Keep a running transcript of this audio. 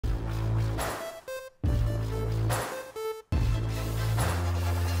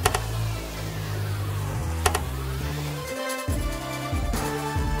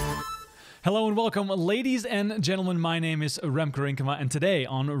Hello and welcome, ladies and gentlemen. My name is Remko Rinkema, and today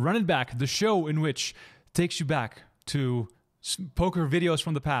on Run It Back, the show in which takes you back to poker videos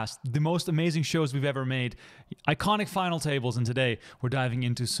from the past, the most amazing shows we've ever made, iconic final tables, and today we're diving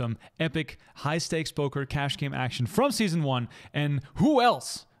into some epic high-stakes poker cash game action from Season 1, and who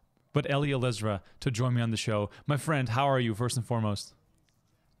else but Eli Elezra to join me on the show. My friend, how are you, first and foremost?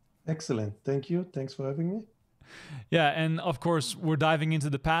 Excellent. Thank you. Thanks for having me. Yeah, and of course, we're diving into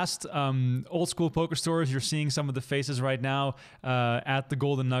the past, old school poker stories. You're seeing some of the faces right now at the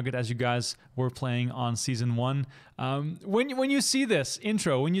Golden Nugget as you guys were playing on Season 1. When you see this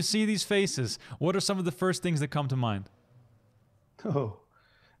intro, when you see these faces, what are some of the first things that come to mind? Oh,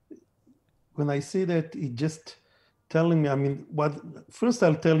 when I see that, it just telling me, first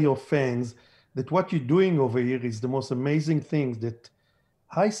I'll tell your fans that what you're doing over here is the most amazing thing, that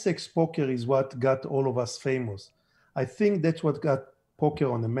high-stakes poker is what got all of us famous. I think that's what got poker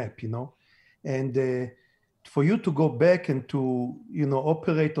on the map, And for you to go back and to,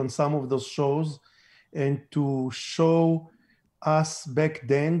 operate on some of those shows and to show us back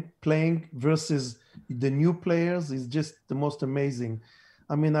then playing versus the new players is just the most amazing.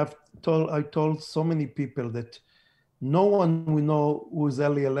 I mean, I told so many people that no one will know who is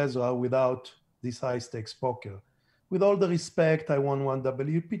Eli Elezra without this high-stakes poker. With all the respect, I won one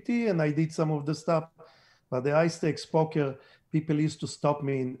WPT and I did some of the stuff, but the high-stakes poker, people used to stop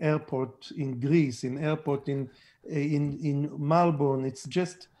me in airport in Greece, in airport in Melbourne. It's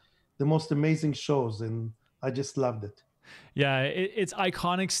just the most amazing shows, and I just loved it. Yeah, it's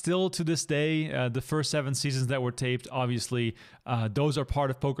iconic still to this day. The first 7 seasons that were taped, obviously, those are part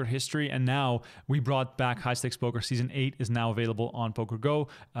of poker history. And now we brought back High Stakes Poker. Season 8 is now available on PokerGO.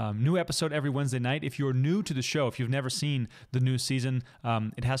 New episode every Wednesday night. If you're new to the show, if you've never seen the new season,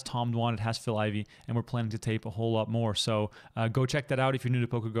 it has Tom Dwan, it has Phil Ivey, and we're planning to tape a whole lot more. So go check that out. If you're new to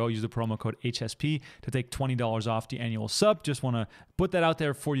PokerGO, use the promo code HSP to take $20 off the annual sub. Just want to put that out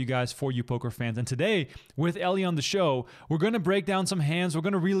there for you guys, for you poker fans. And today, with Eli on the show, we're going to break down some hands. We're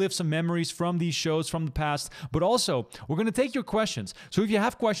going to relive some memories from these shows from the past, but also we're going to take your questions. So if you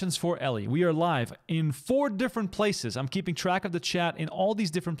have questions for Eli, we are live in 4 different places. I'm keeping track of the chat in all these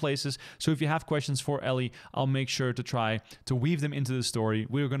different places. So if you have questions for Eli, I'll make sure to try to weave them into the story.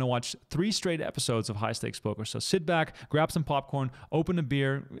 We're going to watch 3 straight episodes of High Stakes Poker. So sit back, grab some popcorn, open a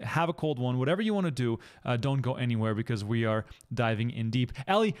beer, have a cold one, whatever you want to do. Don't go anywhere because we are diving in deep.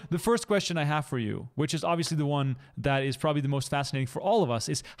 Eli, the first question I have for you, which is obviously the one that is probably the most fascinating for all of us,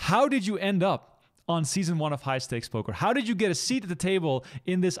 is how did you end up on Season 1 of High Stakes Poker? How did you get a seat at the table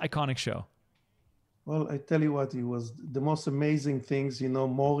in this iconic show? Well, I tell you what, it was the most amazing things,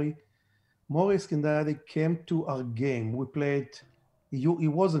 Maury Skandari came to our game. We played, he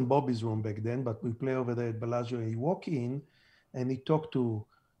wasn't Bobby's room back then, but we played over there at Bellagio. He walked in and he talked to,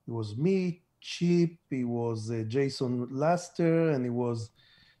 it was me, Chip, it was Jason Laster, and it was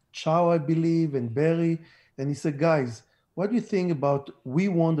Chow, I believe, and Barry. And he said, guys, what do you think about We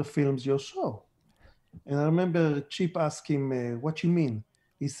Want the Films Your Show? And I remember Chip asked him, what you mean?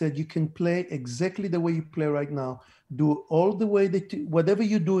 He said, you can play exactly the way you play right now. Do all the way that whatever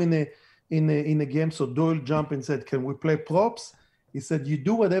you do in a game. So Doyle jumped and said, can we play props? He said, you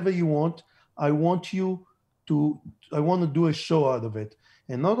do whatever you want. I want to do a show out of it.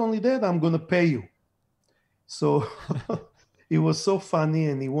 And not only that, I'm going to pay you. So it was so funny,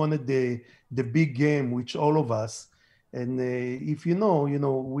 and he wanted the big game, which all of us. And if you know,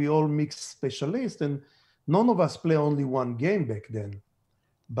 we all mixed specialists, and none of us play only one game back then.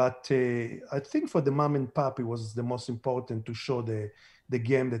 But I think for the mom and pop, it was the most important to show the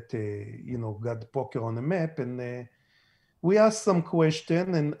game that, got the poker on the map. And we asked some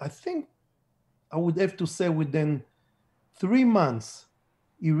question, and I think I would have to say within 3 months,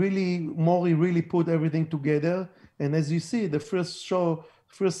 Maury really put everything together. And as you see, the first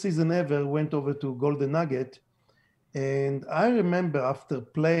season ever went over to Golden Nugget. And I remember after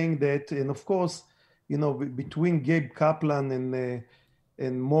playing that, and of course, between Gabe Kaplan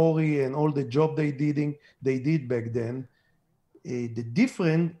and Maury and all the job they did back then, the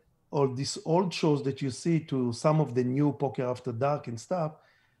different or these old shows that you see to some of the new Poker After Dark and stuff,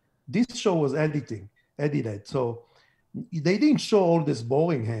 this show was edited. So they didn't show all these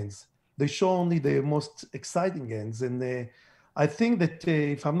boring hands. They show only the most exciting hands. And I think that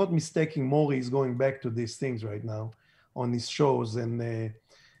if I'm not mistaken, Maury is going back to these things right now on his shows. And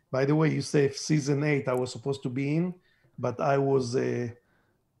by the way, you say season 8, I was supposed to be in, but I was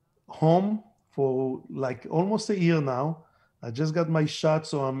home for like almost a year now. I just got my shot,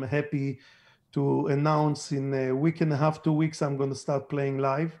 so I'm happy to announce in a week and a half, 2 weeks, I'm going to start playing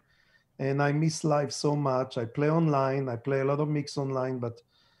live. And I miss live so much. I play online. I play a lot of mix online, but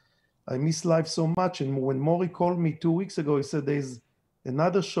I miss live so much. And when Maury called me 2 weeks ago, he said, there's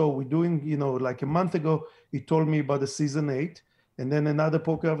another show we're doing, like a month ago, he told me about the season 8. And then another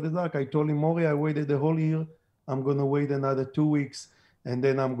Poker After Dark. I told him, Maury, I waited the whole year. I'm going to wait another 2 weeks and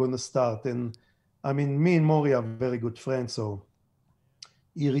then I'm going to start. And I mean, me and Maury are very good friends. So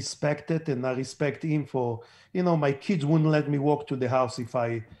he respected and I respect him for, my kids wouldn't let me walk to the house if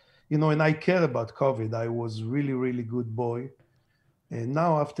and I care about COVID. I was really, really good boy. And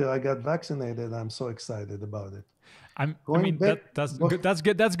now after I got vaccinated, I'm so excited about it. That's good. That's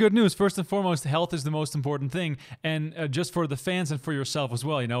good. That's good news. First and foremost, health is the most important thing, and just for the fans and for yourself as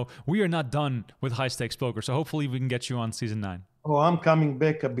well. We are not done with high stakes poker, so hopefully we can get you on season 9. Oh, I'm coming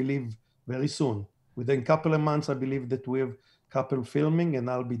back, I believe, very soon. Within a couple of months, I believe that we have a couple filming, and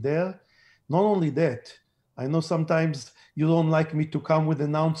I'll be there. Not only that, I know sometimes you don't like me to come with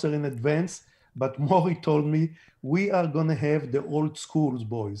announcer in advance, but Maury told me we are gonna have the old schools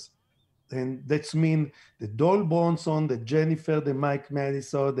boys. And that's mean the Doyle Bronson, the Jennifer, the Mike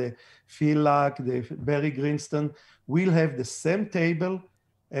Madison, the Phil Lack, the Barry Greenstone. We'll have the same table,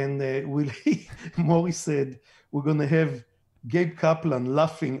 and Maury said we're gonna have Gabe Kaplan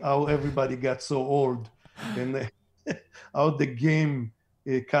laughing how everybody got so old, and how the game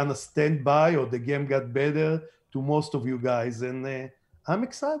kind of stand by or the game got better to most of you guys. And I'm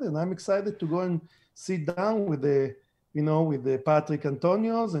excited. I'm excited to go and sit down with the Patrick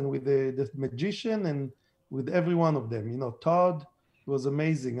Antonios and with the magician and with every one of them. Todd was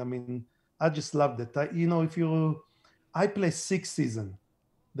amazing. I mean, I just loved it. I play 6th season.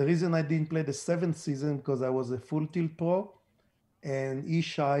 The reason I didn't play the 7th season because I was a full tilt pro, and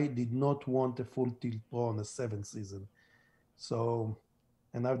Ishai did not want a full tilt pro on the 7th season. So,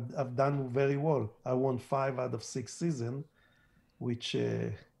 and I've done very well. I won 5 out of 6 season, which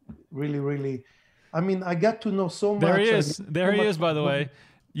really, really. I mean, I got to know so much. There he is. There he is, by the way.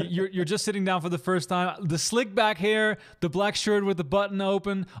 You're just sitting down for the first time. The slick back hair, the black shirt with the button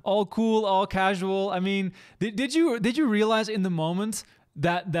open, all cool, all casual. I mean, did you realize in the moment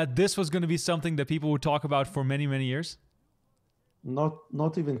that this was going to be something that people would talk about for many, many years?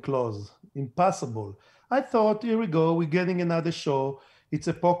 Not even close. Impossible. I thought, here we go. We're getting another show. It's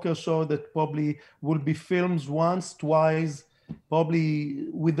a poker show that probably will be filmed once, twice, probably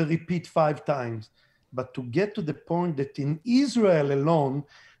with a repeat 5 times. But to get to the point that in Israel alone,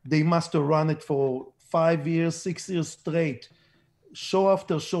 they must have run it for 5 years, 6 years straight, show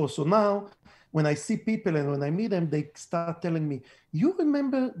after show. So now when I see people and when I meet them, they start telling me, you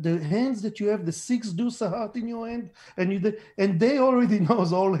remember the hands that you have, the 6 deuce of heart in your hand? And they already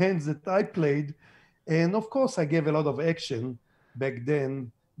knows all hands that I played. And of course, I gave a lot of action back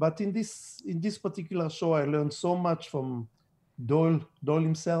then. But in this particular show, I learned so much from Doyle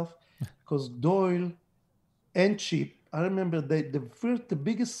himself, because Doyle and Chip, I remember the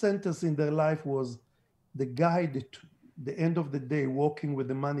biggest sentence in their life was the guy that the end of the day walking with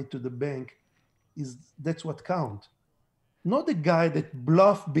the money to the bank that's what count. Not the guy that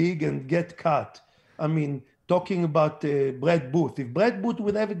bluff big and get cut. I mean, talking about Brad Booth. If Brad Booth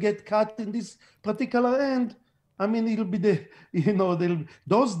would ever get cut in this particular hand, I mean, it'll be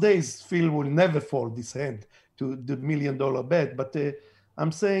those days Phil will never fold this hand to the $1 million bet. But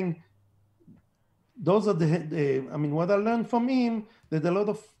I'm saying those are what I learned from him, that a lot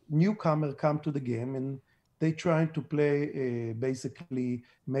of newcomers come to the game and they trying to play, basically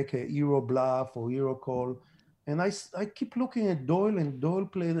make a hero bluff or hero call. And I keep looking at Doyle, and Doyle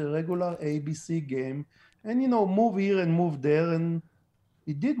played a regular ABC game and, move here and move there, and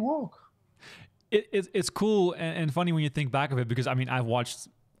it did work. It's cool and funny when you think back of it, because, I mean, I've watched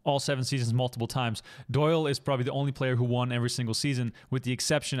all 7 seasons multiple times. Doyle is probably the only player who won every single season, with the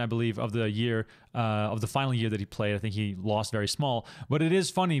exception, I believe, of the final year that he played. I think he lost very small. But it is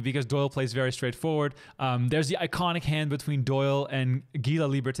funny because Doyle plays very straightforward. There's the iconic hand between Doyle and Guy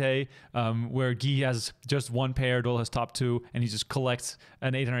Laliberté, where Guy has just 1 pair, Doyle has top 2, and he just collects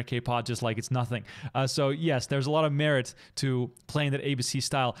an 800K pot just like it's nothing. So yes, there's a lot of merit to playing that ABC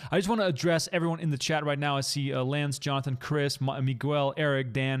style. I just want to address everyone in the chat right now. I see Lance, Jonathan, Chris, Miguel,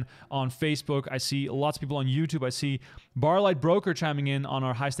 Eric, Dan on Facebook. I see lots of people on YouTube. I see Barlight Broker chiming in on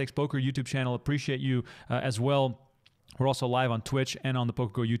our High Stakes Poker YouTube channel. Appreciate you as well. We're also live on Twitch and on the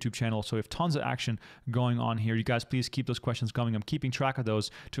PokerGO YouTube channel, so we have tons of action going on here. You guys, please keep those questions coming. I'm keeping track of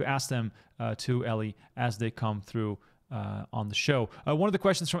those to ask them to Eli as they come through on the show. One of the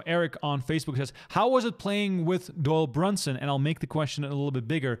questions from Eric on Facebook says, how was it playing with Doyle Brunson? And I'll make the question a little bit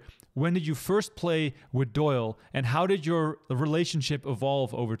bigger. When did you first play with Doyle, and how did your relationship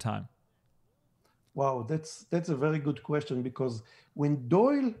evolve over time? Wow, that's a very good question, because when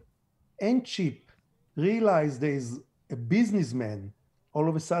Doyle and Chip realized there's a businessman all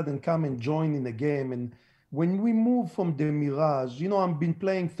of a sudden come and join in a game. And when we moved from the Mirage, I've been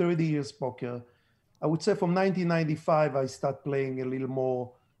playing 30 years poker. I would say from 1995, I start playing a little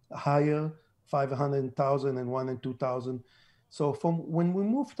more higher, 500,000 and 1 and 2,000. So from when we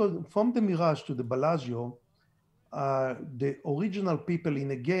moved from the Mirage to the Bellagio, the original people in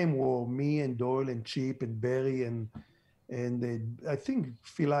the game were me and Doyle and Chip and Barry and I think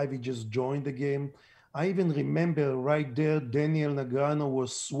Phil Ivey just joined the game. I even remember right there, Daniel Negreanu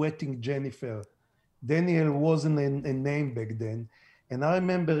was sweating Jennifer. Daniel wasn't a name back then. And I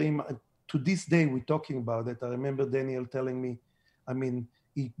remember him, to this day, we're talking about it. I remember Daniel telling me, I mean,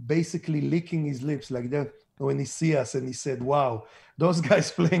 he basically licking his lips like that when he see us, and he said, wow, those guys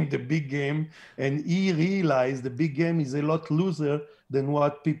playing the big game. And he realized the big game is a lot looser than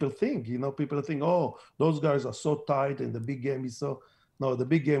what people think. People think, oh, those guys are so tight and the big game is so, no, the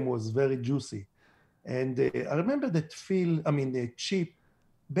big game was very juicy. And I remember that Chip,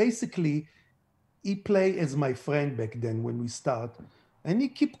 basically, he played as my friend back then when we start. And he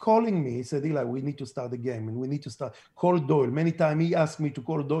kept calling me. He said, Eli, we need to start the game and we need to start. Call Doyle. Many times he asked me to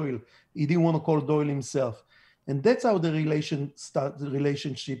call Doyle. He didn't want to call Doyle himself. And that's how the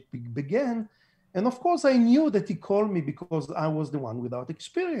relationship began. And of course, I knew that he called me because I was the one without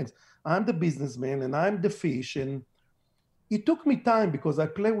experience. I'm the businessman and I'm the fish. And it took me time because I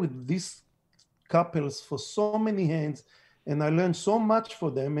played with these couples for so many hands and I learned so much for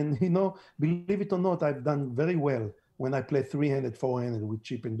them. And, believe it or not, I've done very well when I play 300, 400 with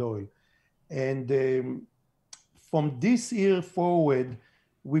Chip and Doyle. And from this year forward,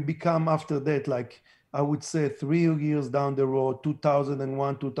 we become after that, like I would say 3 years down the road,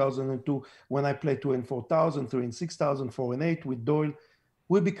 2001, 2002, when I played 2 and 4,000, 3 and 6,000, 4 and 8 with Doyle,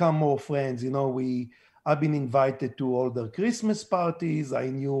 we become more friends. I've been invited to all their Christmas parties. I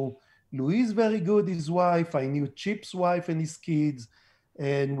knew Louis very good, his wife. I knew Chip's wife and his kids.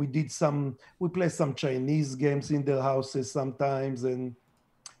 And we played some Chinese games in their houses sometimes. And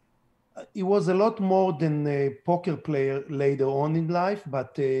it was a lot more than a poker player later on in life.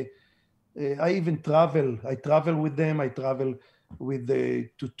 But I even travel. I travel with them. I travel to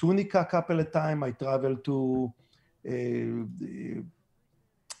Tunica a couple of times. I travel to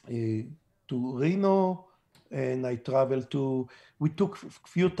Reno, and I traveled we took a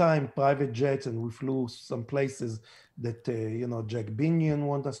few times private jets and we flew some places that, Jack Binion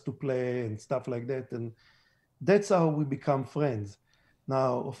want us to play and stuff like that. And that's how we become friends.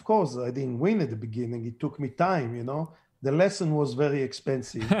 Now, of course, I didn't win at the beginning. It took me time, The lesson was very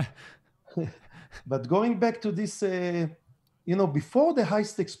expensive. But going back to this, before the high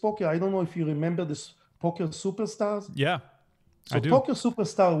stakes poker, I don't know if you remember this Poker Superstars. Yeah. So Poker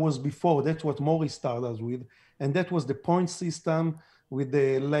Superstar was before. That's what Maury started us with. And that was the point system with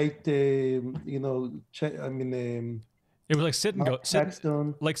the late, it was like sit and go,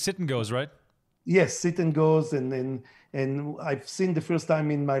 sit and goes, right? Yes, sit and goes. And I've seen the first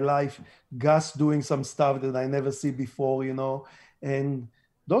time in my life, Gus doing some stuff that I never see before, and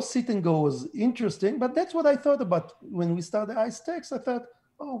those sit and go was interesting, but that's what I thought about when we started high stakes. I thought,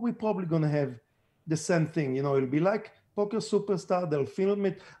 oh, we're probably going to have the same thing, it'll be like Poker Superstar, they'll film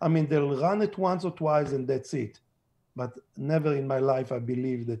it. They'll run it once or twice and that's it. But never in my life I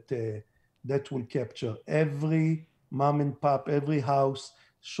believe that that will capture every mom and pop, every house,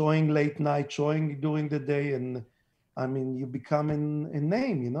 showing late night, showing during the day. And you become a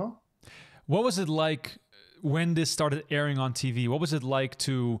name, What was it like when this started airing on TV? What was it like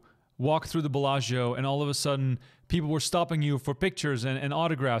to walk through the Bellagio and all of a sudden people were stopping you for pictures and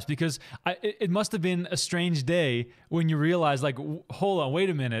autographs? Because it must have been a strange day when you realized, like, hold on, wait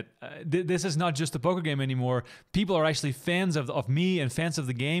a minute. This is not just a poker game anymore. People are actually fans of me and fans of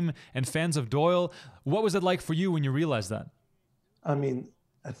the game and fans of Doyle. What was it like for you when you realized that? I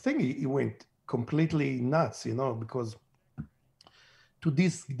think it went completely nuts, because to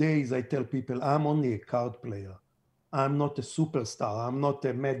these days I tell people I'm only a card player. I'm not a superstar. I'm not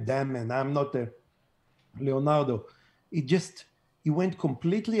a Matt Damon. I'm not a Leonardo. It went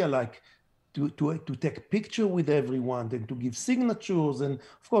completely alike to take a picture with everyone and to give signatures. And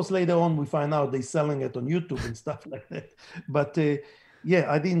of course, later on, we find out they're selling it on YouTube and stuff like that. But I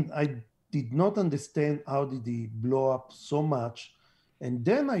did not understand how did he blow up so much. And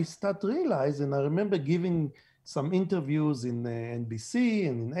then I start realizing, I remember giving some interviews in NBC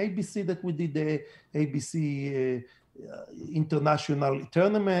and in ABC that we did the ABC international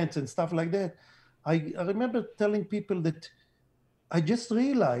tournaments and stuff like that. I remember telling people that I just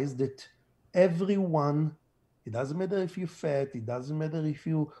realized that everyone, it doesn't matter if you're fat, it doesn't matter if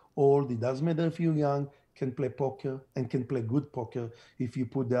you're old, it doesn't matter if you're young, can play poker and can play good poker if you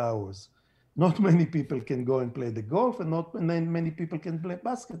put the hours. not many people can go and play the golf, and not many people can play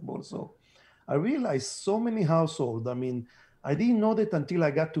basketball. So I realized so many households. I mean, I didn't know that until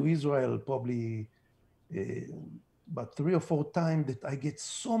I got to Israel, probably uh, about 3 or 4 times, that I get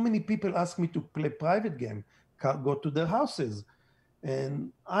so many people ask me to play private game, go to their houses.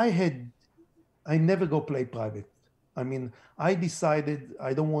 And I never go play private. I mean, I decided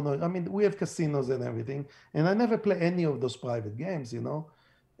I don't want to. I mean, we have casinos and everything, and I never play any of those private games, you know.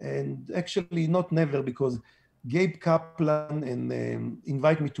 And actually, not never, because Gabe Kaplan and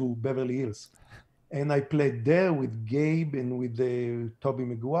invite me to Beverly Hills, and I played there with Gabe and with Toby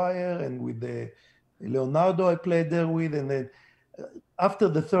Maguire and with Leonardo. I played there with, and then after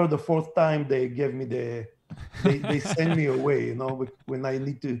the third or fourth time, they gave me they send me away, you know, when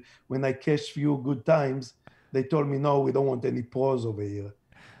I catch few good times, they told me, no, we don't want any pros over here.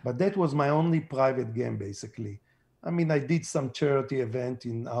 But that was my only private game, basically. I mean, I did some charity event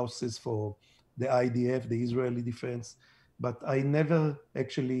in houses for the IDF, the Israeli Defense, but I never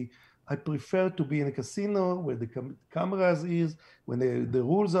actually, I prefer to be in a casino where the cameras is, when the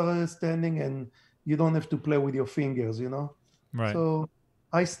rules are standing and you don't have to play with your fingers, you know? Right. So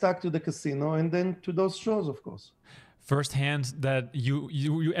I stuck to the casino and then to those shows, of course. First hand that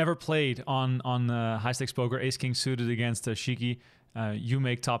you ever played on high stakes poker, ace king suited against Shiki. You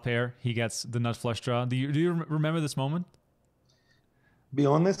make top pair, he gets the nut flush draw. Do you remember this moment? Be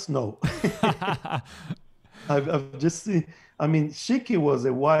honest, no. I've just seen. I mean, Shiki was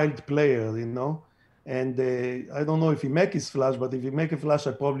a wild player, you know, and I don't know if he make his flush, but if he make a flush,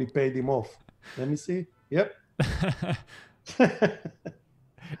 I probably paid him off. Let me see. Yep.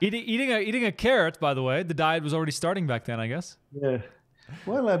 Eating a carrot, by the way. The diet was already starting back then, I guess. Yeah.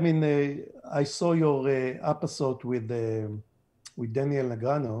 Well, I mean, I saw your episode with Daniel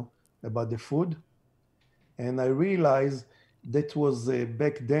Negrano about the food, and I realized that was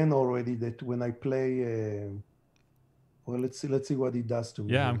back then already. That when I play, well, let's see what he does to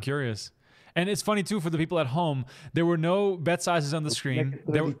me. Yeah, I'm curious. And it's funny too for the people at home. There were no bet sizes on the screen.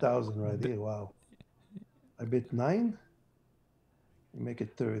 30,000 right here. Wow. I bet 9. You make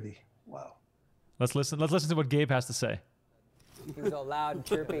it 30. Wow. Let's listen to what Gabe has to say. He was all loud and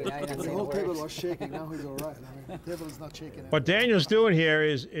chirpy. Now you're not saying The whole words. table was shaking. Now he's all right. I mean, the table is not shaking. What Daniel's doing here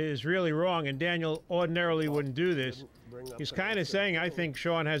is really wrong, and Daniel ordinarily wouldn't do this. He's kind of saying, I think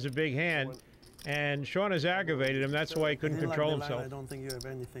Sean has a big hand, and Sean has aggravated him. That's why he couldn't control himself. I don't think you have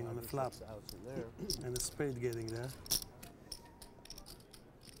anything on the flop. And the spade getting there.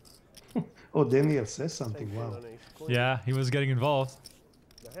 Oh, Daniel says something. Wow. Yeah, he was getting involved.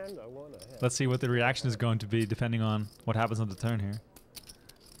 Let's see what the reaction is going to be depending on what happens on the turn here.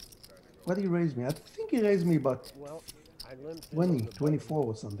 What did he raise me? I think he raised me about 20, 24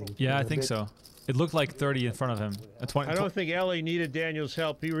 or something. Yeah, I think so. It looked like 30 in front of him. I don't think Eli needed Daniel's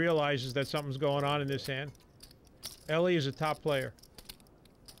help. He realizes that something's going on in this hand. Eli is a top player.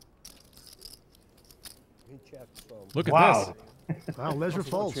 Look at Wow. this. Wow, leisure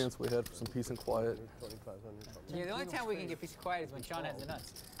folds. Chance we had for some peace and quiet. Yeah, the only time we can get peace and quiet is when Sean has the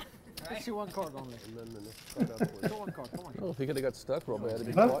nuts. Let's see one card only. Show one card. Come on. Oh, if he could have got stuck real bad, it'd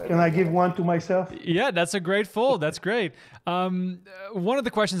be Well, quiet. can I give one to myself? Yeah, that's a great fold. That's great. One of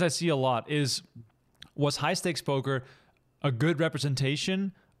the questions I see a lot is, was high stakes poker a good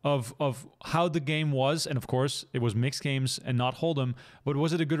representation of how the game was? And of course, it was mixed games and not hold'em. But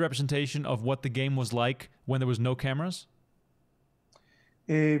was it a good representation of what the game was like when there was no cameras?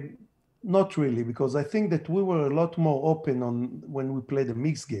 Not really, because I think that we were a lot more open on when we played the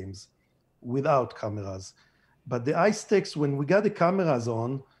mixed games without cameras. But the high stakes, when we got the cameras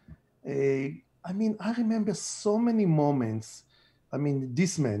on, I mean, I remember so many moments. I mean,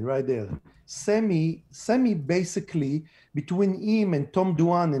 this man right there, Sammy basically, between him and Tom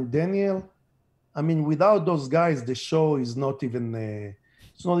Duan and Daniel, I mean, without those guys, the show is not even,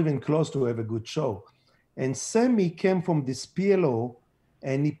 it's not even close to have a good show. And Sammy came from this PLO,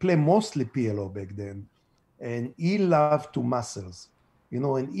 and he played mostly PLO back then. And he loved to muscles, you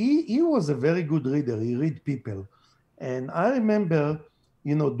know, and he was a very good reader. He read people. And I remember,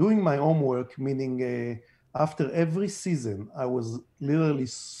 you know, doing my homework, meaning after every season, I was literally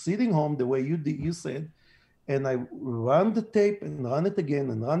sitting home the way you said, and I run the tape and run it again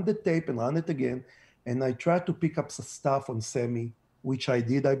and run the tape and run it again. And I tried to pick up some stuff on Sammy, which I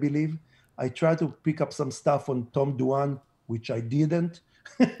did, I believe. I tried to pick up some stuff on Tom Duan, which I didn't.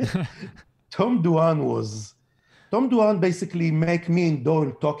 Tom Duan basically make me and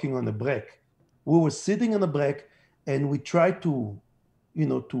Doyle talking on the break. We were sitting on the break and we tried to, you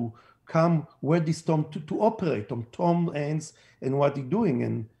know, to come where this Tom, to operate on Tom ends and what he's doing.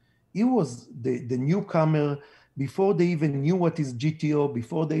 And he was the newcomer before they even knew what is GTO,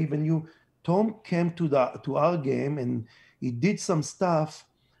 before they even knew Tom came to our game and he did some stuff.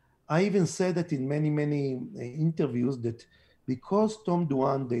 I even said that in many interviews that because Tom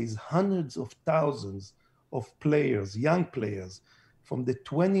Duan, there is hundreds of thousands of players, young players, from the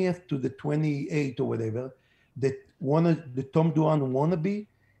 20th to the 28th or whatever, that wanted the Tom Duan wannabe,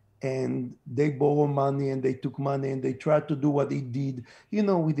 and they borrow money and they took money and they tried to do what he did, you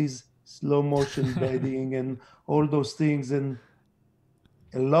know, with his slow motion betting and all those things, and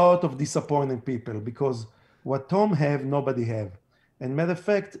a lot of disappointing people because what Tom have, nobody have. And matter of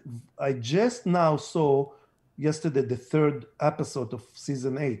fact, I just now saw yesterday the 3rd episode of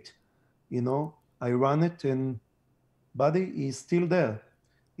season 8. You know, I run it and buddy is still there.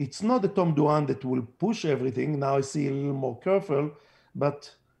 It's not the Tom Duan that will push everything. Now I see a little more careful,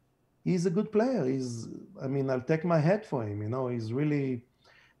 but he's a good player. I mean, I'll take my hat for him. You know,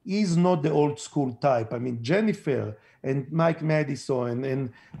 he's not the old school type. I mean, Jennifer and Mike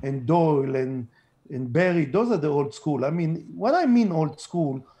Madison and Doyle and Barry, those are the old school. I mean, what I mean old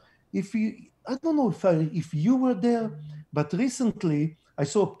school, I don't know if you were there, but recently I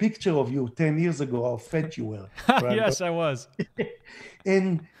saw a picture of you 10 years ago, how fat you were. Right? Yes, I was.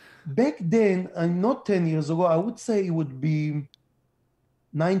 And back then, not 10 years ago, I would say it would be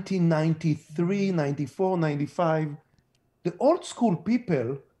 1993, 94, 95. The old school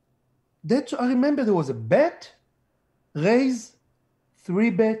people, I remember there was a bet, raise,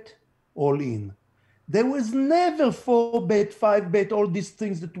 3-bet, all in. There was never 4-bet, 5-bet, all these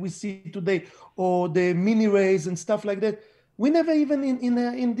things that we see today, or the mini raise and stuff like that. We never even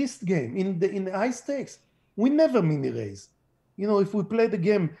in this game, in the high stakes, we never mini raise. You know, if we play the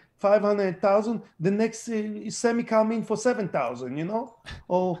game 500,000, the next semi come in for 7,000. You know,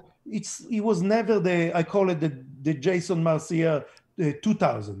 or it was never I call it the Jason Marcia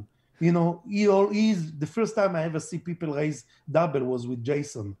 2,000. You know, he's the first time I ever see people raise double was with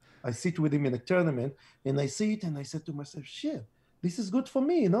Jason. I sit with him in a tournament and I see it and I said to myself, shit, this is good for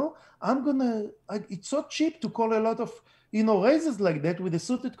me, you know? It's so cheap to call a lot of, you know, raises like that with a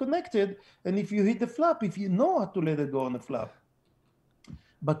suited connected. And if you hit the flop, if you know how to let it go on the flop.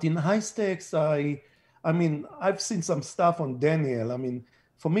 But in high stakes, I mean, I've seen some stuff on Daniel. I mean,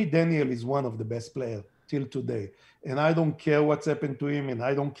 for me, Daniel is one of the best players till today. And I don't care what's happened to him. And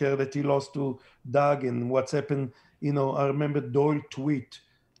I don't care that he lost to Doug and what's happened. You know, I remember Doyle tweet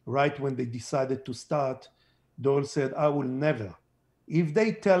right when they decided to start. Doyle said, I will never. If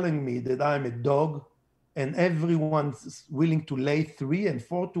they telling me that I'm a dog and everyone's willing to lay 3 and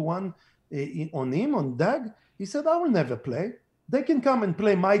 4 to 1 on him, on Doug, he said, I will never play. They can come and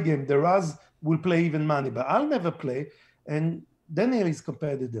play my game. The Raz will play even money, but I'll never play. And Daniel is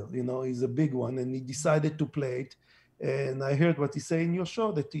competitor, you know, he's a big one, and he decided to play it. And I heard what he said in your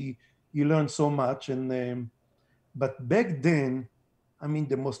show, that he learned so much. And but back then, I mean,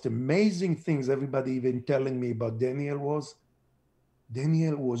 the most amazing things everybody even telling me about Daniel was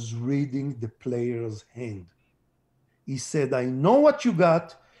reading the player's hand. He said, I know what you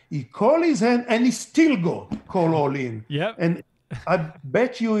got. He called his hand and he still call all in. Yep. And I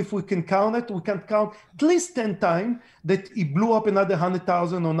bet you if we can count it, we can count at least 10 times that he blew up another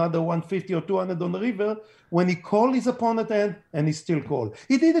 100,000 or another 150 or 200 on the river when he called his opponent hand and he still called.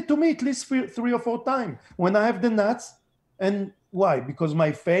 He did it to me at least 3 or 4 times when I have the nuts. And why? Because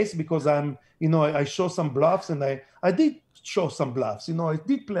my face, because I'm, you know, I show some bluffs, and I did show some bluffs, you know, I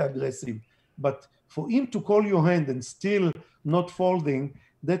did play aggressive. But for him to call your hand and still not folding,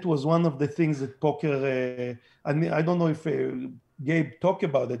 that was one of the things that poker, I mean, I don't know if Gabe talked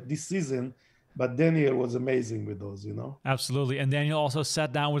about it this season, but Daniel was amazing with those, you know? Absolutely. And Daniel also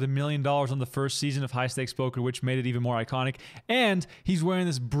sat down with $1 million on the first season of High Stakes Poker, which made it even more iconic. And he's wearing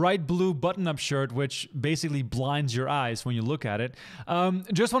this bright blue button-up shirt, which basically blinds your eyes when you look at it.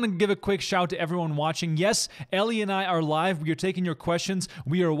 Just want to give a quick shout to everyone watching. Yes, Ellie and I are live. We are taking your questions.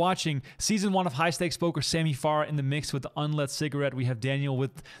 We are watching Season 1 of High Stakes Poker. Sammy Farah in the mix with the unlit cigarette. We have Daniel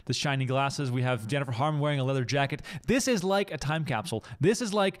with the shiny glasses. We have Jennifer Harmon wearing a leather jacket. This is like a time capsule. This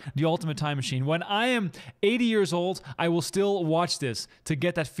is like the ultimate time machine. When I am 80 years old, I will still watch this to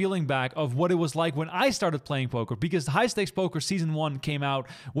get that feeling back of what it was like when I started playing poker, because High Stakes Poker Season 1 came out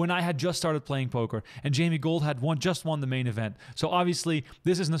when I had just started playing poker, and Jamie Gold had just won the main event. So obviously,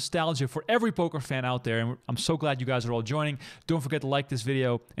 this is nostalgia for every poker fan out there, and I'm so glad you guys are all joining. Don't forget to like this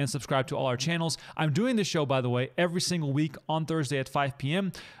video and subscribe to all our channels. I'm doing this show, by the way, every single week on Thursday at 5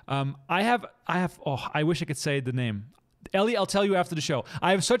 p.m. I wish I could say the name. Ellie, I'll tell you after the show.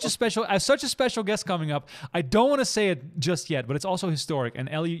 I have such a special guest coming up. I don't want to say it just yet, but it's also historic. And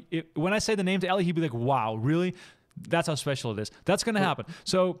Ellie, when I say the name to Ellie, he'd be like, wow, really? That's how special it is. That's going to happen.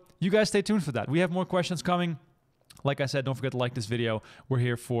 So you guys stay tuned for that. We have more questions coming. Like I said, don't forget to like this video. We're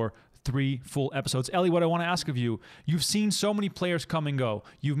here for 3 full episodes. Eli, what I want to ask of you, you've seen so many players come and go.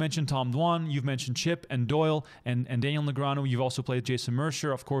 You've mentioned Tom Dwan, you've mentioned Chip and Doyle and Daniel Negreanu. You've also played Jason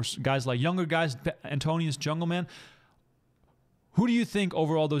Mercier, of course, guys like younger guys, Antonius Jungleman. Who do you think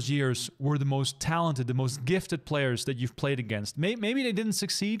over all those years were the most talented, the most gifted players that you've played against? Maybe they didn't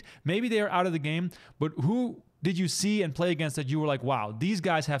succeed, maybe they are out of the game, but who did you see and play against that you were like, wow, these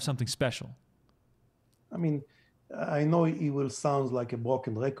guys have something special? I mean, I know it will sound like a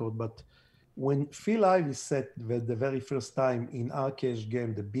broken record, but when Phil Ivey said the very first time in our cash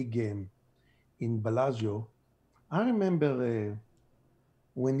game, the big game in Bellagio, I remember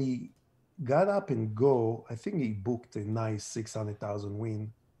when he got up and go, I think he booked a nice 600,000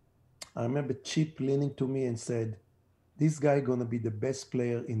 win. I remember Chip leaning to me and said, this guy gonna be the best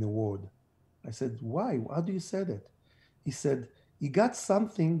player in the world. I said, why? How do you say that? He said, he got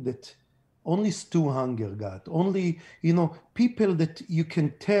something that only Stu Hunger got. Only, people that you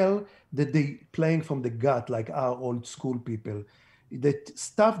can tell that they playing from the gut, like our old school people. That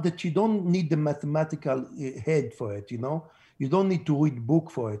stuff that you don't need the mathematical head for it, You don't need to read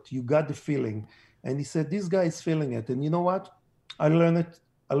book for it. You got the feeling. And he said, this guy is feeling it. And you know what? I learned it.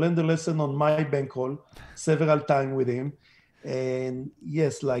 I learned the lesson on my bankroll several times with him. And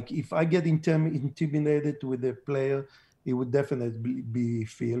yes, like if I get intimidated with a player, it would definitely be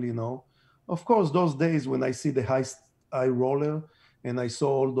Phil, Of course, those days when I see the high roller and I saw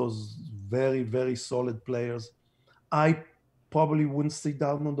all those very, very solid players, I probably wouldn't sit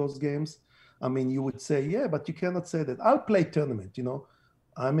down on those games. I mean, you would say, yeah, but you cannot say that. I'll play tournament,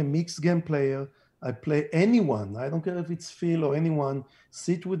 I'm a mixed game player. I play anyone. I don't care if it's Phil or anyone.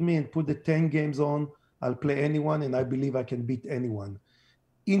 Sit with me and put the 10 games on. I'll play anyone, and I believe I can beat anyone,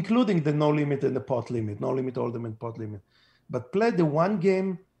 including the no limit and the pot limit, no limit, ultimate, pot limit. But play the one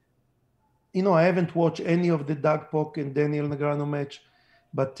game. I haven't watched any of the Doug Polk and Daniel Negreanu match,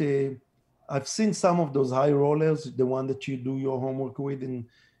 but I've seen some of those high rollers, the one that you do your homework with, and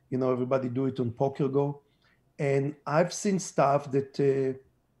everybody do it on PokerGo. And I've seen stuff that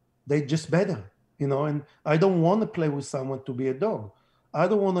they just better, and I don't want to play with someone to be a dog. I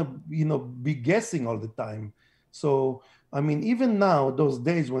don't want to, be guessing all the time. So, I mean, even now, those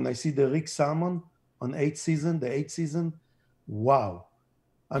days when I see the Rick Salmon on the 8th season, wow.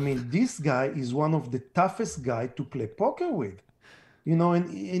 I mean, this guy is one of the toughest guy to play poker with,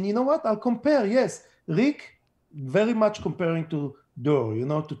 and you know what? I'll compare. Yes, Rick, very much comparing to Dor,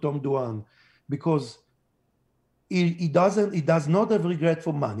 to Tom Dwan, because he does not have regret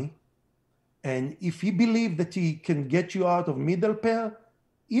for money. And if he believes that he can get you out of middle pair,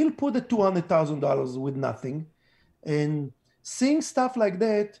 he'll put the $200,000 with nothing. And seeing stuff like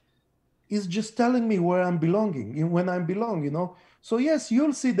that is just telling me where I'm belonging, when I belong, So yes,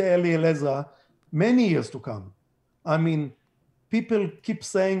 you'll see the Eli Elezra many years to come. I mean, people keep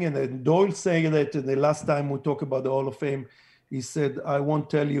saying, and Doyle saying that the last time we talked about the Hall of Fame, he said, I won't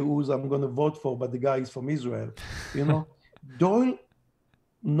tell you who I'm going to vote for, but the guy is from Israel. Doyle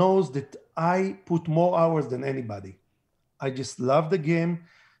knows that I put more hours than anybody. I just love the game.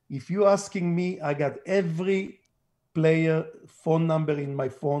 If you're asking me, I got every player phone number in my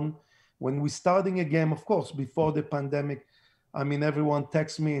phone. When we're starting a game, of course, before the pandemic, I mean, everyone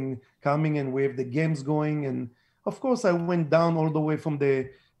texts me and coming and we have the games going. And of course, I went down all the way from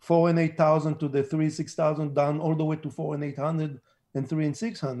the 4 and 8,000 to the 3 6,000, down all the way to 4 and 800 and 3 and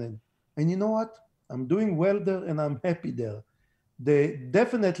 600. And you know what? I'm doing well there and I'm happy there.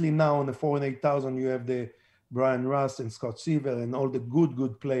 Definitely now on the 4 and 8,000, you have the Brian Russ and Scott Seaver and all the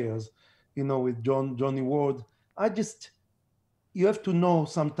good players, with Johnny Ward. You have to know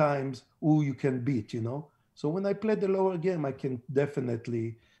sometimes who you can beat, So when I play the lower game, I can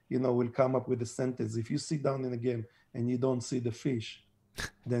definitely, will come up with a sentence. If you sit down in a game and you don't see the fish,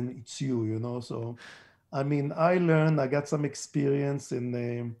 then it's you, So, I mean, I got some experience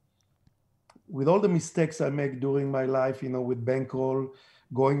in with all the mistakes I make during my life, with bankroll,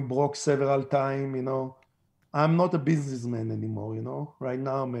 going broke several times, I'm not a businessman anymore, Right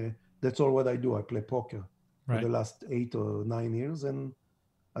now, that's all what I do. I play poker for the last 8 or 9 years, and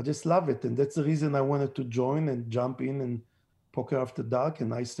I just love it. And that's the reason I wanted to join and jump in and Poker After Dark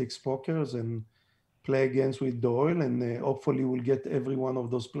and High Stakes Pokers and play against with Doyle, and hopefully we'll get every one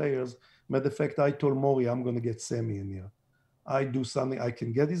of those players. Matter of fact, I told Maury I'm going to get Sammy in here. I do something, I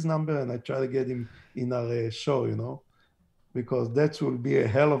can get his number and I try to get him in our show, because that will be a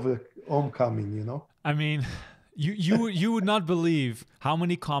hell of a homecoming, I mean, you would not believe how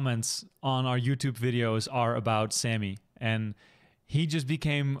many comments on our YouTube videos are about Sammy, and he just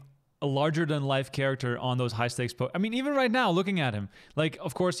became a larger than life character on those high stakes I mean, even right now, looking at him, like,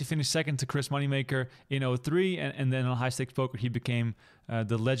 of course, he finished second to Chris Moneymaker in 03, and then on high stakes poker, he became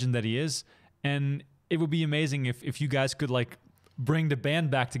the legend that he is. And it would be amazing if you guys could like bring the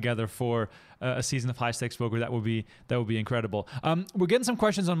band back together for a season of high stakes poker. That would be incredible. We're getting some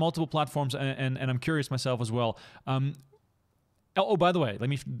questions on multiple platforms, and I'm curious myself as well. Oh, by the way, let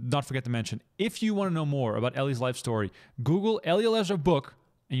me not forget to mention, if you want to know more about Eli's life story, Google Eli Elezra book,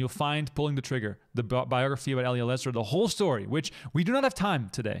 and you'll find Pulling the Trigger, the biography about Eli Elezra, the whole story, which we do not have time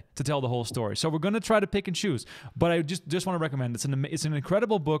today to tell the whole story. So we're going to try to pick and choose. But I just want to recommend, it's an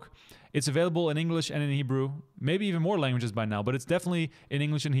incredible book. It's available in English and in Hebrew, maybe even more languages by now, but it's definitely in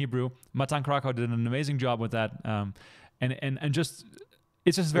English and Hebrew. Matan Krakow did an amazing job with that. And just,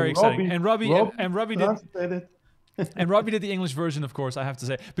 it's just very exciting. And Robbie did... And Robbie did the English version, of course, I have to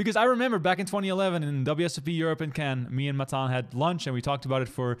say. Because I remember back in 2011 in WSOP Europe in Cannes, me and Matan had lunch and we talked about it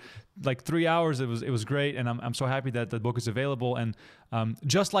for like 3 hours. It was great, and I'm so happy that the book is available. And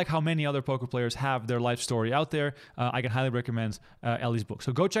just like how many other poker players have their life story out there, I can highly recommend Eli's book.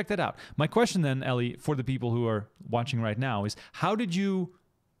 So go check that out. My question then, Eli, for the people who are watching right now is, how did you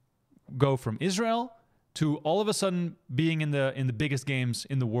go from Israel to all of a sudden being in the biggest games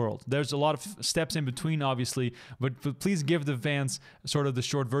in the world? There's a lot of steps in between, obviously, but please give the fans sort of the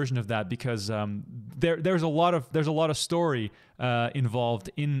short version of that, because there's a lot of story involved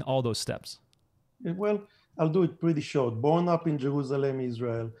in all those steps. Well, I'll do it pretty short. Born up in Jerusalem,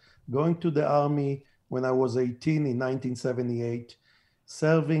 Israel, going to the army when I was 18 in 1978,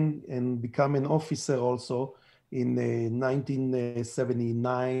 serving and becoming an officer also in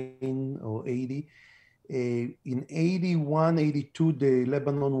 1979 or 80. In 81, 82, the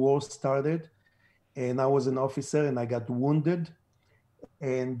Lebanon war started, and I was an officer and I got wounded.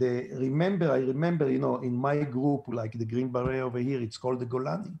 And I remember, in my group, like the Green Beret over here, it's called the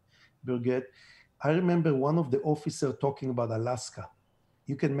Golani Brigade. I remember one of the officers talking about Alaska.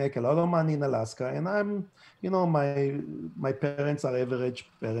 You can make a lot of money in Alaska. And I'm, my parents are average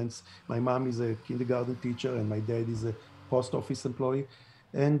parents. My mom is a kindergarten teacher and my dad is a post office employee.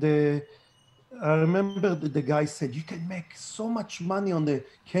 And I remember the guy said, you can make so much money on the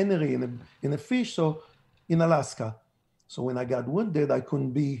cannery in a fish, so in Alaska. So when I got wounded, I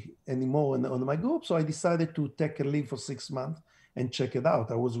couldn't be anymore on my group. So I decided to take a leave for 6 months and check it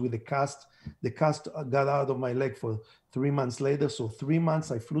out. I was with a cast. The cast got out of my leg for 3 months later. So 3 months,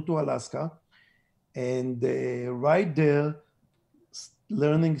 I flew to Alaska. And right there,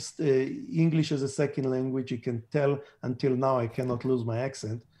 learning English as a second language, you can tell until now I cannot lose my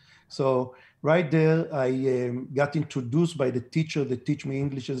accent. So right there, I got introduced by the teacher that teach me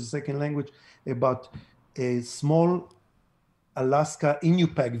English as a second language about a small Alaska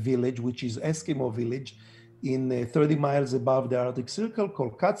Inupiaq village, which is Eskimo village in 30 miles above the Arctic Circle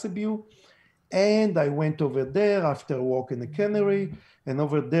called Kotzebue. And I went over there after walking the cannery. And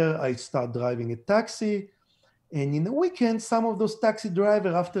over there, I start driving a taxi. And in the weekend, some of those taxi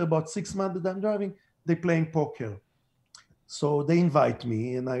drivers, after about 6 months that I'm driving, they're playing poker. So they invite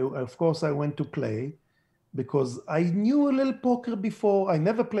me, and of course I went to play because I knew a little poker before. I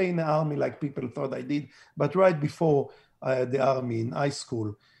never played in the army like people thought I did, but right before the army in high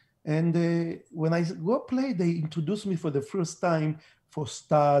school. And when I go play, they introduced me for the first time for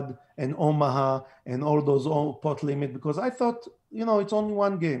stud and Omaha and all those pot limit, because I thought, it's only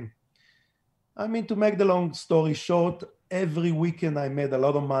one game. I mean, to make the long story short, every weekend I made a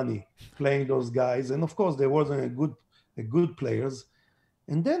lot of money playing those guys. And of course, there wasn't a good players.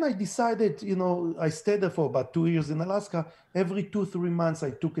 And then I decided, I stayed there for about 2 years in Alaska. Every 2-3 months,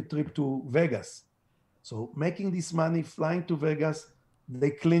 I took a trip to Vegas. So making this money, flying to Vegas,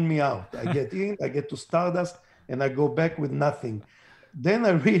 they clean me out. I get in, I get to Stardust, and I go back with nothing. Then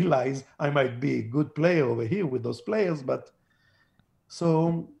I realized I might be a good player over here with those players. But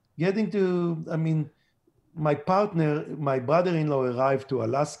so my partner, my brother-in-law arrived to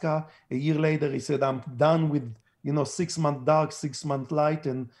Alaska. A year later, he said, I'm done with 6 months dark, 6 months light.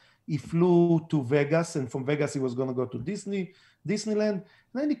 And he flew to Vegas. And from Vegas, he was going to go to Disneyland. And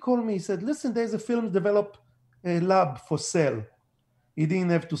then he called me. He said, listen, there's a film developed lab for sale. He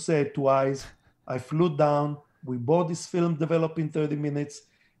didn't have to say it twice. I flew down. We bought this film developed in 30 minutes.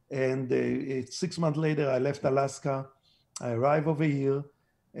 And 6 months later, I left Alaska. I arrived over here.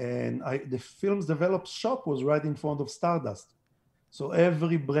 And the film's developed shop was right in front of Stardust. So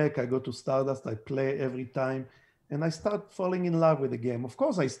every break I go to Stardust, I play every time. And I start falling in love with the game. Of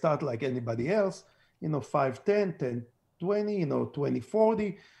course, I start like anybody else, 5-10, 10-20,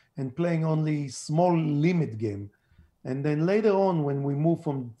 20-40, and playing only small limit game. And then later on, when we move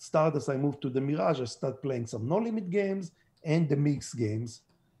from Stardust, I moved to the Mirage. I start playing some no-limit games and the mixed games.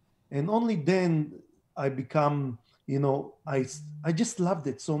 And only then I become, I just loved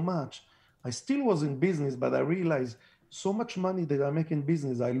it so much. I still was in business, but I realized so much money that I make in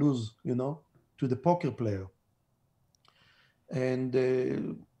business, I lose, to the poker player. And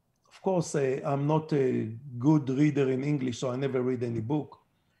of course, I'm not a good reader in English, so I never read any book.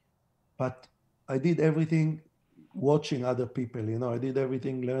 But I did everything watching other people. I did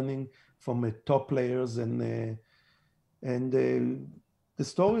everything learning from top players, and the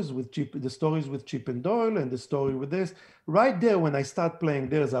stories with Chip and Doyle, and the story with this. Right there, when I start playing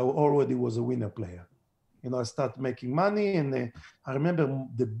theirs, I already was a winner player. I start making money, and I remember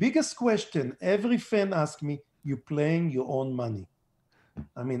the biggest question every fan asked me: "You playing your own money?"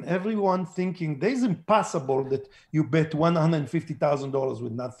 I mean, everyone thinking it's impossible that you bet $150,000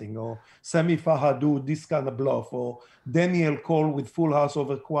 with nothing, or Sami Fahadu, this kind of bluff, or Daniel Cole with full house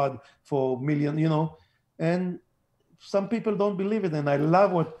over quad for million, and some people don't believe it. And I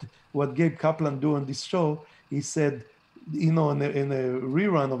love what Gabe Kaplan do on this show. He said, in a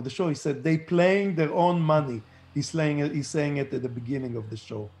rerun of the show, he said, they playing their own money. He's saying it at the beginning of the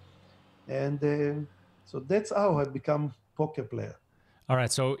show. And so that's how I become poker player. All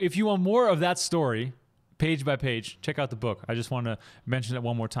right. So if you want more of that story, page by page, check out the book. I just want to mention it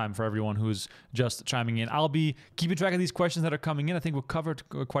one more time for everyone who's just chiming in. I'll be keeping track of these questions that are coming in. I think we've covered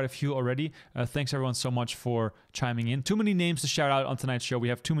quite a few already. Thanks everyone so much for chiming in. Too many names to shout out on tonight's show. We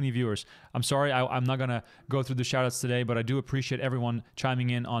have too many viewers. I'm sorry, I'm not going to go through the shout outs today, but I do appreciate everyone chiming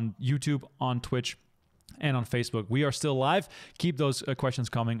in on YouTube, on Twitch, and on Facebook. We are still live. Keep those questions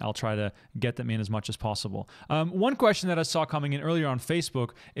coming. I'll try to get them in as much as possible. One question that I saw coming in earlier on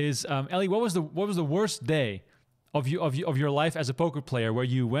Facebook is, Eli, what was the worst day of your life as a poker player, where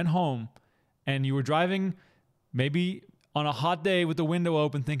you went home and you were driving maybe on a hot day with the window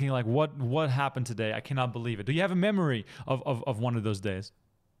open, thinking like, what happened today? I cannot believe it. Do you have a memory of one of those days?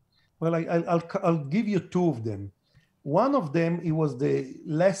 Well, I'll give you two of them. One of them, it was the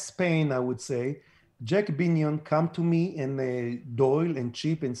less pain, I would say. Jack Binion come to me and Doyle and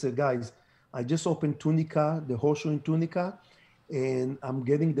Chip and said, guys, I just opened Tunica, the horseshoe in Tunica, and I'm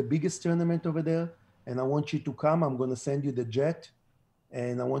getting the biggest tournament over there, and I want you to come. I'm going to send you the jet,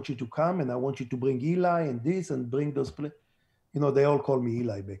 and I want you to come, and I want you to bring Eli and this, and bring those they all call me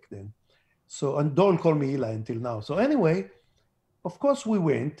Eli back then. So, and Doyle called me Eli until now. So anyway, of course we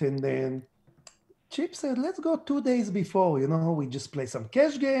went, and then Chip said, let's go 2 days before, we just play some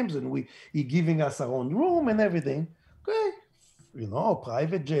cash games, and he giving us our own room and everything. Okay,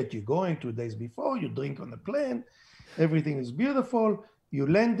 private jet, you're going 2 days before, you drink on the plane, everything is beautiful, you're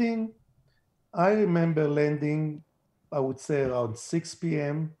landing. I remember landing, I would say around 6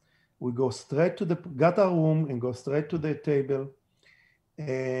 p.m. We go straight got our room and go straight to the table.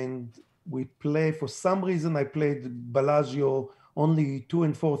 And we play, for some reason, I played Bellagio only 2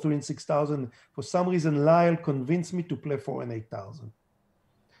 and 4, 3 and 6,000. For some reason, Lyle convinced me to play 4 and 8,000.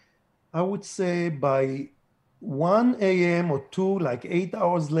 I would say by 1 a.m. or 2, like 8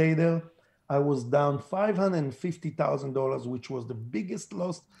 hours later, I was down $550,000, which was the biggest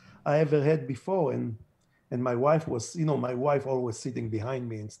loss I ever had before. And my wife was, my wife always sitting behind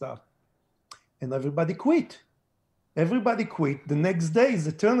me and stuff. And everybody quit. Everybody quit. The next day is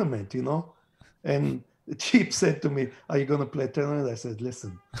the tournament, And Chip said to me, are you going to play a tournament? I said,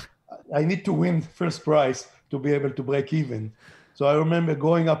 listen, I need to win first prize to be able to break even. So I remember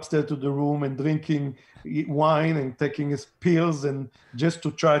going upstairs to the room and drinking wine and taking his pills, and just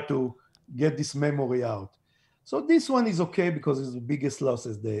to try to get this memory out. So this one is okay because it's the biggest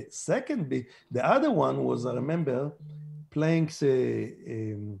losses. The other one was, I remember playing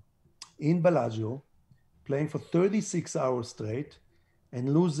in Bellagio, playing for 36 hours straight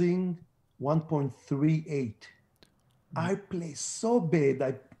and losing 1.38. I play so bad.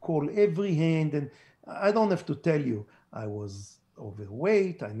 I call every hand, and I don't have to tell you, I was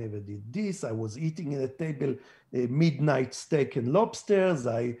overweight. I never did this. I was eating at a table midnight steak and lobsters.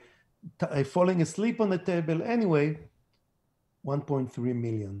 I falling asleep on the table. Anyway, 1.3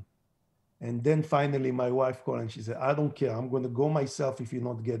 million. And then finally my wife called and she said, I don't care. I'm going to go myself if you're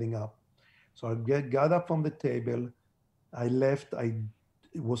not getting up. So I got up from the table. I left. I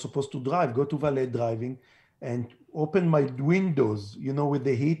was supposed to go to valet driving, and open my windows, with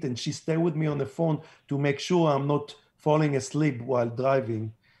the heat. And she stayed with me on the phone to make sure I'm not falling asleep while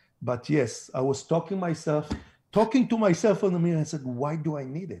driving. But yes, I was talking to myself on the mirror. I said, why do I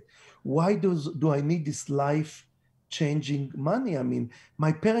need it? Why do I need this life-changing money? I mean,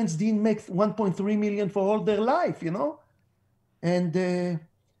 my parents didn't make 1.3 million for all their life, And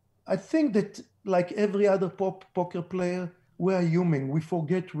I think that, like every other poker player, we are human. We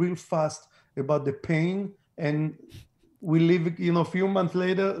forget real fast about the pain, and we live, a few months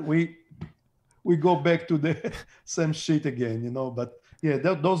later, we go back to the same shit again, But yeah,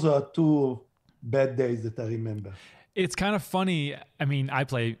 those are two bad days that I remember. It's kind of funny. I mean, I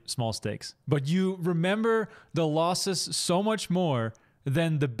play small stakes, but you remember the losses so much more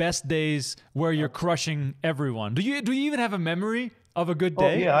than the best days where you're crushing everyone. Do you even have a memory of a good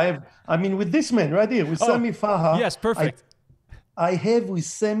day? Oh, yeah, I have. I mean, with this man right here, with Sami Faha. Yes, perfect. I have with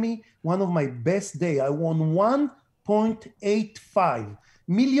Sami one of my best day. I won 1.85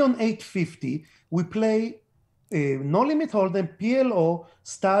 million 850. We play no limit hold'em, PLO,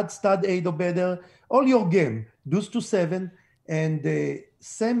 stud 8 or better, all your game, deuce to 7, and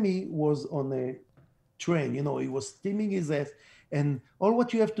Sami was on a train. He was steaming his ass. And all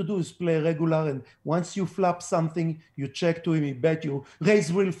what you have to do is play regular. And once you flop something, you check to him, he bet you, raise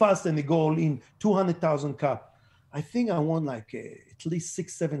real fast, and he go all in, 200,000 cup. I think I won like at least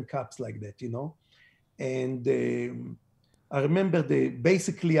 6-7 cups like that, And I remember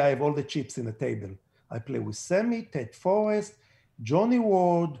basically I have all the chips in the table. I play with Sami, Ted Forrest, Johnny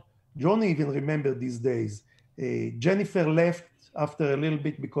Ward. Johnny even remember these days. Jennifer left after a little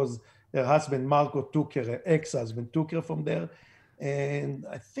bit because her husband Marco took her ex-husband took her from there. And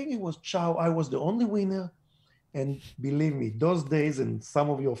I think it was Chow. I was the only winner. And believe me, those days, and some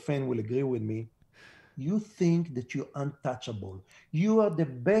of your fans will agree with me, you think that you're untouchable. You are the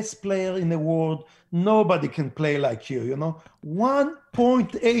best player in the world. Nobody can play like you,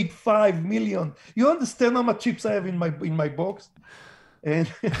 1.85 million. You understand how much chips I have in my box? And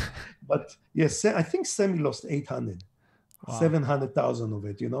but yes, I think Sami lost 800, 700,000 of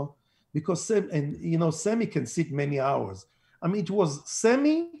it, because Sami can sit many hours. I mean, it was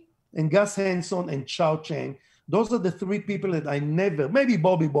Sami and Gus Hanson and Chow Chang. Those are the three people that I never, maybe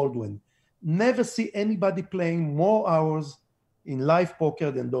Bobby Baldwin, never see anybody playing more hours in live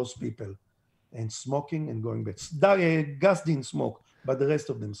poker than those people, and smoking and going back. Gus didn't smoke, but the rest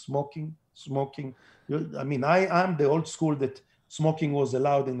of them smoking. I mean, I'm the old school that smoking was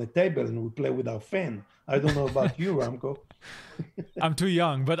allowed in the table and we play with our fan. I don't know about you, Remko. I'm too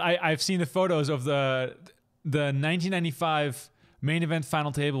young, but I've seen the photos of the 1995 main event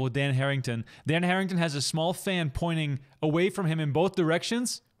final table with Dan Harrington. Dan Harrington has a small fan pointing away from him in both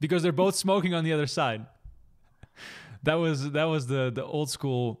directions because they're both smoking on the other side. That was the old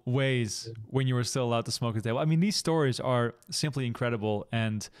school ways when you were still allowed to smoke at the table. I mean, these stories are simply incredible,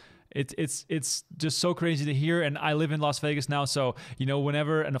 and it's just so crazy to hear. And I live in Las Vegas now, so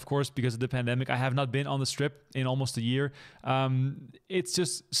whenever, and of course because of the pandemic, I have not been on the Strip in almost a year. It's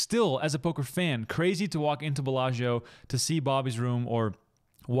just still, as a poker fan, crazy to walk into Bellagio to see Bobby's room, or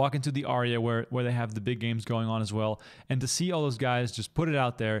walk into the Aria where they have the big games going on as well, and to see all those guys just put it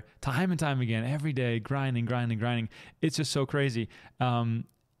out there time and time again, every day, grinding. It's just so crazy.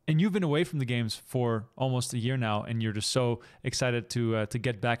 And you've been away from the games for almost a year now, and you're just so excited to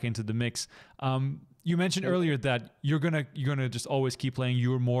get back into the mix. You mentioned earlier that you're gonna just always keep playing.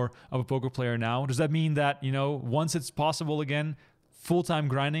 You're more of a poker player now. Does that mean that once it's possible again, full-time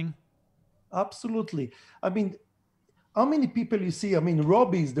grinding? Absolutely. I mean, how many people you see? I mean,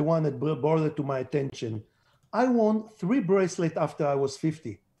 Robbie is the one that brought it to my attention. I won 3 bracelets after I was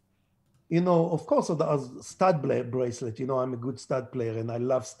 50. Of course, the stud bracelet, I'm a good stud player and I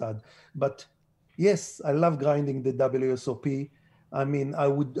love stud. But yes, I love grinding the WSOP. I mean, I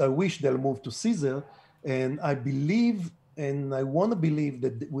wish they'll move to Caesar, and I believe, and I want to believe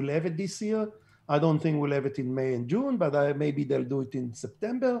that we'll have it this year. I don't think we'll have it in May and June, but maybe they'll do it in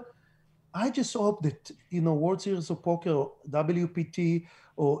September. I just hope that, World Series of Poker, WPT,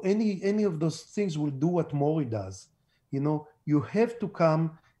 or any of those things will do what Maury does. You have to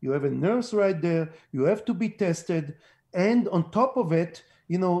come. You have a nurse right there. You have to be tested. And on top of it,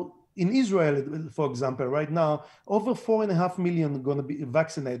 in Israel, for example, right now, over 4.5 million are going to be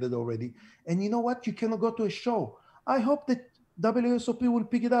vaccinated already. And you know what? You cannot go to a show. I hope that WSOP will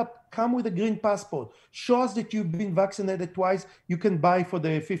pick it up. Come with a green passport. Show us that you've been vaccinated twice. You can buy for the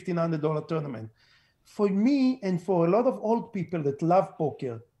 $1,500 tournament. For me and for a lot of old people that love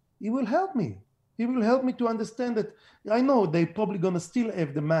poker, it will help me. It will help me to understand that. I know they're probably going to still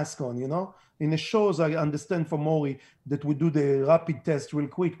have the mask on, In the shows, I understand from Maury that we do the rapid test real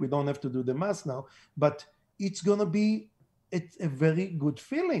quick. We don't have to do the mask now. But it's going to be a very good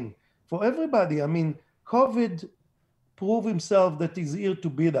feeling for everybody. I mean, COVID proved himself that he's here to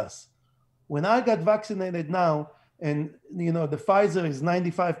beat us. When I got vaccinated now, and, the Pfizer is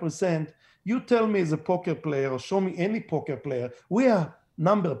 95%, you tell me as a poker player, or show me any poker player, we are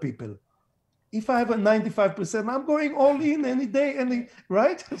number people. If I have a 95%, I'm going all in any day,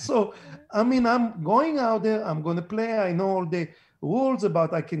 right? So, I mean, I'm going out there, I'm going to play. I know all the rules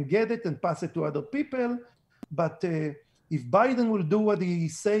about I can get it and pass it to other people. But if Biden will do what he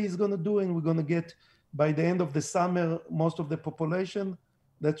say he's going to do, and we're going to get by the end of the summer most of the population,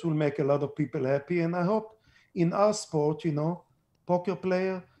 that will make a lot of people happy. And I hope in our sport, poker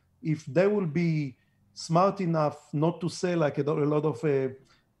player, if they will be smart enough not to say like a lot of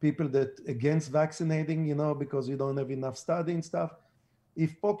people that against vaccinating, because you don't have enough study and stuff.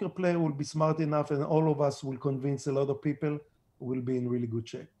 If poker player will be smart enough and all of us will convince a lot of people, we'll be in really good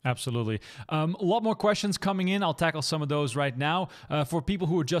shape. Absolutely. A lot more questions coming in. I'll tackle some of those right now. For people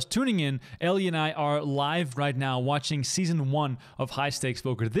who are just tuning in, Eli and I are live right now watching season 1 of High Stakes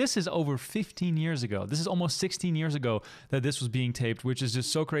Poker. This is over 15 years ago. This is almost 16 years ago that this was being taped, which is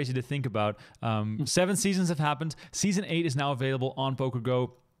just so crazy to think about. 7 seasons have happened. Season 8 is now available on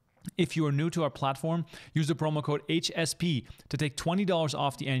PokerGo. If you are new to our platform, use the promo code HSP to take $20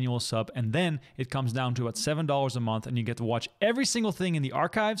 off the annual sub, and then it comes down to about $7 a month, and you get to watch every single thing in the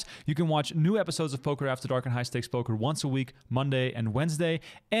archives. You can watch new episodes of Poker After Dark and High Stakes Poker once a week, Monday and Wednesday,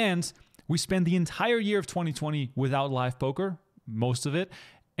 and we spend the entire year of 2020 without live poker, most of it.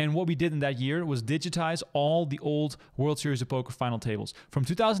 And what we did in that year was digitize all the old World Series of Poker final tables. From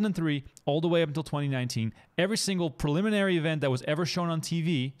 2003 all the way up until 2019, every single preliminary event that was ever shown on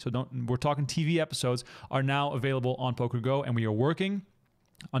TV, we're talking TV episodes, are now available on PokerGo, and we are working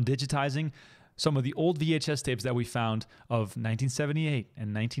on digitizing some of the old VHS tapes that we found of 1978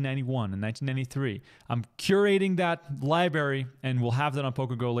 and 1991 and 1993. I'm curating that library, and we'll have that on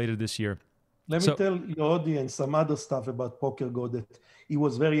PokerGo later this year. Let me tell your audience some other stuff about PokerGo that it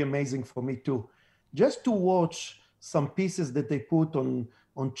was very amazing for me too. Just to watch some pieces that they put on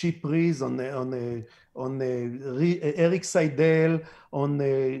Chip Reese, on Eric Seidel,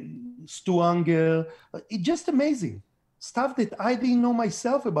 on Stu Unger. It's just amazing. Stuff that I didn't know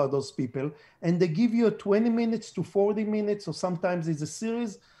myself about those people. And they give you a 20 minutes to 40 minutes, or sometimes it's a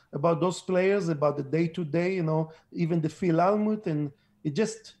series about those players, about the day-to-day, even the Phil Almuth. And it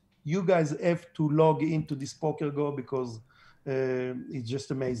just, you guys have to log into this PokerGo because it's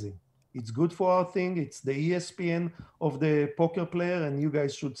just amazing. It's good for our thing. It's the ESPN of the poker player, and you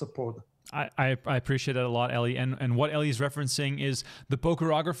guys should support it. I appreciate that a lot, Eli. And what Eli is referencing is the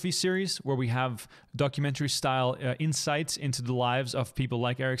Pokerography series, where we have documentary-style insights into the lives of people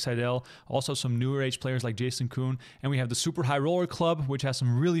like Eric Seidel, also some newer age players like Jason Kuhn. And we have the Super High Roller Club, which has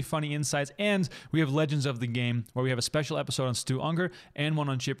some really funny insights. And we have Legends of the Game, where we have a special episode on Stu Unger, and one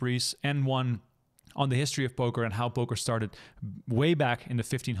on Chip Reese, and one on the history of poker and how poker started way back in the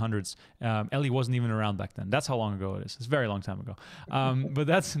 1500s. Eli wasn't even around back then. That's how long ago it is. It's a very long time ago. But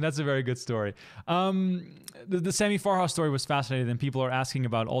that's a very good story. The Sammy Farha story was fascinating, and people are asking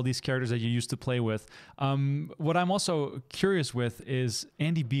about all these characters that you used to play with. What I'm also curious with is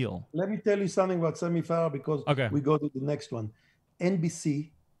Andy Beal. Let me tell you something about Sammy Farha, because we go to the next one. NBC,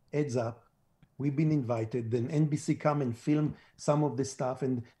 heads up, we've been invited. Then NBC come and film some of the stuff,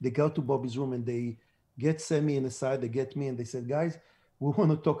 and they go to Bobby's room and they get Sammy in the side, they get me, and they said, guys, we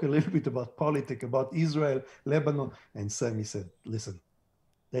want to talk a little bit about politics, about Israel, Lebanon. And Sammy said, listen,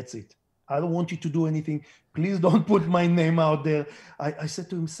 that's it. I don't want you to do anything. Please don't put my name out there. I said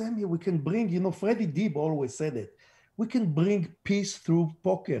to him, Sammy, we can bring, Freddie Deeb always said it. We can bring peace through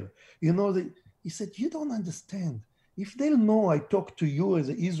poker. He said, you don't understand. If they'll know I talk to you as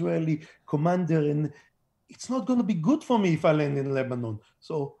an Israeli commander, and it's not going to be good for me if I land in Lebanon.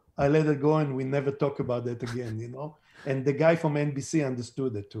 So I let it go, and we never talk about that again, And the guy from NBC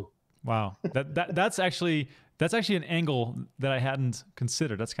understood it too. Wow, that's actually an angle that I hadn't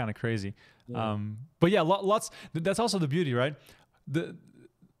considered. That's kind of crazy. Yeah. But yeah, lots. That's also the beauty, right? The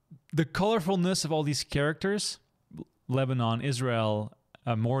colorfulness of all these characters: Lebanon, Israel.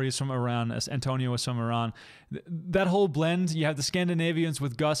 Maury is from Iran, Antonio is from Iran. That whole blend, you have the Scandinavians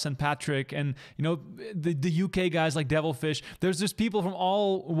with Gus and Patrick, and the UK guys like Devilfish. There's just people from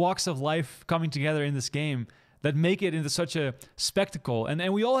all walks of life coming together in this game that make it into such a spectacle.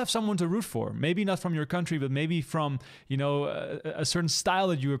 And we all have someone to root for. Maybe not from your country, but maybe from a certain style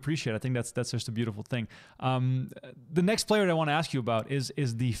that you appreciate. I think that's just a beautiful thing. The next player that I want to ask you about is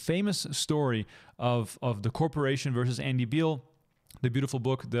the famous story of the corporation versus Andy Beal. The beautiful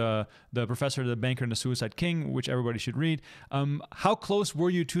book, the Professor, the Banker, and the Suicide King, which everybody should read. How close were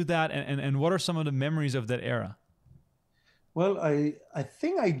you to that, and what are some of the memories of that era? Well, I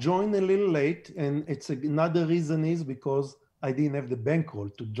think I joined a little late, and another reason is because I didn't have the bankroll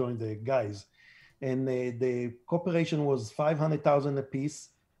to join the guys. And the corporation was 500,000 a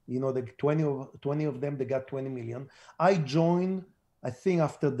piece. The 20 of them, they got 20 million. I joined, I think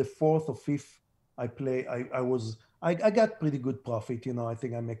after the fourth or fifth I got pretty good profit, I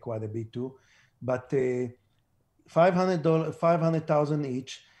think I make quite a bit too, but $500,000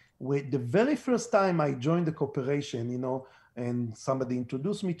 each. the very first time I joined the corporation, you know, and somebody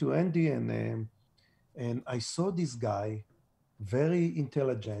introduced me to Andy, and I saw this guy, very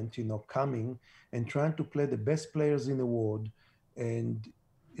intelligent, you know, coming and trying to play the best players in the world. And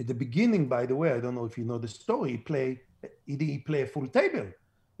at the beginning, by the way, I don't know if you know the story, he play a full table.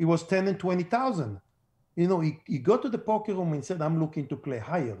 It was 10 and 20,000. You know, he got to the poker room and said, I'm looking to play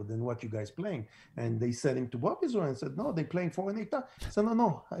higher than what you guys playing. And they sent him to Bobby's room and said, no, they're playing 4 and 8. I said,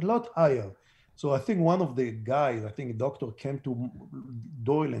 no, a lot higher. So I think one of the guys, I think a doctor, came to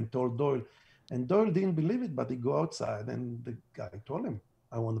Doyle and told Doyle, and Doyle didn't believe it, but he go outside and the guy told him,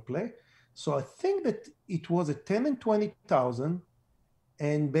 I want to play. So I think that it was a 10 and 20,000,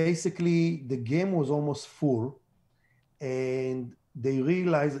 and basically the game was almost full. And he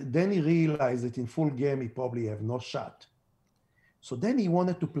realized that in full game, he probably have no shot. So then he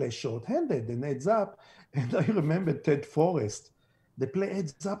wanted to play short-handed and heads up. And I remember Ted Forrest, they play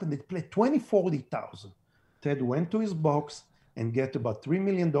heads up and they play 20-40,000. Ted went to his box and get about $3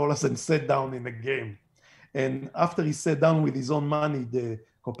 million and sat down in the game. And after he sat down with his own money, the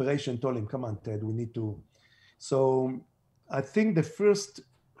corporation told him, come on, Ted, we need to. So I think the first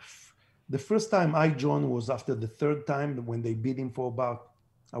time I joined was after the third time when they bid him for about,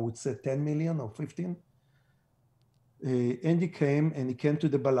 I would say 10 million or 15. Andy came and he came to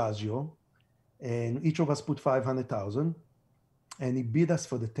the Bellagio and each of us put 500,000 and he bid us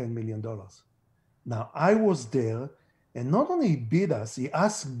for the $10 million. Now I was there and not only he bid us, he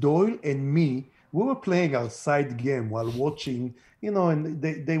asked Doyle and me, we were playing our side game while watching, you know, and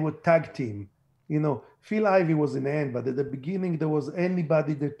they were tag team. You know, Phil Ivey was in the end, but at the beginning there was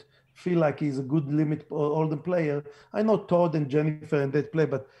anybody that feel like he's a good limit older player. I know Todd and Jennifer and that play,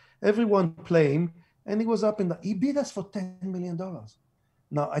 but everyone playing, and he was up in he beat us for $10 million.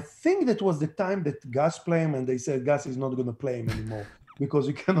 Now, I think that was the time that Gus played him, and they said Gus is not going to play him anymore because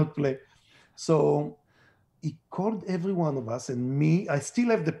he cannot play. So he called every one of us, and me, I still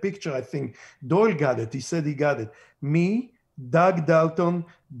have the picture, I think. Doyle got it. He said he got it. Me, Doug Dalton,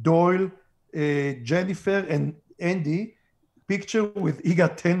 Doyle, Jennifer, and Andy, picture with, he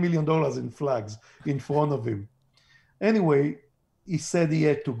got $10 million in flags in front of him. Anyway, he said he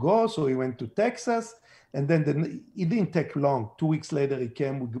had to go, so he went to Texas, and then it didn't take long. 2 weeks later, he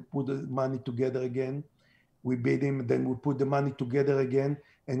came, we put the money together again. We bid him, then we put the money together again,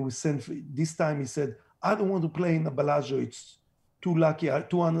 and we sent, this time he said, I don't want to play in the Bellagio, it's too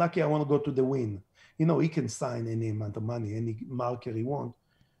unlucky, I want to go to the Wynn. You know, he can sign any amount of money, any marker he wants.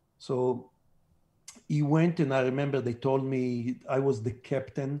 So he went, and I remember they told me I was the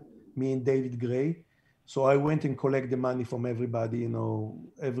captain, me and David Gray. So I went and collect the money from everybody, you know,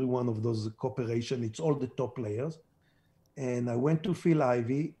 every one of those corporations. It's all the top players. And I went to Phil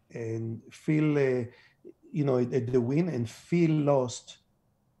Ivey, and Phil, you know, at the Wynn, and Phil lost.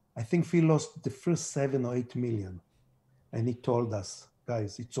 I think Phil lost the first 7 or 8 million. And he told us,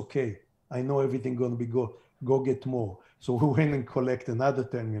 guys, it's okay. I know everything going to be good. Go get more. So we went and collect another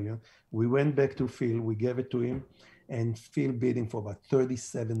 10 million. We went back to Phil, we gave it to him, and Phil bid him for about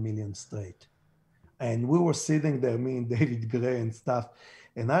 37 million straight. And we were sitting there, me and David Gray and stuff.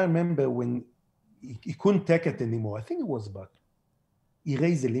 And I remember when he couldn't take it anymore. I think it was about, he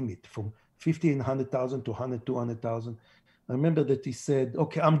raised the limit from 50 and 100,000 to 100, 200,000. I remember that he said,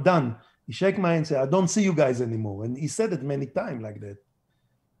 okay, I'm done. He shook my hand and said, I don't see you guys anymore. And he said it many times like that.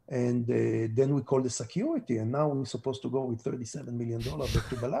 And then we called the security, and now we're supposed to go with $37 million back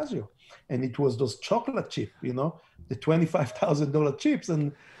to Bellagio. And it was those chocolate chips, you know, the $25,000 chips.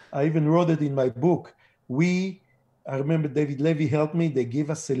 And I even wrote it in my book. I remember David Levy helped me. They gave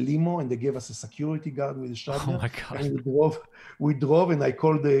us a limo, and they gave us a security guard with a shotgun. Oh my God. And we drove, and I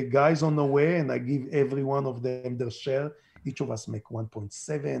called the guys on the way, and I give every one of them their share. Each of us make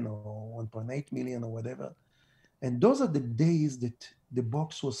 1.7 or 1.8 million or whatever. And those are the days that the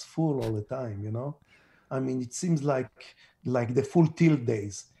box was full all the time, you know? I mean, it seems like the full tilt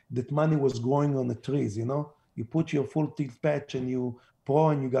days, that money was growing on the trees, you know? You put your full tilt patch and you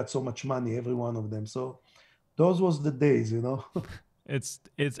pour and you got so much money, every one of them. So those was the days, you know? It's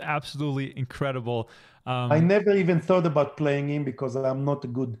absolutely incredible. I never even thought about playing him because I'm not a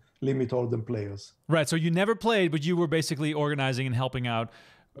good limit hold'em players. Right, so you never played, but you were basically organizing and helping out.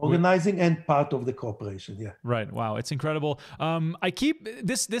 Organizing and part of the corporation, yeah. Right. Wow, it's incredible. I keep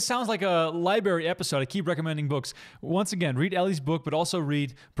this sounds like a library episode. I keep recommending books. Once again, read Eli's book, but also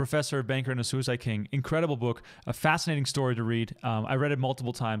read Professor Banker and the Suicide King. Incredible book, a fascinating story to read. I read it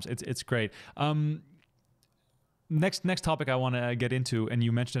multiple times. It's great. Next topic I want to get into, and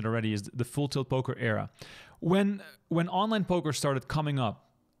you mentioned it already, is the full tilt poker era. When online poker started coming up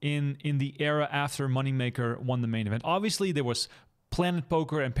in the era after Moneymaker won the main event, obviously there was Planet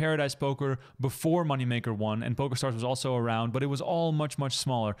Poker and Paradise Poker before Moneymaker 1, and PokerStars was also around, but it was all much, much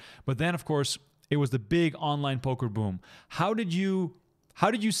smaller. But then, of course, it was the big online poker boom. How did you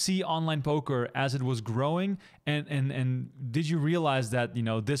see online poker as it was growing, and did you realize that, you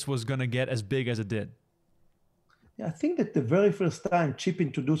know, this was going to get as big as it did? Yeah, I think that the very first time Chip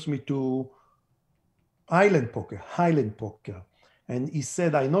introduced me to Highland Poker. And he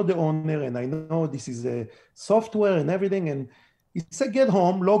said, I know the owner and I know this is a software and everything. And he said, get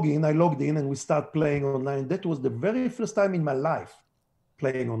home, log in. I logged in and we start playing online. That was the very first time in my life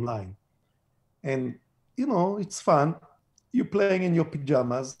playing online. And, you know, it's fun. You're playing in your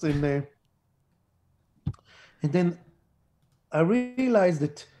pajamas. And then I realized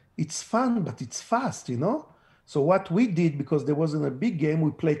that it's fun, but it's fast, you know? So what we did, because there wasn't a big game,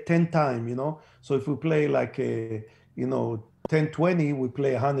 we played 10 times, you know? So if we play like a, you know, 10, 20, we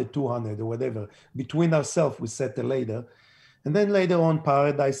play 100, 200 or whatever. Between ourselves, we settle later. And then later on,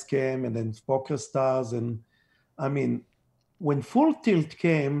 Paradise came and then PokerStars. And I mean, when Full Tilt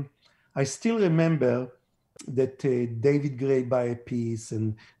came, I still remember that David Gray buy a piece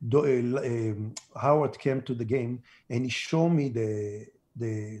and Howard came to the game and he showed me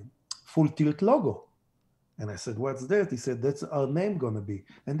the Full Tilt logo. And I said, what's that? He said, that's our name gonna be.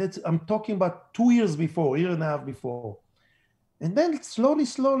 And that's, I'm talking about 2 years before, year and a half before. And then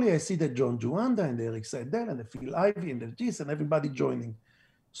slowly, I see that John Juanda and Eric Seidel and Phil Ivey and this and everybody joining.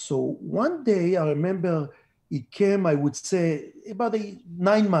 So one day I remember he came, I would say, about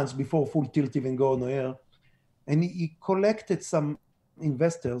 9 months before Full Tilt even go on air. And he collected some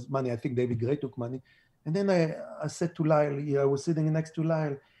investors' money. I think David Gray took money. And then I said to Lyle, I was sitting next to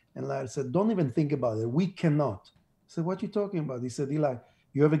Lyle, and Lyle said, don't even think about it. We cannot. I said, what are you talking about? He said, Eli,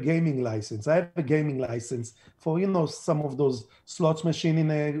 you have a gaming license. I have a gaming license for, you know, some of those slots machine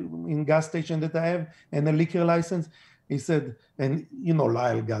in gas station that I have, and a liquor license. He said, and, you know,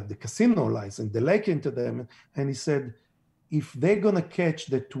 Lyle got the casino license, the lake into them. And he said, if they're going to catch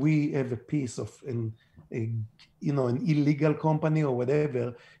that we have a piece of an illegal company or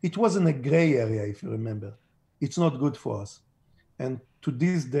whatever, it wasn't a gray area, if you remember. It's not good for us. And to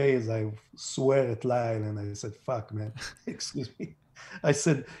these days, I swear at Lyle, and I said, fuck, man, excuse me. I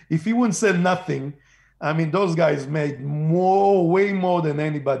said, if he wouldn't say nothing, I mean, those guys made way more than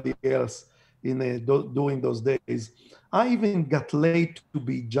anybody else during those days. I even got late to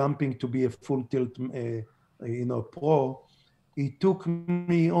be jumping to be a Full Tilt, pro. It took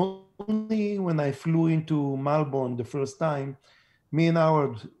me only when I flew into Melbourne the first time, me and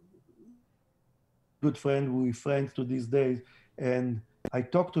Howard, good friend, we friends to these days. And I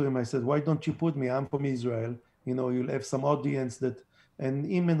talked to him, I said, why don't you put me? I'm from Israel. You know, you'll have some audience that, and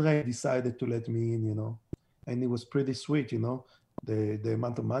him and Ray decided to let me in, you know. And it was pretty sweet, you know. The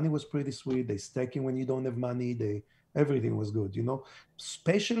amount of money was pretty sweet. They staking when you don't have money. Everything was good, you know.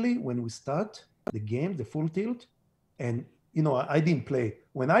 Especially when we start the game, the Full Tilt. And, you know, I didn't play.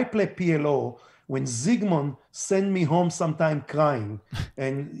 When I play PLO, when Zygmunt sent me home sometime crying,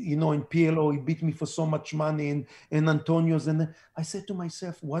 and, you know, in PLO, he beat me for so much money, and Antonio's, and I said to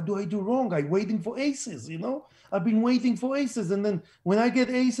myself, what do I do wrong? I'm waiting for aces, you know? I've been waiting for aces, and then when I get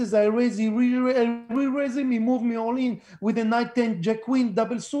aces, I raise, he re-raise him, he moved me all in with a knight 10 jack queen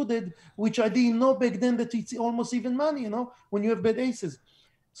double suited, which I didn't know back then that it's almost even money, you know, when you have bad aces.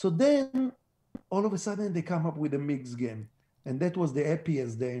 So then, all of a sudden, they come up with a mixed game. And that was the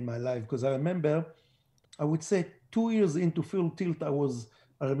happiest day in my life, because I remember, I would say 2 years into Full Tilt,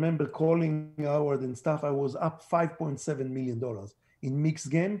 I remember calling Howard and stuff, I was up $5.7 million in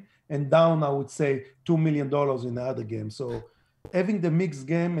mixed game, and down, I would say, $2 million in the other game. So having the mixed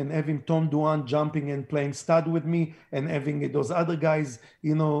game and having Tom Duan jumping and playing stud with me, and having those other guys,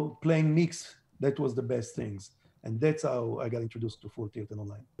 you know, playing mix, that was the best things. And that's how I got introduced to Full Tilt and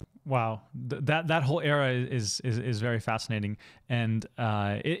online. Wow, that whole era is very fascinating, and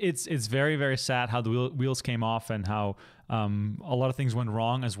it's very, very sad how the wheels came off and how a lot of things went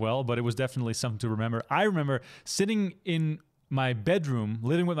wrong as well. But it was definitely something to remember. I remember sitting in my bedroom,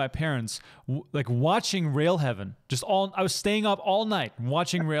 living with my parents, like watching Rail Heaven. I was staying up all night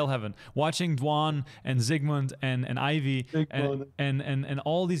watching Rail Heaven, watching Dwan and Zygmunt and Ivy and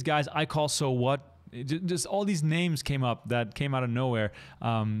all these guys. I call So What. Just all these names came up that came out of nowhere,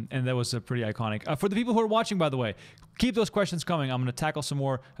 and that was pretty iconic. For the people who are watching, by the way, keep those questions coming. I'm going to tackle some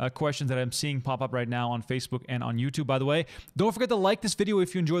more questions that I'm seeing pop up right now on Facebook and on YouTube. By the way, don't forget to like this video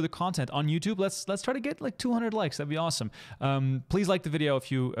if you enjoy the content on YouTube. Let's try to get like 200 likes. That'd be awesome. Please like the video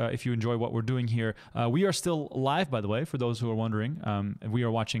if you enjoy what we're doing here. We are still live, by the way, for those who are wondering. We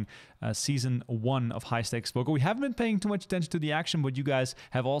are watching season 1 of High Stakes Poker. We haven't been paying too much attention to the action, but you guys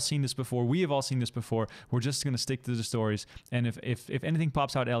have all seen this before. We have all seen this before. We're just going to stick to the stories, and if anything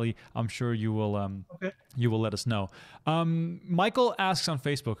pops out, Eli, I'm sure you will you will let us know. Michael asks on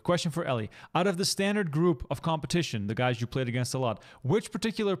Facebook, question for Eli: out of the standard group of competition, the guys you played against a lot, which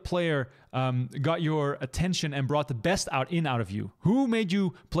particular player got your attention and brought the best out of you? Who made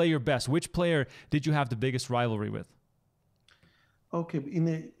you play your best? Which player did you have the biggest rivalry with? Okay,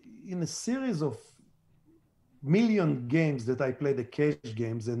 in a series of million games that I played, the cash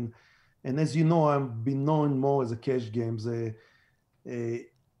games, and as you know, I've been known more as a cash games.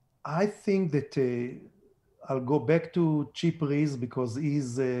 I think that I'll go back to Chip Reese because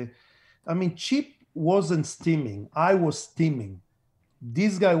Chip wasn't steaming. I was steaming.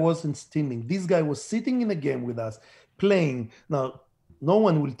 This guy wasn't steaming. This guy was sitting in a game with us, playing. Now, no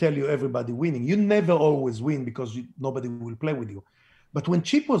one will tell you everybody winning. You never always win because nobody will play with you. But when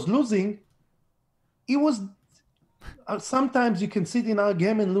Chip was losing, it was sometimes you can sit in our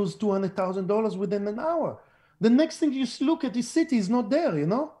game and lose $200,000 within an hour. The next thing you look at his city is not there, you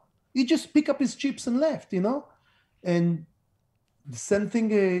know. He just pick up his chips and left, you know. And the same thing,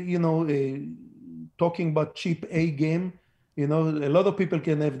 talking about Chip A game, you know, a lot of people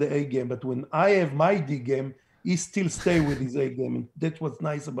can have the A game, but when I have my D game, he still stay with his A game. And that's what's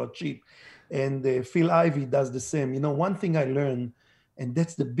nice about Chip. And Phil Ivey does the same. You know, one thing I learned, and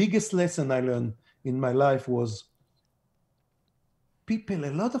that's the biggest lesson I learned in my life, was people,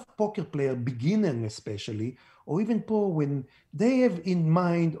 a lot of poker players, beginning especially, or even pro, when they have in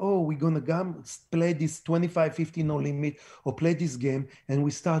mind, oh, we're going to play this 25, 50 no limit, or play this game, and we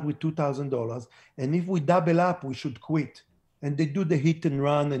start with $2,000. And if we double up, we should quit. And they do the hit and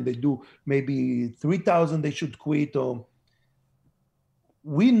run, and they do maybe 3,000, they should quit. Or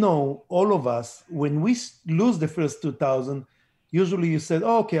we know, all of us, when we lose the first 2,000, usually you said,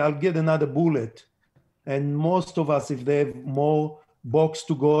 oh, okay, I'll get another bullet. And most of us, if they have more box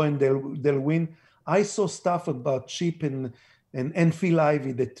to go and they'll win. I saw stuff about Chip and Phil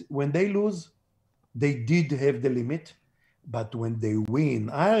Ivey that when they lose, they did have the limit. But when they win,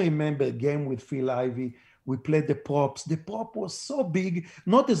 I remember a game with Phil Ivey. We played the props. The prop was so big,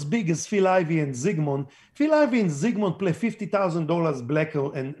 not as big as Phil Ivey and Zygmunt. Phil Ivey and Zygmunt play $50,000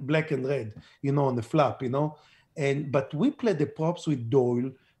 black and red, you know, on the flop, you know. But we played the props with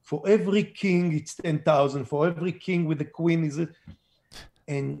Doyle. For every king, it's 10,000. For every king with the queen, is it?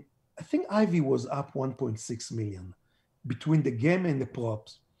 And I think Ivy was up 1.6 million between the game and the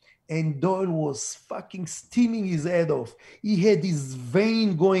props. And Doyle was fucking steaming his head off. He had his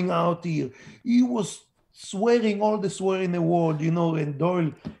vein going out here. He was swearing all the swear in the world, you know, and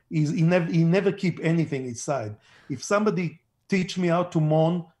Doyle, he never keep anything inside. If somebody teach me how to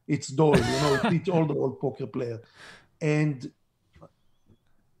mourn, it's Doyle, you know, teach all the old poker player. And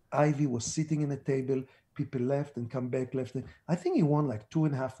Ivy was sitting in a table, people left and come back, left. I think he won like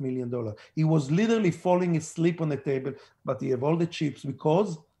 $2.5 million. He was literally falling asleep on the table, but he have all the chips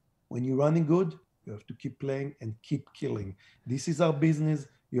because when you're running good, you have to keep playing and keep killing. This is our business.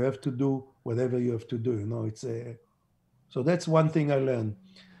 You have to do whatever you have to do. You know, so that's one thing I learned.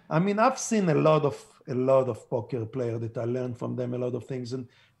 I mean, I've seen a lot of poker players that I learned from them a lot of things, and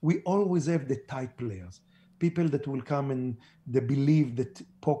we always have the type players, people that will come and they believe that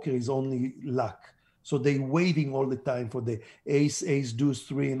poker is only luck. So they're waiting all the time for the ace, deuce,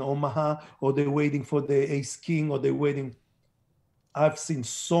 3 in Omaha, or they're waiting for the ace, king, or they're waiting. I've seen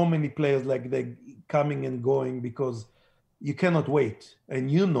so many players like they coming and going because you cannot wait.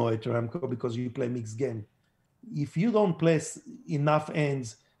 And you know it, Remko, because you play mixed game. If you don't place enough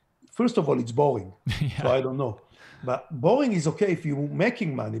hands, first of all, it's boring. Yeah. So I don't know. But boring is okay if you're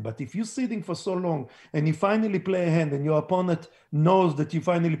making money. But if you're sitting for so long and you finally play a hand and your opponent knows that you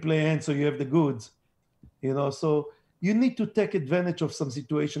finally play a hand, so you have the goods, you know, so you need to take advantage of some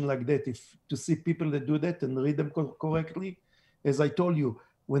situation like that to see people that do that and read them correctly. As I told you,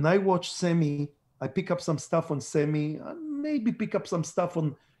 when I watch Sammy, I pick up some stuff on Sammy, I maybe pick up some stuff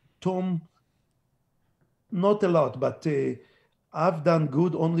on Tom, not a lot, but I've done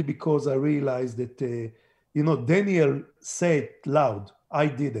good only because I realized that, you know, Daniel said loud, I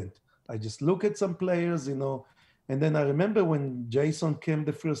didn't. I just look at some players, you know, and then I remember when Jason came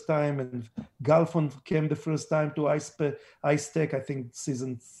the first time and Galfon came the first time to Ice Tech, I think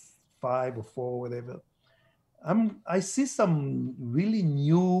season 5 or 4, whatever. I see some really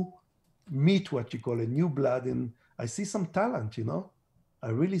new meat, what you call it, new blood, and I see some talent, you know. I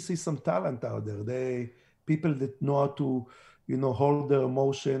really see some talent out there. People that know how to, you know, hold their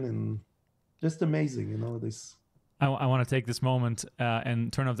emotion, and just amazing, you know, this. I want to take this moment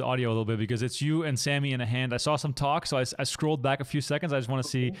and turn off the audio a little bit because it's you and Sammy in a hand. I saw some talk, so I scrolled back a few seconds. I just want to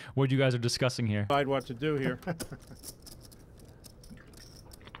see what you guys are discussing here. Decide what to do here.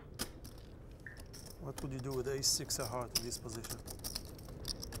 What would you do with ace-6 of heart in this position?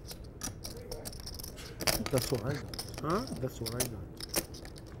 That's what I did. Huh? That's what I did.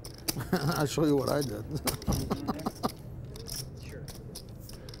 I'll show you what I did.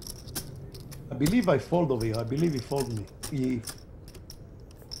 I believe I fold over here. I believe he folded me.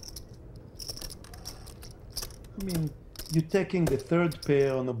 I mean, you're taking the third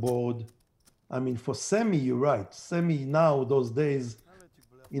pair on the board. I mean, for Sammy, you're right. Sammy now, those days,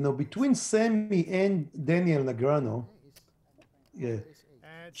 you know, between Sammy and Daniel Negreanu, yeah,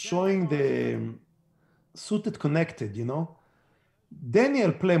 showing the suited connected, you know.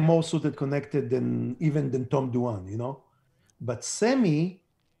 Daniel play more suited connected than Tom Duan, you know. But Sammy,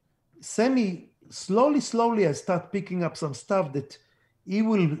 slowly, I start picking up some stuff that he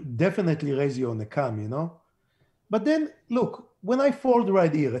will definitely raise you on the cam, you know. But then, look, when I fold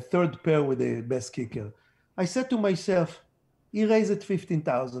right here, a third pair with the best kicker, I said to myself, he raised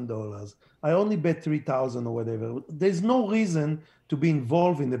 $15,000. I only bet 3,000 or whatever. There's no reason to be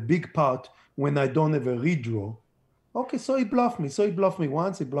involved in a big part when I don't have a redraw. Okay, so he bluffed me. So he bluffed me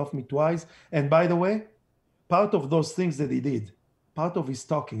once, he bluffed me twice. And by the way, part of those things that he did, part of his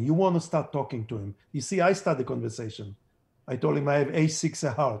talking, you want to start talking to him. You see, I start the conversation. I told him I have ace-6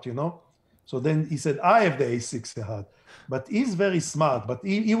 a heart, you know? So then he said, I have the ace-6 a heart. But he's very smart, but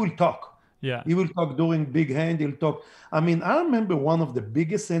he will talk. Yeah. He will talk during big hand. He'll talk. I mean, I remember one of the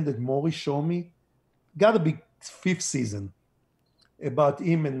biggest hand that Maury showed me, got to be 5th season, about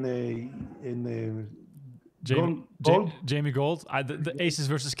him and Jamie Gold, the aces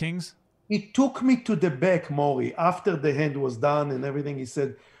versus kings. He took me to the back, Maury, after the hand was done and everything. He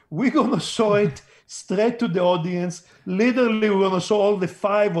said, we're going to show it straight to the audience. Literally, we're going to show all the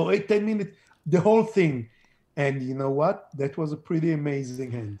 5 or 8, 10 minutes, the whole thing. And you know what? That was a pretty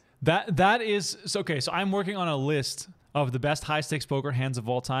amazing hand. That is okay. So I'm working on a list of the best high stakes poker hands of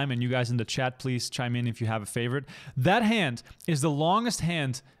all time, and you guys in the chat, please chime in if you have a favorite. That hand is the longest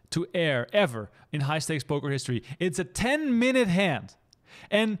hand to air ever in high stakes poker history. It's a 10-minute hand,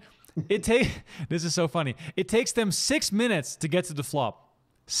 and this is so funny. It takes them 6 minutes to get to the flop.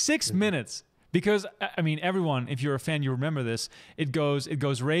 6 minutes. Because, I mean, everyone, if you're a fan, you remember this. It goes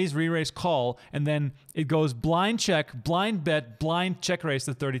raise, re-raise, call, and then it goes blind check, blind bet, blind check raise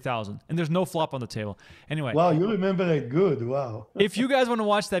to 30,000. And there's no flop on the table. Anyway. Wow, you remember it good. Wow. If you guys want to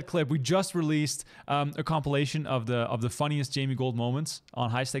watch that clip, we just released a compilation of the funniest Jamie Gold moments on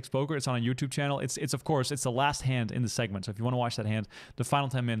High Stakes Poker. It's on a YouTube channel. It's of course, it's the last hand in the segment. So if you want to watch that hand, the final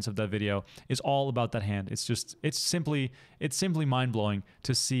 10 minutes of that video is all about that hand. It's simply mind-blowing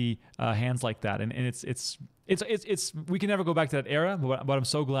to see hands like that, and it's we can never go back to that era, but I'm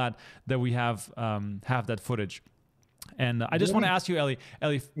so glad that we have that footage. And I just want to ask you, Eli,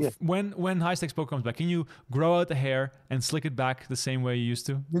 yeah. when High Stakes Poker comes back, can you grow out the hair and slick it back the same way you used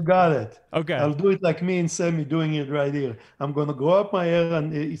to? You got it. Okay. I'll do it like me and Sammy doing it right here. I'm going to grow up my hair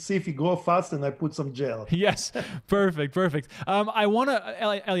and see if it grows fast, and I put some gel. Yes. Perfect. I want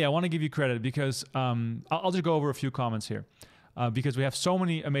to, Eli, I want to give you credit because I'll just go over a few comments here because we have so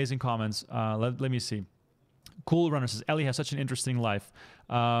many amazing comments. Let me see. Cool Runner says, Eli has such an interesting life.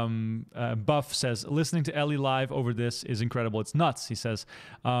 Buff says, listening to Eli live over this is incredible. It's nuts, he says.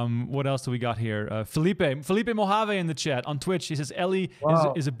 What else do we got here? Felipe Mojave in the chat on Twitch. He says, Eli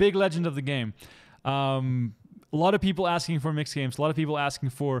is a big legend of the game. A lot of people asking for mixed games. A lot of people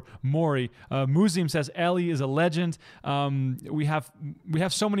asking for Maury. Muzim says Eli is a legend. We have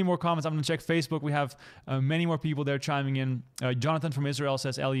so many more comments. I'm going to check Facebook. We have many more people there chiming in. Jonathan from Israel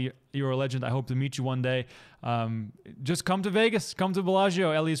says, Eli, you're a legend. I hope to meet you one day. Just come to Vegas. Come to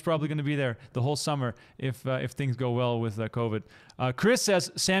Bellagio. Eli is probably going to be there the whole summer if things go well with COVID. Chris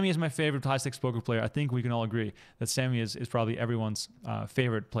says, Sammy is my favorite high stakes poker player. I think we can all agree that Sammy is probably everyone's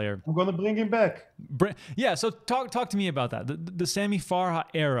favorite player. I'm going to bring him back. Yeah, so talk to me about that. The Sammy Farha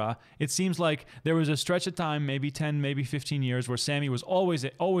era, it seems like there was a stretch of time, maybe 10, maybe 15 years, where Sammy was always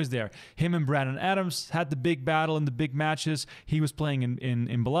there. Him and Brandon Adams had the big battle in the big matches. He was playing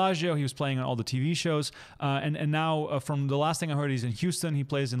in Bellagio. He was playing on all the TV shows. And now, from the last thing I heard, he's in Houston. He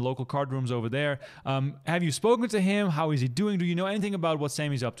plays in local card rooms over there. Have you spoken to him? How is he doing? Do you know anything about what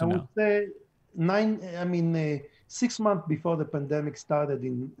Sammy's up to now? I would say 6 months before the pandemic started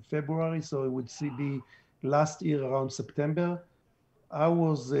in February, so it would be last year around September. I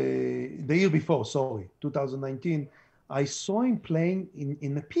was the year before, sorry, 2019. I saw him playing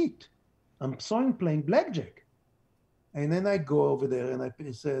in a pit. I saw him playing blackjack. And then I go over there and I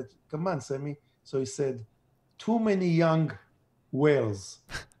said, come on, Sammy. So he said, too many young whales.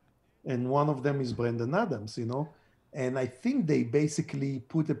 And one of them is Brendan Adams, you know. And I think they basically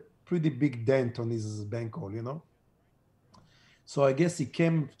put a pretty big dent on his bankroll, you know. So I guess he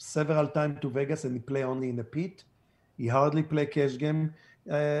came several times to Vegas and he play only in the pit. He hardly play cash game.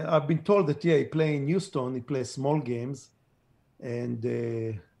 I've been told that, yeah, he play in Houston, he plays small games. And,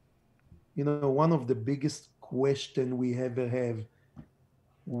 you know, one of the biggest question we ever have,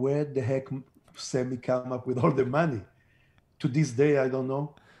 where the heck Sammy come up with all the money? To this day, I don't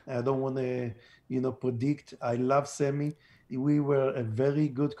know. I don't want to, you know, predict. I love Sammy. We were a very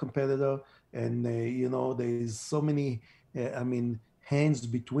good competitor. And, you know, there's so many, hands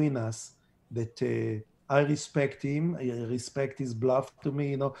between us that I respect him. I respect his bluff to me.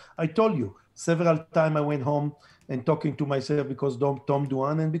 You know, I told you several times I went home and talking to myself because Tom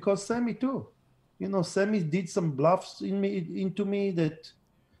Duan and because Sammy too. You know, Sammy did some bluffs into me that,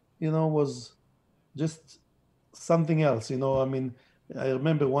 you know, was just something else. You know, I mean, I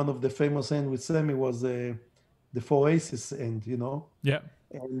remember one of the famous hands with Sammy was the four aces end, you know. Yeah.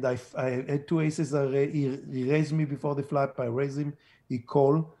 And I had two aces. He raised me before the flop. I raised him. He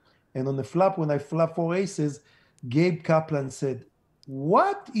called. And on the flop, when I flop four aces, Gabe Kaplan said,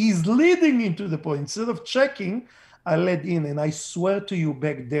 what? He's leading into the point. Instead of checking, I led in. And I swear to you,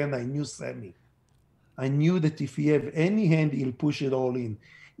 back then, I knew Sammy. I knew that if he have any hand, he'll push it all in.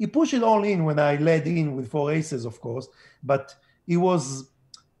 He pushed it all in when I led in with four aces, of course. But he was,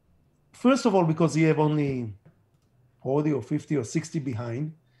 first of all, because he have only 40 or 50 or 60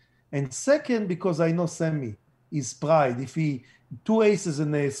 behind. And second, because I know Sammy, his pride. If he, two aces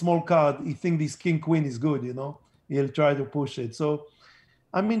in a small card, he think this king queen is good, you know, he'll try to push it. So,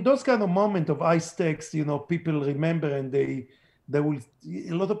 I mean, those kind of moments of high stakes, you know, people remember and they will,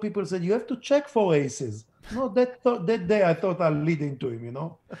 a lot of people said, you have to check for aces. No, that day I thought I'll lead into him, you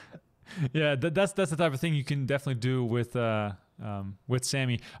know. Yeah, that's the type of thing you can definitely do with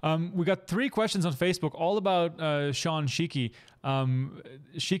Sammy. We got 3 questions on Facebook, all about Sean Shiki.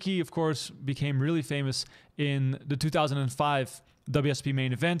 Shiki, of course, became really famous in the 2005 WSP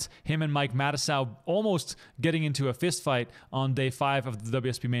main event. Him and Mike Matisow almost getting into a fist fight on day 5 of the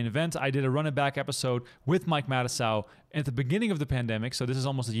WSP main event. I did a run it back episode with Mike Matisow at the beginning of the pandemic, so this is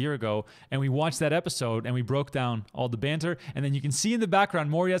almost a year ago, and we watched that episode and we broke down all the banter. And then you can see in the background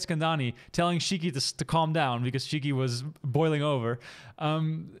Maury Eskandani telling Shiki to calm down because Shiki was boiling over.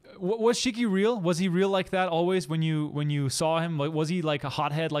 Was Shiki real? Was he real like that always when you saw him? Was he like a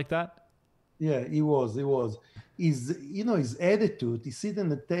hothead like that? Yeah, he was. His attitude, he sit on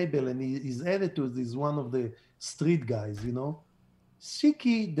the table and his attitude is one of the street guys, you know.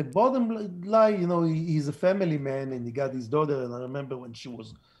 Shiki, the bottom line, you know, he's a family man and he got his daughter, and I remember when she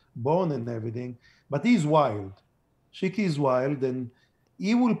was born and everything, but he's wild. Shiki is wild, and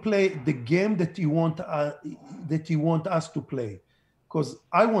he will play the game that you want us to play. Because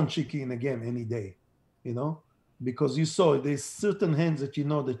I want Shiki in a game any day, you know, because you saw there's certain hands that you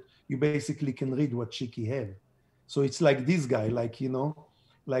know that you basically can read what Shiki have. So it's like this guy, like, you know,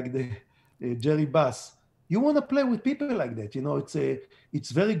 like the Jerry Bass. You want to play with people like that, you know.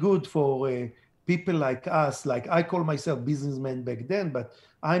 It's very good for people like us. Like I call myself businessman back then, but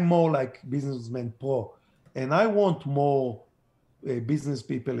I'm more like businessman pro, and I want more business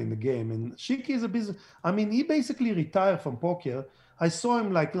people in the game. And Shiki is a business. I mean, he basically retired from poker. I saw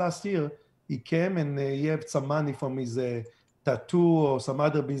him like last year. He came and he had some money from his tattoo or some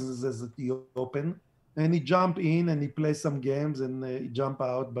other businesses that he opened. And he jump in and he plays some games and he jump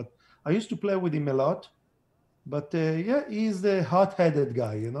out. But I used to play with him a lot. But yeah, he's the hot-headed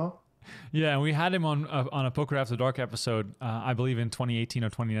guy, you know? Yeah, and we had him on a Poker After Dark episode, I believe in 2018 or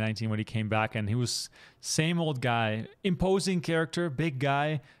 2019 when he came back, and he was same old guy, imposing character, big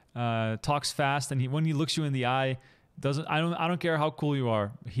guy, talks fast, and when he looks you in the eye, I don't care how cool you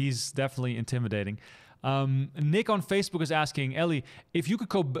are, he's definitely intimidating. Nick on Facebook is asking, Eli, if you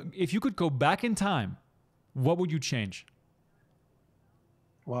could go back in time, what would you change?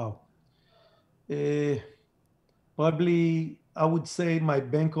 Wow. Probably, I would say my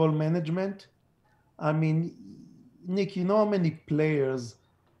bankroll management. I mean, Nick, you know how many players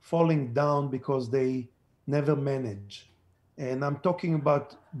falling down because they never manage? And I'm talking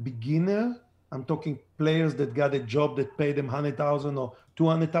about beginner. I'm talking players that got a job that paid them $100,000 or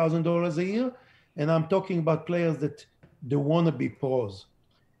 $200,000 a year. And I'm talking about players that they want to be pros.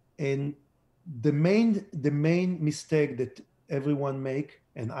 And the main mistake that everyone make,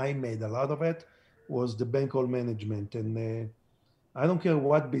 and I made a lot of it, was the bankroll management. And I don't care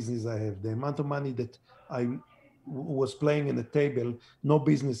what business I have. The amount of money that I was playing in the table, no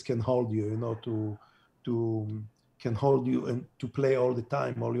business can hold you, to can hold you and to play all the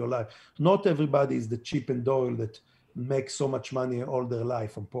time, all your life. Not everybody is the Chip and Doyle that makes so much money all their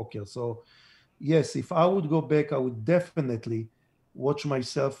life on poker. So yes, if I would go back, I would definitely watch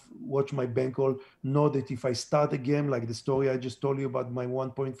myself, watch my bankroll, know that if I start a game like the story I just told you about my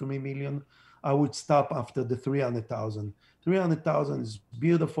 1.3 million, I would stop after the 300,000. 300,000 is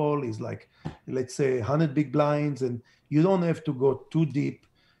beautiful, is like, let's say 100 big blinds, and you don't have to go too deep.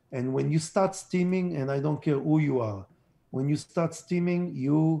 And when you start steaming, and I don't care who you are, when you start steaming,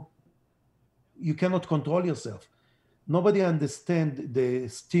 you cannot control yourself. Nobody understands the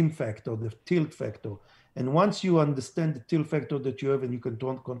steam factor, the tilt factor. And once you understand the tilt factor that you have and you can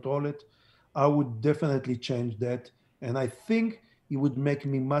control it, I would definitely change that. And I think it would make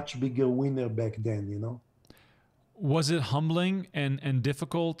me much bigger winner back then. Was it humbling and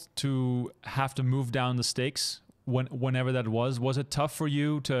difficult to have to move down the stakes whenever that was? Was it tough for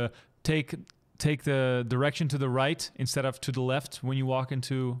you to take the direction to the right instead of to the left when you walk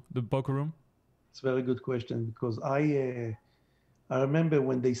into the poker room? It's a very good question, because I remember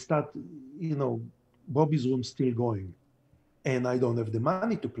when they start, Bobby's room still going, and I don't have the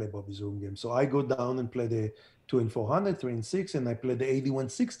money to play Bobby's room game. So I go down and play the 2 and 400, 3 and 6, and I play the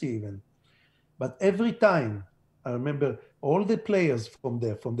 8160 even. But every time, I remember all the players from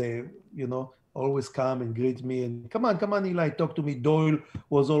there, always come and greet me and come on, Eli, talk to me. Doyle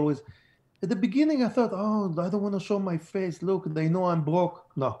was always. At the beginning, I thought, oh, I don't want to show my face. Look, they know I'm broke.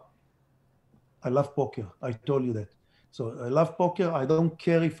 No, I love poker. I told you that. So I love poker. I don't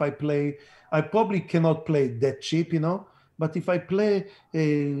care if I play. I probably cannot play that cheap, but if I play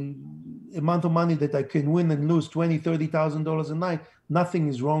a amount of money that I can win and lose $20,000, $30,000 a night, nothing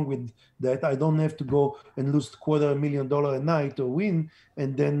is wrong with that. I don't have to go and lose $250,000 a night or win,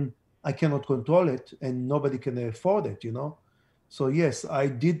 and then I cannot control it, and nobody can afford it, So yes, I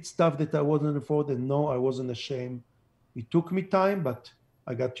did stuff that I wasn't afforded. No, I wasn't ashamed. It took me time, but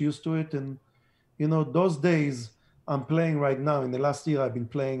I got used to it. And those days I'm playing right now. In the last year, I've been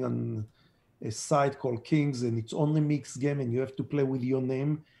playing on a site called Kings, and it's only mixed game, and you have to play with your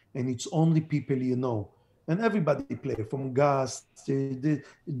name, and it's only people you know. And everybody play, from Gus,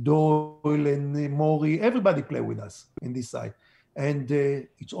 Doyle, and Maury. Everybody play with us in this site. And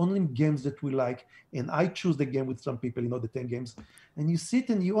it's only games that we like. And I choose the game with some people, the 10 games. And you sit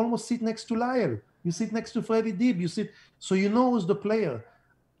and you almost sit next to Lyle. You sit next to Freddie Deeb. So you know who's the player.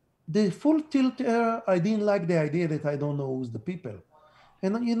 The full tilt era, I didn't like the idea that I don't know who's the people.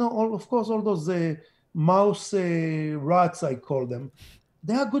 And, of course, all those mouse rats, I call them,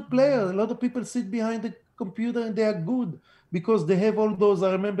 they are good players. A lot of people sit behind the computer and they are good because they have all those.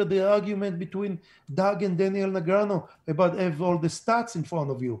 I remember the argument between Doug and Daniel Negreanu about have all the stats in front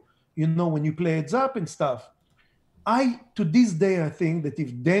of you, when you play heads up and stuff. To this day, I think that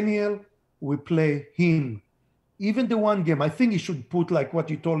if Daniel will play him, even the one game, I think he should put, like what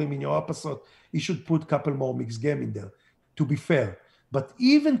you told him in your episode, he should put a couple more mixed game in there, to be fair. But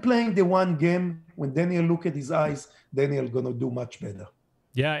even playing the one game, when Daniel look at his eyes, Daniel gonna do much better.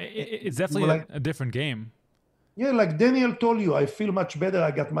 Yeah, it's definitely a different game. Yeah, like Daniel told you, I feel much better,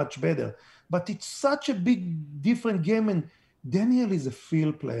 I got much better. But it's such a big, different game, and Daniel is a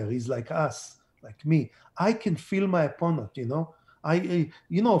feel player. He's like us, like me. I can feel my opponent,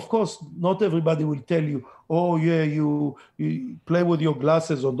 of course, not everybody will tell you, oh, yeah, you play with your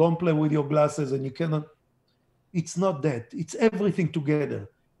glasses or don't play with your glasses, and you cannot. It's not that. It's everything together.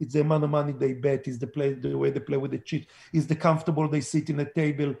 It's the amount of money they bet, it's the way they play with the cheat, it's the comfortable they sit in a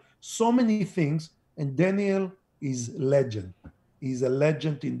table. So many things, and Daniel is legend. He's a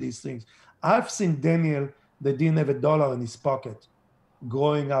legend in these things. I've seen Daniel that didn't have $1 in his pocket,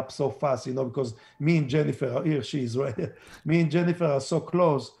 growing up so fast, because me and Jennifer, here she is right here. Me and Jennifer are so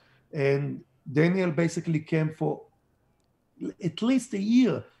close. And Daniel basically came for at least a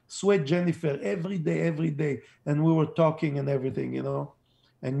year, sweat Jennifer every day. And we were talking and everything,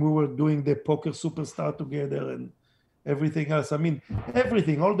 and we were doing the Poker Superstar together and everything else. I mean,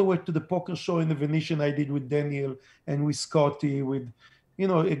 everything, all the way to the poker show in the Venetian I did with Daniel and with Scotty, with,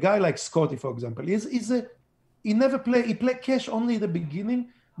 a guy like Scotty, for example, he never play. He play cash only at the beginning,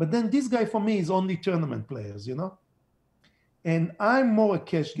 but then this guy for me is only tournament players, And I'm more a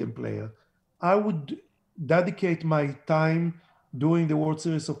cash game player. I would dedicate my time doing the World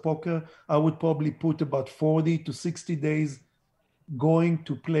Series of Poker. I would probably put about 40 to 60 days going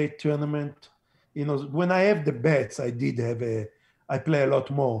to play tournament. When I have the bets, I play a lot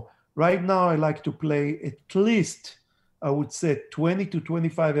more. Right now, I like to play at least, I would say 20 to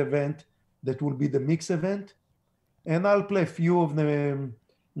 25 event that will be the mix event. And I'll play a few of the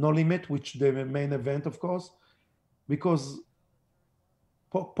No Limit, which the main event, of course, because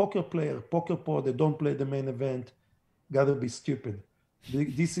poker player, poker pro, they don't play the main event, gotta be stupid.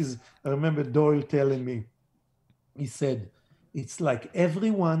 This is, I remember Doyle telling me, he said, it's like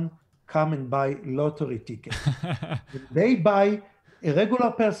everyone come and buy lottery tickets. They buy, a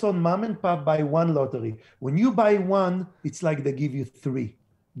regular person, mom and pop, buy one lottery. When you buy one, it's like they give you three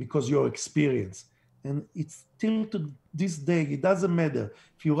because your experience. And it's still to this day, it doesn't matter.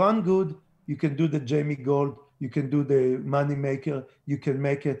 If you run good, you can do the Jamie Gold, you can do the money maker, you can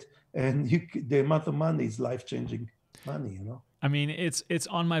make it. And the amount of money is life-changing money, you know? I mean, it's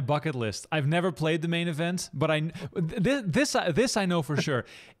on my bucket list. I've never played the main event, but this I know for sure.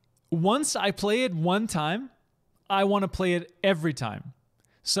 Once I play it one time, I want to play it every time.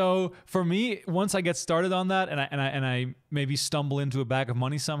 So for me, once I get started on that, and I maybe stumble into a bag of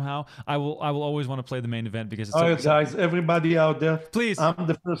money somehow, I will always want to play the main event because it's. All right, guys, everybody out there, please. I'm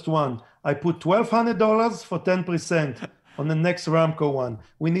the first one. I put $1,200 for 10% on the next Remko one.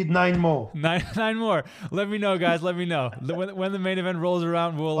 We need 9 more. Nine more. Let me know, guys. Let me know when the main event rolls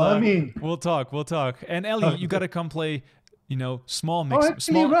around. We'll we'll talk. We'll talk. And Eli, you got to come play. You know, small mix. Oh,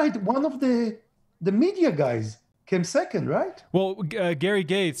 actually, right. One of the media guys came second, right? Well, Gary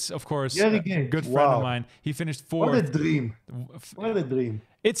Gates, of course, Gary Gates, good friend of mine. He finished 4th. What a dream! What a dream!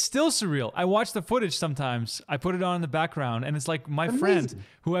 It's still surreal. I watch the footage sometimes. I put it on in the background, and it's like my friend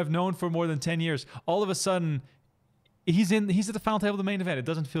who I've known for more than 10 years. All of a sudden, he's at the final table of the main event. It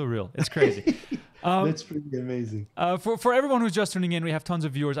doesn't feel real. It's crazy. That's pretty amazing. For everyone who's just tuning in, we have tons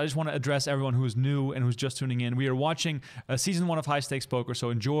of viewers. I just want to address everyone who is new and who's just tuning in. We are watching season 1 of High Stakes Poker,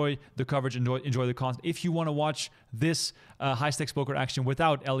 so enjoy the coverage, enjoy the content. If you want to watch this High Stakes Poker action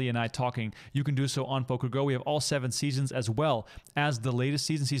without Eli and I talking, you can do so on PokerGO. We have all 7 seasons as well as the latest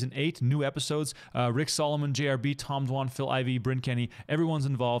season, season 8, new episodes. Rick Solomon, JRB, Tom Dwan, Phil Ivey, Bryn Kenny, everyone's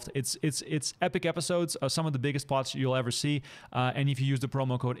involved. It's epic episodes, some of the biggest pots you'll ever see. And if you use the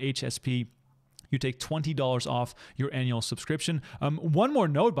promo code HSP, you take $20 off your annual subscription. One more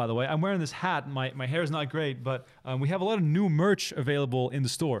note, by the way, I'm wearing this hat. My hair is not great, but we have a lot of new merch available in the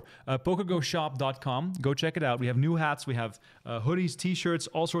store. PokerGoShop.com. Go check it out. We have new hats. We have hoodies, T-shirts,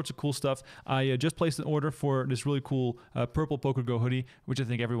 all sorts of cool stuff. I just placed an order for this really cool purple PokerGo hoodie, which I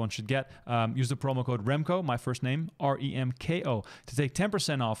think everyone should get. Use the promo code Remko, my first name, REMKO, to take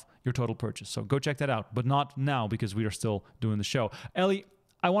 10% off your total purchase. So go check that out, but not now because we are still doing the show. Eli,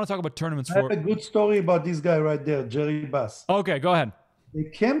 I want to talk about tournaments. I have a good story about this guy right there, Jerry Bass. Okay, go ahead. They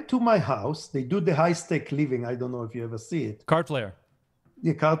came to my house. They do the high stake living. I don't know if you ever see it. Card player.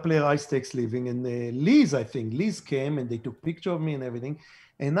 The card player high stakes living. And Liz, I think, Liz came and they took picture of me and everything.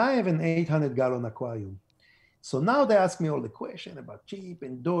 And I have an 800-gallon aquarium. So now they ask me all the question about Chip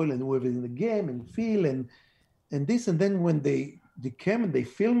and Doyle and whoever in the game and Phil and this. And then when they came and they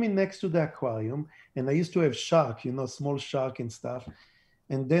filmed me next to the aquarium, and I used to have shark, you know, small shark and stuff.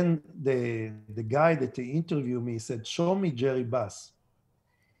 And then the guy that interviewed me said, show me Jerry Bass.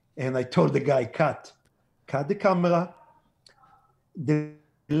 And I told the guy, cut the camera. The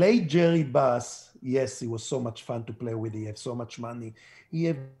late Jerry Bass, yes, he was so much fun to play with. He had so much money. He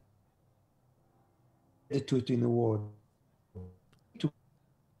had attitude in the world.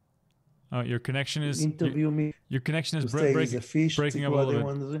 Your connection is interview me. Your connection is breaking up a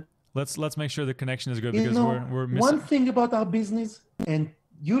little bit. Let's make sure the connection is good because we're missing. One thing about our business, and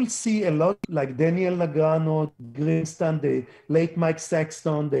you'll see a lot like Daniel Lagrange, Greenspan, the late Mike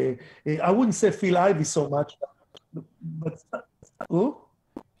Sexton, I wouldn't say Phil Ivey so much, but who?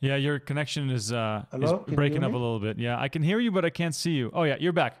 Yeah, your connection is breaking up a little bit. Yeah, I can hear you, but I can't see you. Oh yeah,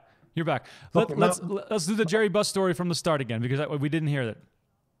 you're back. You're back. Let's do the Jerry Bass story from the start again because we didn't hear that.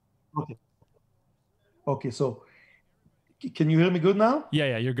 Okay, so can you hear me good now?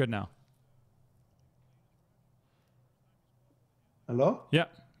 Yeah, you're good now. Hello? Yeah.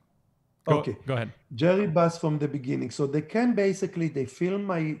 Go ahead. Jerry Bass from the beginning. So they film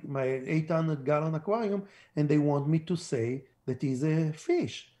my 800-gallon aquarium and they want me to say that he's a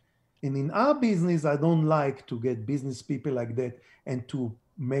fish. And in our business, I don't like to get business people like that and to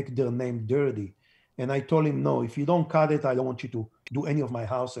make their name dirty. And I told him, no, if you don't cut it, I don't want you to do any of my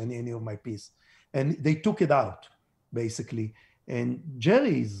house and any of my piece. And they took it out, basically. And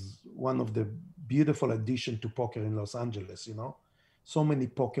Jerry is one of the beautiful additions to poker in Los Angeles, you know? So many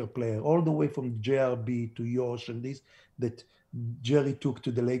poker players, all the way from JRB to Yosh and this, that Jerry took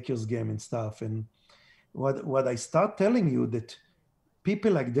to the Lakers game and stuff. And what I start telling you that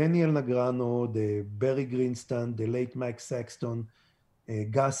people like Daniel Negreanu, the Barry Greenspan, the late Mike Sexton,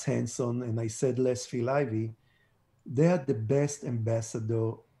 Gus Hanson, and I said less Phil Ivey, they are the best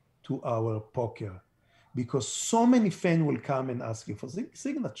ambassador to our poker. because so many fans will come and ask you for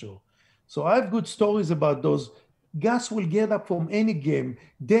signature. So I have good stories about those. Gus will get up from any game.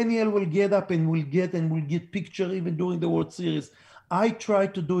 Daniel will get up and will get picture even during the World Series. I try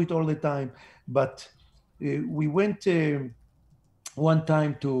to do it all the time, but we went one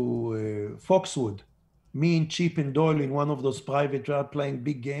time to Foxwood, me and Chip and Doyle in one of those private round playing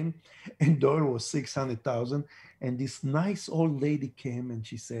big game, and Doyle was 600,000, and this nice old lady came and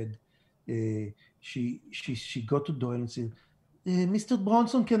she said, she got to Doyle and said, Mr.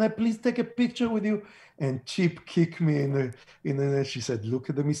 Bronson, can I please take a picture with you? And Chip kicked me in the neck. She said,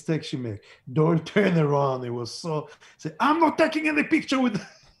 look at the mistake she made. Doyle turned around. It was so, said, I'm not taking any picture with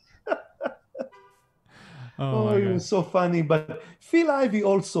Oh, it was so funny. But Phil Ivey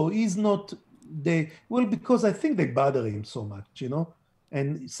also is not because I think they bother him so much, you know?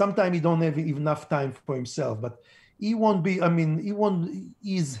 And sometimes he don't have enough time for himself, but he won't be, he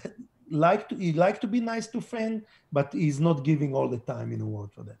like to be nice to fans, but he's not giving all the time in the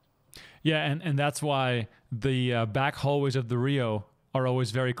world for that. Yeah, and that's why the back hallways of the Rio are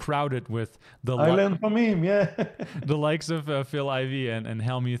always very crowded with the I learned from him, yeah. the likes of Phil Ivey and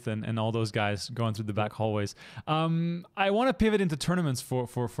Helmuth and all those guys going through the back hallways. I want to pivot into tournaments for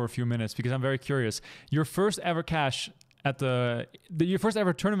a few minutes because I'm very curious. Your first ever cash at your first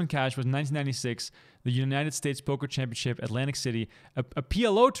ever tournament cash was 1996, the United States Poker Championship, Atlantic City, a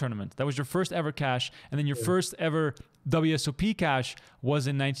PLO tournament. That was your first ever cash, and then your first ever WSOP cash was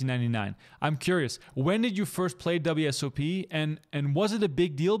in 1999. I'm curious, when did you first play WSOP, and was it a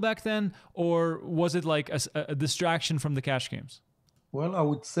big deal back then, or was it like a distraction from the cash games? Well, I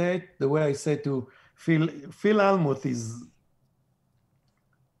would say it the way I said to Phil Almuth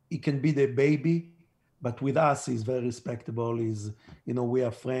he can be the baby, but with us, he's very respectable. We are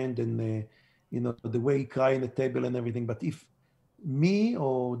friends, and the way he cry in the table and everything. But if me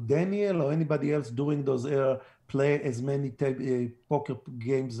or Daniel or anybody else during those era play as many poker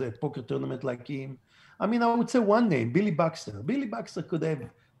games, poker tournament like him, I would say one name, Billy Baxter. Billy Baxter could have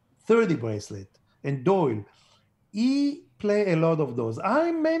 30 bracelets, and Doyle. He play a lot of those. I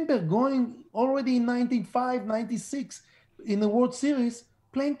remember going already in 95, 96 in the World Series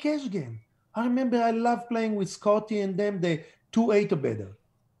playing cash game. I remember I loved playing with Scotty and them, the 2-8 or better.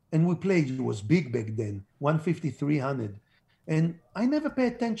 And we played, it was big back then, 150, 300. And I never pay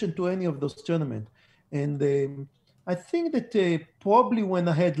attention to any of those tournaments. And I think that probably when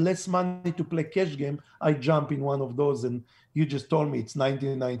I had less money to play cash game, I jump in one of those. And you just told me it's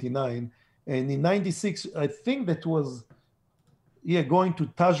 1999. And in 96, I think that was, going to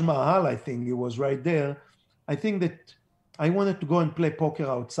Taj Mahal, I think it was right there. I think that I wanted to go and play poker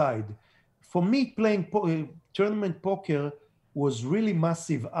outside. For me, playing tournament poker was really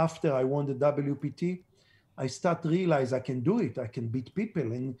massive after I won the WPT. I start to realize I can do it. I can beat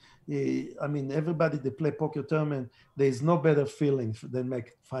people. And everybody that play poker tournament, there's no better feeling than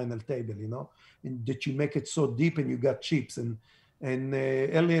make final table, and that you make it so deep and you got chips. And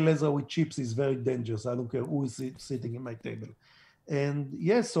Eli Elezra with chips is very dangerous. I don't care who is sitting in my table. And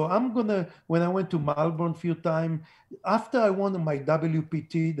so when I went to Melbourne a few times, after I won my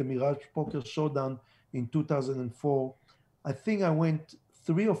WPT, the Mirage Poker Showdown in 2004, I think I went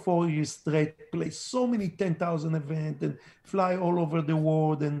 3 or 4 years straight, play so many 10,000 events and fly all over the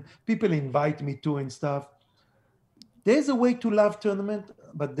world, and people invite me to and stuff. There's a way to love tournament,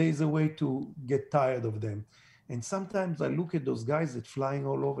 but there's a way to get tired of them. And sometimes I look at those guys that flying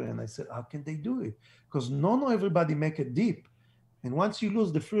all over and I said, how can they do it? Because not everybody make it deep. And once you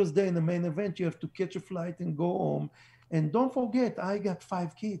lose the first day in the main event, you have to catch a flight and go home. And don't forget, I got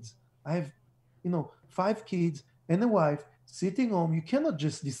 5 kids. I have, 5 kids and a wife sitting home. You cannot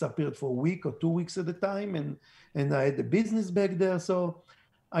just disappear for a week or 2 weeks at a time. And I had a business back there. So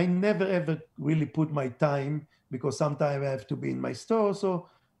I never, ever really put my time, because sometimes I have to be in my store. So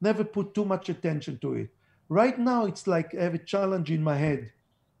never put too much attention to it. Right now, it's like I have a challenge in my head,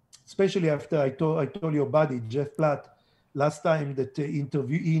 especially after I told your buddy, Jeff Platt, last time that he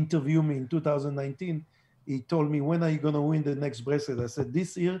interviewed me in 2019, he told me, when are you going to win the next bracelet? I said,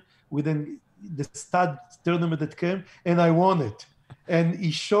 this year, within the stud tournament that came, and I won it. And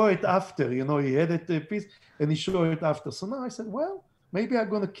he showed it after, he had it a piece, and he showed it after. So now I said, well, maybe I'm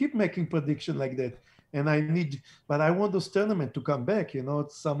going to keep making prediction like that. And but I want those tournaments to come back,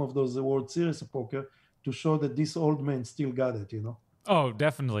 some of those World Series of poker, to show that this old man still got it, Oh,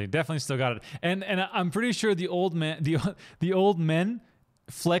 definitely still got it. And I'm pretty sure the old men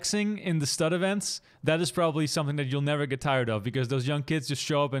flexing in the stud events, that is probably something that you'll never get tired of, because those young kids just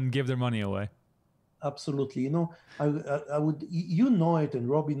show up and give their money away. Absolutely. I would, it, and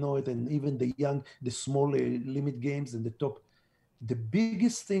Robbie know it, and even the small limit games and the top. The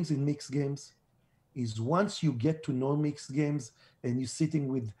biggest things in mixed games is once you get to know mixed games and you're sitting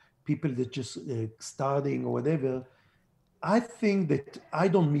with people that just starting or whatever, I think that I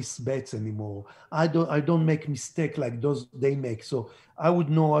don't miss bets anymore. I don't make mistake like those they make. So I would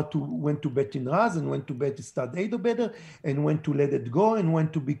know when to bet in Raz and when to bet in start 8 or better, and when to let it go and when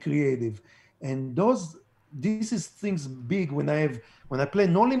to be creative. And this is things big when I play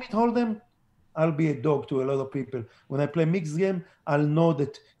no limit hold'em, I'll be a dog to a lot of people. When I play mixed game, I'll know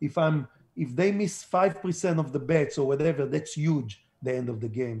that if they miss 5% of the bets or whatever, that's huge the end of the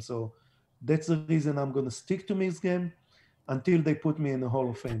game. So that's the reason I'm gonna stick to mixed game until they put me in the Hall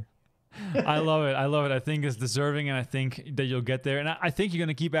of Fame. I love it. I love it. I think it's deserving, and I think that you'll get there. And I think you're going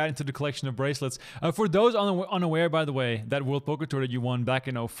to keep adding to the collection of bracelets. For those unaware, by the way, that World Poker Tour that you won back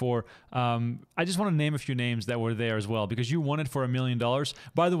in 2004, I just want to name a few names that were there as well, because you won it for $1 million.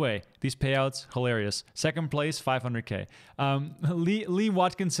 By the way, these payouts, hilarious. Second place, $500K. Lee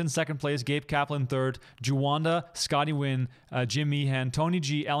Watkinson, second place. Gabe Kaplan, third. Juwanda, Scotty Wynn, Jim Meehan, Tony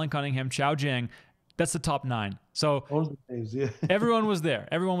G, Alan Cunningham, Chao Jiang. That's the top 9. So all the names, yeah. everyone was there.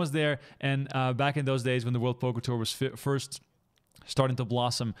 Everyone was there. And back in those days when the World Poker Tour was first starting to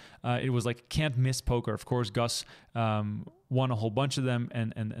blossom, it was like can't miss poker. Of course, Gus won a whole bunch of them,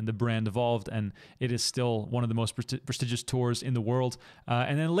 and the brand evolved, and it is still one of the most prestigious tours in the world.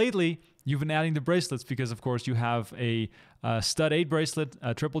 And then lately, you've been adding the bracelets because, of course, you have a stud 8 bracelet,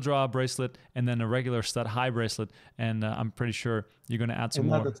 a triple draw bracelet, and then a regular stud high bracelet. And I'm pretty sure you're going to add some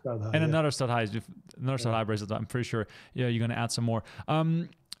more. Stud high, and yeah. Another stud high, stud high bracelet. I'm pretty sure you're going to add some more.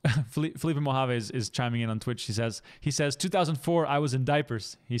 Felipe Mojave is chiming in on Twitch. He says 2004 I was in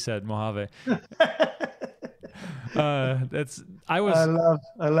diapers. He said Mojave. I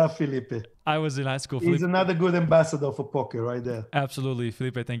love Felipe. I was in high school. He's another good ambassador for poker right there. Absolutely.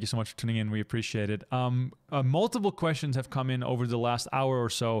 Felipe, thank you so much for tuning in. We appreciate it. Multiple questions have come in over the last hour or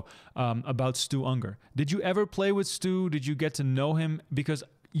so about Stu Unger. Did you ever play with Stu? Did you get to know him? Because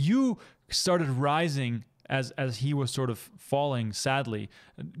you started rising as he was sort of falling, sadly.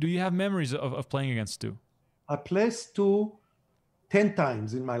 Do you have memories of playing against Stu? I played Stu 10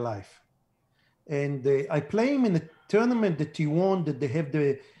 times in my life. And I play him in a tournament that he won, that they have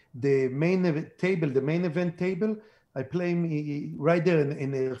the main event table. I play him right there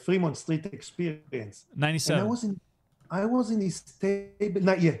in the Fremont Street Experience. 97. And I was in his table.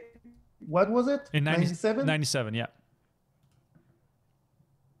 Not yet. What was it? In 97? 97, yeah.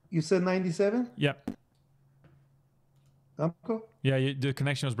 You said 97? Yeah. Remko? Yeah, the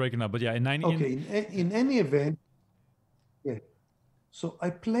connection was breaking up, but yeah, in 90. Okay, in any event, yeah. So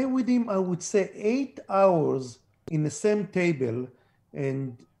I play with him, I would say 8 hours in the same table,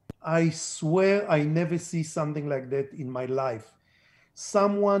 and I swear I never see something like that in my life.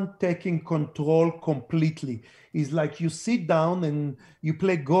 Someone taking control completely. It's like you sit down and you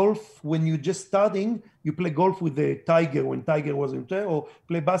play golf when you're just starting. You play golf with the Tiger when Tiger was in there, or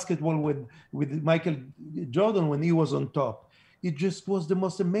play basketball with Michael Jordan when he was on top. It just was the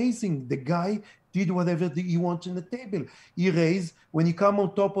most amazing. The guy did whatever he wants on the table. He raised. When you come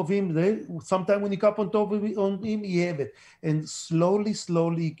on top of him, sometimes when you come on top of him, he have it. And slowly,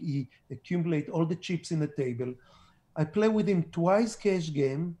 he accumulate all the chips in the table. I play with him twice cash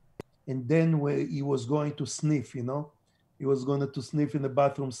game, and then where he was going to sniff, he was going to sniff in the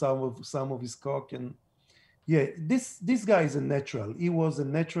bathroom some of his cock. And yeah, this guy is a natural. He was a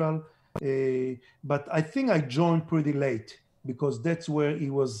natural, but I think I joined pretty late because that's where he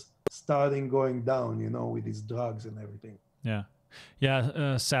was starting going down, with his drugs and everything. Yeah.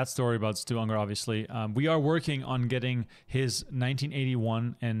 Yeah, sad story about Stu Unger, obviously. We are working on getting his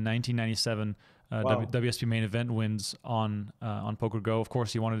 1981 and 1997 WSP main event wins on PokerGo. Of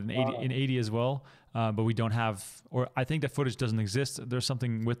course, he wanted in 80 as well, but we don't have, or I think that footage doesn't exist. There's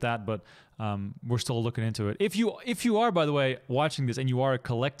something with that, but we're still looking into it. If you are, by the way, watching this and you are a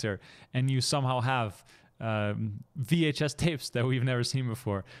collector and you somehow have VHS tapes that we've never seen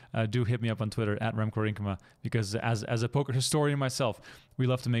before, do hit me up on Twitter at Remko Rinkema, because as a poker historian myself, we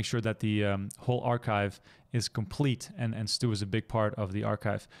love to make sure that the whole archive is complete, and Stu is a big part of the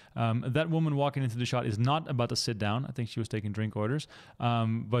archive. That woman walking into the shot is not about to sit down. I think she was taking drink orders,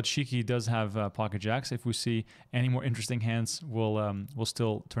 but Shiki does have pocket jacks. If we see any more interesting hands, we'll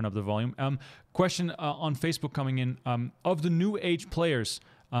still turn up the volume. Question on Facebook coming in, of the new age players,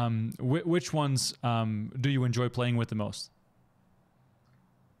 which ones do you enjoy playing with the most?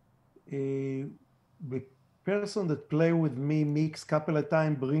 The person that play with me mix couple of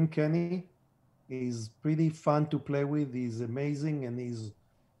times, Brin Kenny, is pretty fun to play with. He's amazing and he's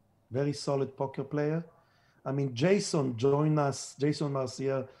very solid poker player. I mean, Jason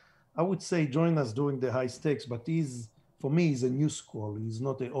Marcia, I would say joined us during the high stakes, but for me, he's a new school. He's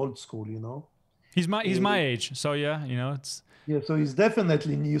not an old school, He's my age, so yeah, you know, it's Yeah, so he's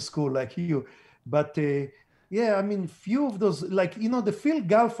definitely new school like you. But yeah, I mean, few of those, like, you know, the Phil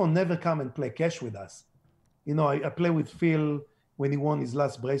Galfond never come and play cash with us. You know, I play with Phil when he won his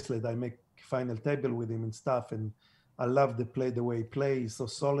last bracelet. I make final table with him and stuff. And I love the way he plays. He's so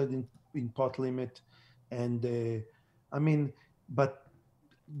solid in pot limit. And I mean, but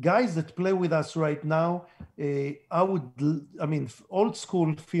guys that play with us right now, I mean, old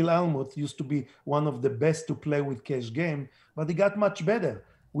school Phil Almuth used to be one of the best to play with cash game, but he got much better.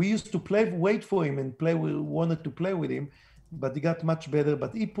 We used to wait for him and wanted to play with him, but he got much better.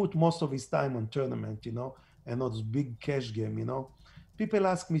 But he put most of his time on tournament, you know, and those big cash game, you know. People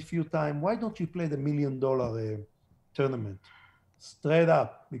ask me a few times, why don't you play the $1 million tournament? Straight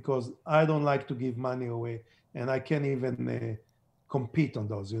up, because I don't like to give money away, and I can't even compete on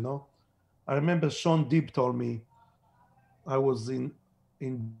those, you know. I remember Sean Deeb told me, I was in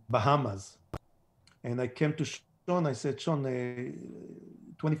Bahamas, and I came to Sean. I said, Sean,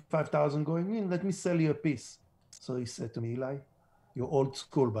 25,000 going in. Let me sell you a piece. So he said to me, Eli, you're old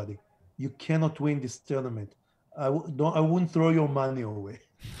school, buddy. You cannot win this tournament. I wouldn't throw your money away.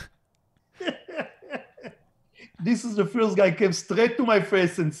 This is the first guy came straight to my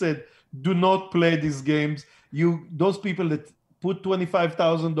face and said, do not play these games. Those people that put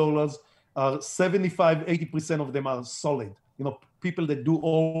 $25,000 are 75, 80% of them are solid. You know, people that do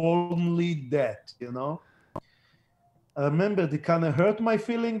only that, you know. I remember they kind of hurt my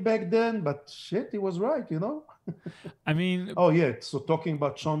feeling back then, but shit, he was right, you know. I mean, oh yeah. So talking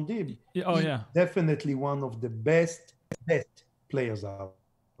about Sean Deeb, definitely one of the best players out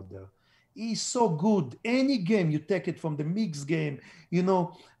there. He's so good. Any game you take it from the mix game, you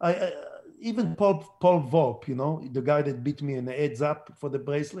know. Even Paul Volpe, you know, the guy that beat me in the heads up for the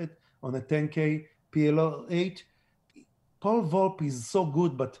bracelet on a 10K PLO 8. Paul Volpe is so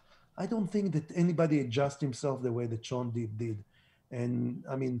good, but I don't think that anybody adjusts himself the way that Sean Deeb did. And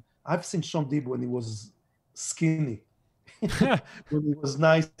I mean, I've seen Sean Deeb when he was skinny, when he was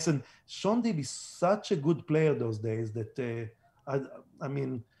nice. And Sean Deeb is such a good player those days that, I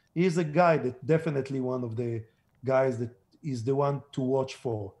mean, he's a guy that definitely one of the guys that is the one to watch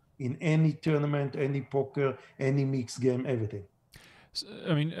for in any tournament, any poker, any mixed game, everything.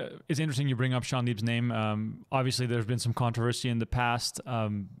 I mean, it's interesting you bring up Sean Deeb's name. Obviously, there's been some controversy in the past.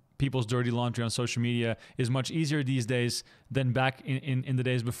 People's dirty laundry on social media is much easier these days than back in the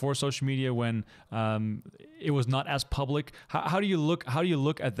days before social media when it was not as public. How do you look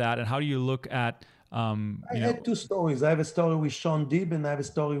at that, and how do you look at I had two stories. I have a story with Sean Deeb and I have a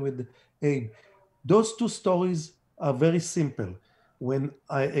story with Abe. Those two stories are very simple. When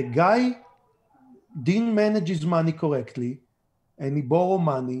a guy didn't manage his money correctly and he borrow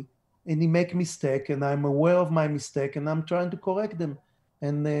money and he make mistake, and I'm aware of my mistake and I'm trying to correct them.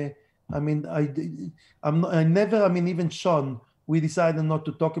 And I mean, even Sean, we decided not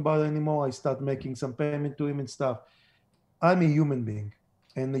to talk about it anymore. I start making some payment to him and stuff. I'm a human being,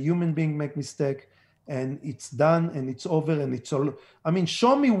 and a human being make mistake, and it's done and it's over and it's all. I mean,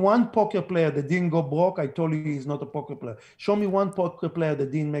 show me one poker player that didn't go broke. I told you he's not a poker player. Show me one poker player that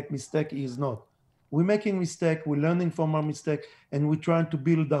didn't make mistake. He is not. We're making mistake. We're learning from our mistake, and we're trying to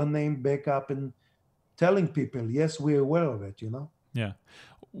build our name back up and telling people, yes, we're aware of it, you know? Yeah.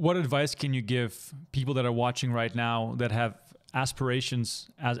 What advice can you give people that are watching right now that have aspirations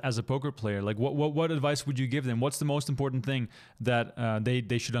as a poker player? Like what advice would you give them? What's the most important thing that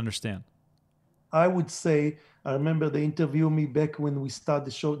they should understand? I would say, I remember they interviewed me back when we started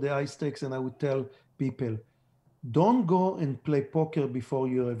the show, the high stakes, and I would tell people, don't go and play poker before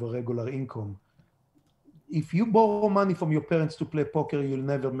you have a regular income. If you borrow money from your parents to play poker, you'll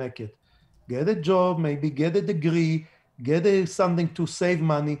never make it. Get a job, maybe get a degree, get something to save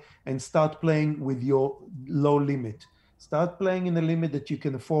money, and start playing with your low limit. Start playing in a limit that you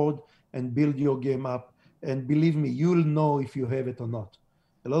can afford and build your game up. And believe me, you'll know if you have it or not.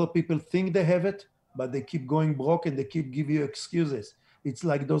 A lot of people think they have it, but they keep going broke and they keep giving you excuses. It's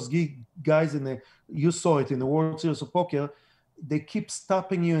like those guys you saw it in the World Series of Poker. They keep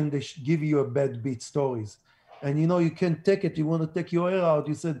stopping you and they give you a bad beat stories. And you know, you can't take it. You want to take your hair out.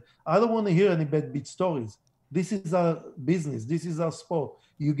 You said, I don't want to hear any bad beat stories. This is our business. This is our sport.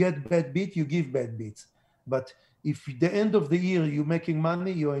 You get bad beat, you give bad beats. But if at the end of the year you're making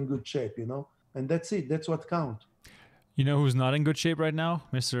money, you're in good shape, you know? And that's it. That's what counts. You know who's not in good shape right now?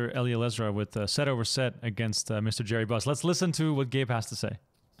 Mr. Eli Elezra with set over set against Mr. Jerry Buss. Let's listen to what Gabe has to say.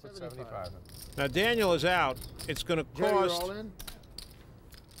 75. Now Daniel is out. It's going to cost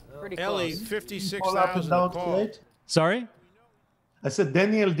Eli $56,000 to call. Sorry? I said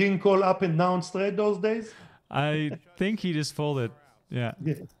Daniel didn't call up and down straight those days? I think he just folded. Yeah.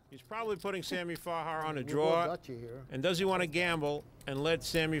 He's probably putting Sammy Farha on a draw. And does he want to gamble and let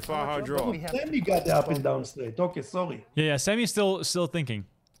Sammy Farha draw? Then he got the up and down straight. Okay, sorry. Yeah. Sammy's still thinking.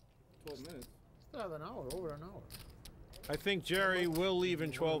 12 minutes. Still have an hour, over an hour. I think Jerry will leave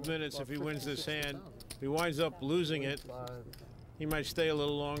in 12 minutes if he wins this hand. If he winds up losing it, he might stay a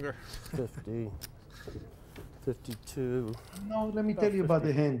little longer. 50, 52. No, let me tell you about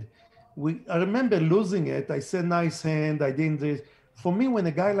the hand. I remember losing it. I said, nice hand. I didn't. For me, when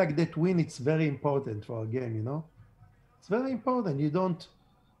a guy like that win, it's very important for a game, you know? It's very important. You don't,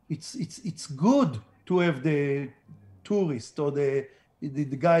 it's good to have the tourist or the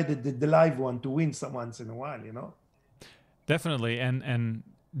guy, the live one to win some once in a while, you know? Definitely. And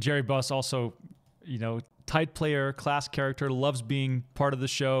Jerry Buss also, you know, tight player, class character, loves being part of the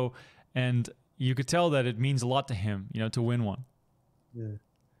show. And you could tell that it means a lot to him, you know, to win one. Yeah.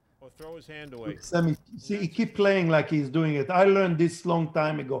 Or throw his hand away. Sammy, see, he keep playing like he's doing it. I learned this long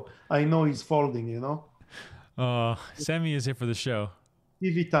time ago. I know he's folding, you know? Sammy is here for the show.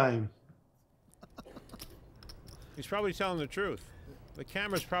 TV time. He's probably telling the truth. The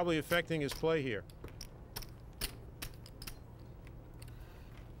camera's probably affecting his play here.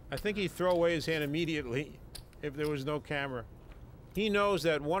 I think he'd throw away his hand immediately if there was no camera. He knows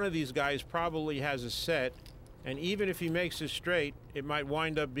that one of these guys probably has a set, and even if he makes it straight, it might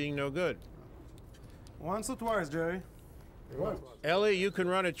wind up being no good. Once or twice, Jerry. Ellie, you can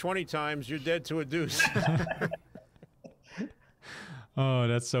run it 20 times. You're dead to a deuce. Oh,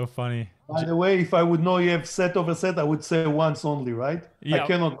 that's so funny. By the way, if I would know you have set over set, I would say once only, right? Yeah. I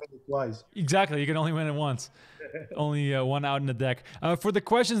cannot win it twice. Exactly. You can only win it once. Only one out in the deck. For the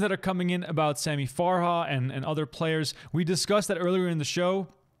questions that are coming in about Sammy Farha and other players, we discussed that earlier in the show.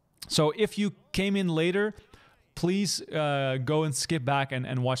 So if you came in later, please go and skip back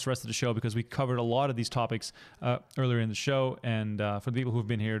and watch the rest of the show, because we covered a lot of these topics earlier in the show. And for the people who've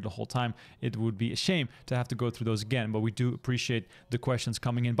been here the whole time, it would be a shame to have to go through those again. But we do appreciate the questions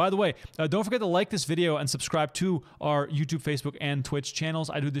coming in. By the way, don't forget to like this video and subscribe to our YouTube, Facebook, and Twitch channels.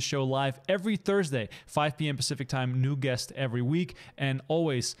 I do this show live every Thursday, 5 p.m. Pacific time, new guest every week, and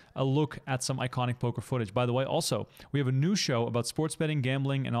always a look at some iconic poker footage. By the way, also, we have a new show about sports betting,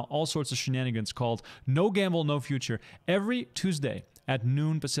 gambling, and all sorts of shenanigans called No Gamble, No Future, every Tuesday at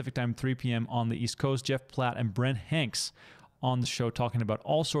noon Pacific time, 3 p.m. on the East Coast. Jeff Platt and Brent Hanks on the show talking about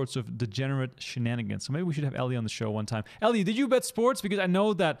all sorts of degenerate shenanigans. So maybe we should have Ellie on the show one time. Ellie, did you bet sports? Because I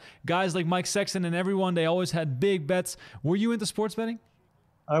know that guys like Mike Sexton and everyone, they always had big bets. Were you into sports betting?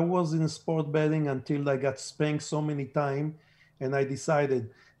 I was in sport betting until I got spanked so many times, and I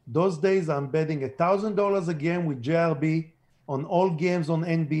decided those days I'm betting $1,000 a game with JRB on all games on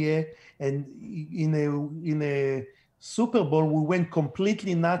NBA, and in a Super Bowl we went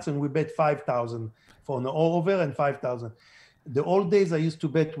completely nuts and we bet 5,000 for an over and 5,000. The old days I used to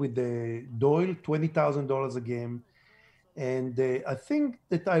bet with the Doyle $20,000 a game, and I think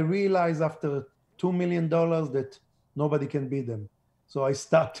that I realized after $2 million that nobody can beat them, so I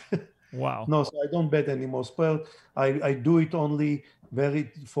stopped. Wow. No, so I don't bet anymore. Sport, I do it only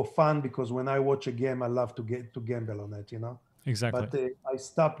very for fun, because when I watch a game I love to gamble on it, you know. Exactly. But I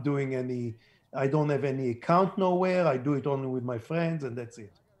stopped doing any. I don't have any account nowhere. I do it only with my friends, and that's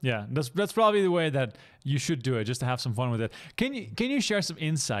it. Yeah, that's probably the way that you should do it, just to have some fun with it. Can you share some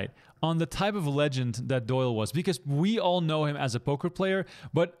insight on the type of legend that Doyle was? Because we all know him as a poker player,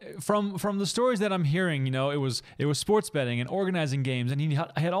 but from the stories that I'm hearing, you know, it was sports betting and organizing games, and he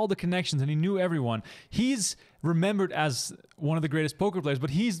had all the connections and he knew everyone. He's remembered as one of the greatest poker players, but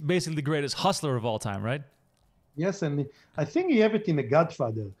he's basically the greatest hustler of all time, right? Yes, and I think you have it in The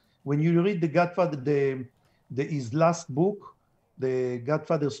Godfather. When you read The Godfather, his last book, The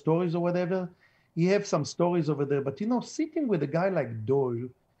Godfather Stories or whatever, he have some stories over there. But, you know, sitting with a guy like Doyle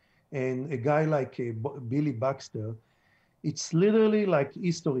and a guy like Billy Baxter, it's literally like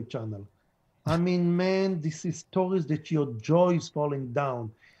History Channel. I mean, man, this is stories that your jaw is falling down.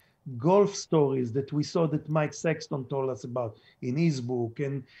 Golf stories that we saw that Mike Sexton told us about in his book,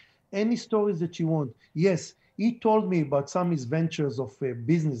 and any stories that you want. Yes, he told me about some of his ventures of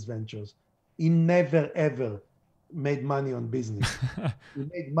business ventures. He never, ever made money on business. He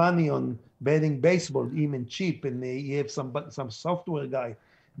made money on betting baseball, him and Chip, and he have some software guy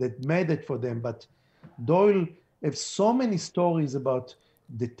that made it for them. But Doyle have so many stories about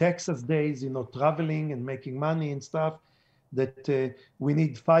the Texas days, you know, traveling and making money and stuff, that we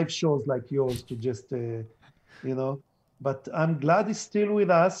need 5 shows like yours to just, you know. But I'm glad he's still with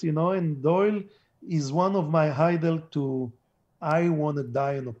us, you know, and Doyle is one of my idol to, I want to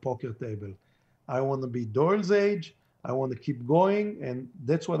die on a poker table. I want to be Doyle's age. I want to keep going, and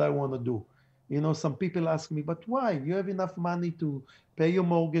that's what I want to do. You know, some people ask me, but why? You have enough money to pay your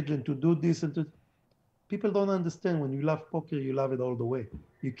mortgage and to do this and to. People don't understand when you love poker, you love it all the way.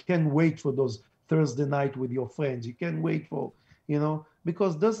 You can't wait for those Thursday night with your friends. You can't wait for,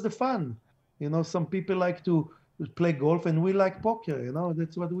 because that's the fun. Some people like to play golf and we like poker,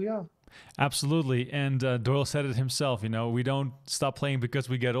 that's what we are. Absolutely. And Doyle said it himself, we don't stop playing because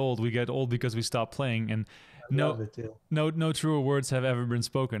we get old. We get old because we stop playing. And no truer words have ever been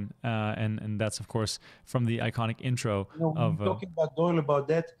spoken. And that's, of course, from the iconic intro of... talking about Doyle about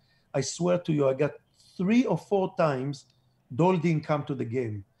that, I swear to you, I got 3 or 4 times Doyle didn't come to the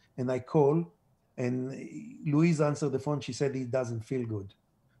game. And I call, and Louise answered the phone. She said he doesn't feel good.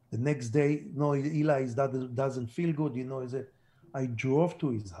 The next day, no, Eli doesn't feel good. I drove to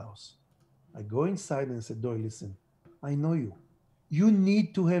his house. I go inside and I said, Doyle, listen, I know you. You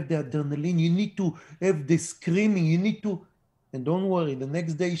need to have the adrenaline. You need to have the screaming. You need to, and don't worry, the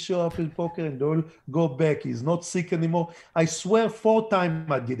next day show up in poker and Doyle go back. He's not sick anymore. I swear 4 times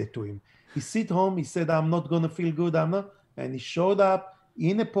I did it to him. He sit home, he said, I'm not going to feel good, and he showed up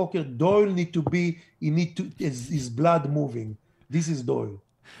in a poker. Doyle his blood moving. This is Doyle.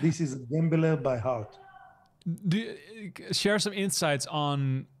 This is a gambler by heart. Do you share some insights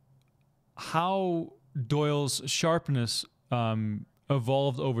on how Doyle's sharpness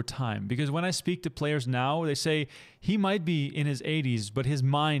evolved over time? Because when I speak to players now, they say he might be in his 80s, but his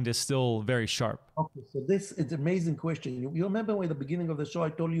mind is still very sharp. Okay, so this is an amazing question. You remember when at the beginning of the show I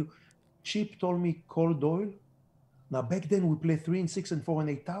told you, Chip told me, call Doyle? Now, back then we played 3 and 6 and 4 and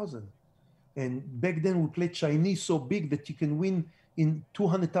 8,000. And back then we played Chinese so big that you can win in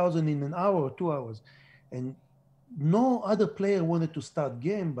 200,000 in an hour or 2 hours. And no other player wanted to start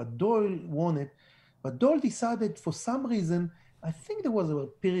game, but Doyle wanted. But Doyle decided for some reason, I think there was a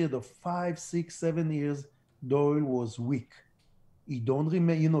period of 5, 6, 7 years, Doyle was weak. He don't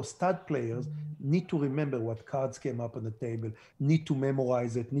remember, stud players need to remember what cards came up on the table, need to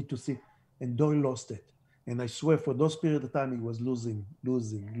memorize it, need to see. And Doyle lost it. And I swear for those period of time, he was losing.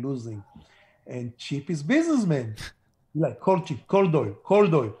 And Chip is businessman. Like, call Chip, call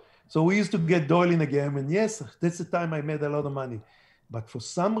Doyle. So we used to get Doyle in a game. And yes, that's the time I made a lot of money. But for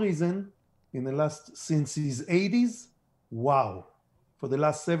some reason, since his 80s, wow. For the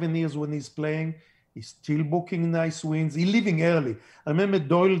last 7 years when he's playing, he's still booking nice wins. He's leaving early. I remember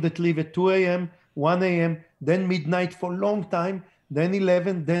Doyle that leave at 2 a.m., 1 a.m., then midnight for a long time, then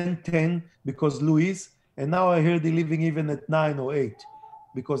 11, then 10 because Louise. And now I heard he leaving even at 9 or 8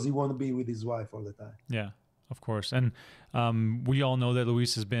 because he want to be with his wife all the time. Yeah, of course. And we all know that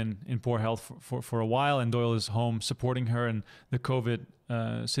Louise has been in poor health for a while, and Doyle is home supporting her in the COVID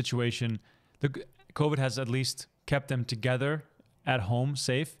situation. The COVID has at least kept them together at home,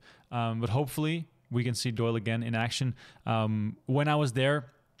 safe. But hopefully we can see Doyle again in action. When I was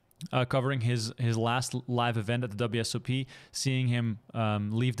there covering his last live event at the WSOP, seeing him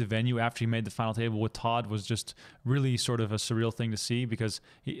leave the venue after he made the final table with Todd was just really sort of a surreal thing to see because,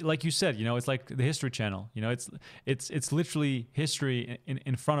 like you said, it's like the History Channel. It's literally history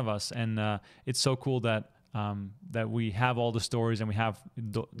in front of us, and it's so cool that we have all the stories, and we have,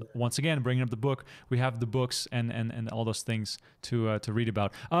 once again, bringing up the book, we have the books and all those things to read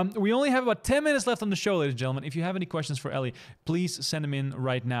about. We only have about 10 minutes left on the show, ladies and gentlemen. If you have any questions for Eli, please send them in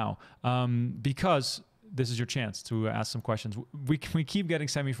right now, because this is your chance to ask some questions. We keep getting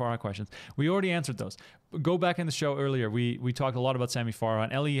Sammy Farah questions. We already answered those. Go back in the show earlier. We talked a lot about Sammy Farah,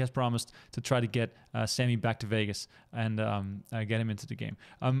 and Eli has promised to try to get Sammy back to Vegas and get him into the game.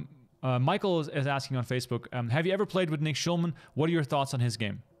 Michael is asking on Facebook, have you ever played with Nick Schulman? What are your thoughts on his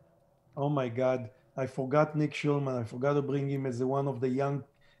game? Oh my God, I forgot Nick Schulman. I forgot to bring him as one of the young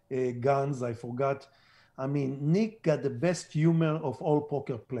guns. I forgot. I mean, Nick got the best humor of all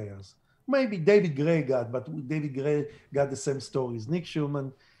poker players. Maybe David Gray but David Gray got the same stories. Nick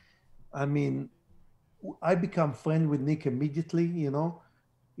Schulman, I mean, I become friend with Nick immediately,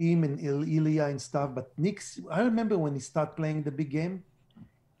 him and Ilya and stuff. But I remember when he started playing the big game,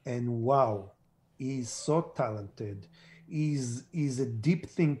 and wow, he's so talented. He's a deep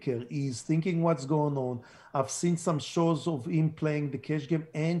thinker. He's thinking what's going on. I've seen some shows of him playing the cash game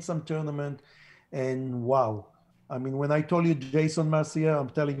and some tournament, and wow. I mean, when I told you Jason Mercier, I'm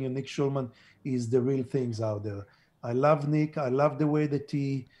telling you, Nick Schulman is the real things out there. I love Nick. I love the way that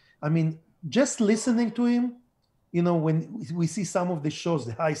just listening to him, when we see some of the shows,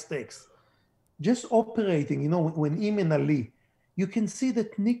 the high stakes, just operating, when him and Ali, you can see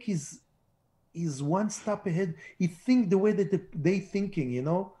that Nick is one step ahead. He think the way that they thinking,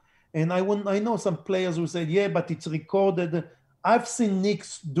 And I know some players who said, yeah, but it's recorded. I've seen Nick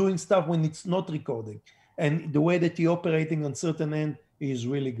doing stuff when it's not recording. And the way that he operating on certain end is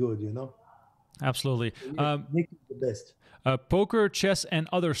really good, Absolutely. Nick is the best. Poker, chess, and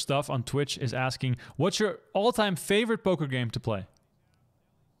other stuff on Twitch is asking, what's your all-time favorite poker game to play?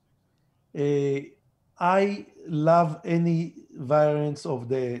 I love any variants of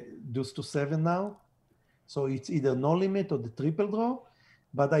the deuce to seven now. So it's either no limit or the triple draw.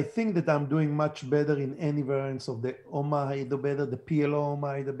 But I think that I'm doing much better in any variants of the Omaha either better, the PLO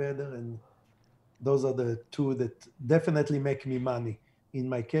Omaha either better. And those are the two that definitely make me money in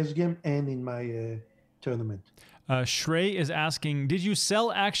my cash game and in my tournament. Shrey is asking, did you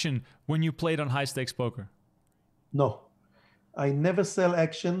sell action when you played on high stakes poker? No, I never sell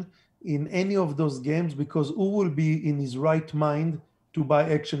action in any of those games because who will be in his right mind to buy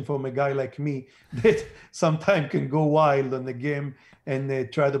action from a guy like me that sometimes can go wild on the game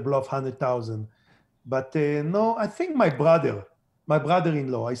and try to bluff 100,000. But no, I think my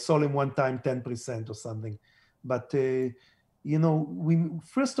brother-in-law, I sold him one time 10% or something. But you know,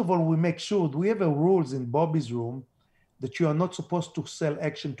 first of all, we make sure we have a rules in Bobby's room that you are not supposed to sell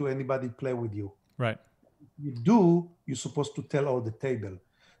action to anybody play with you. Right. You do, you're supposed to tell all the table.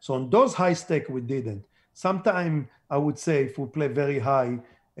 So on those high stake, we didn't. Sometime I would say if we play very high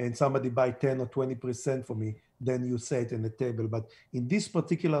and somebody buy 10 or 20% for me, then you say it in the table. But in this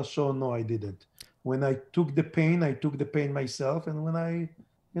particular show, no, I didn't. When I took the pain, I took the pain myself. And when I,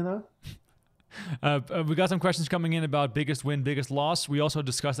 you know. We got some questions coming in about biggest win, biggest loss. We also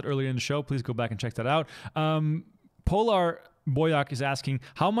discussed it earlier in the show. Please go back and check that out. Polar Boyak is asking,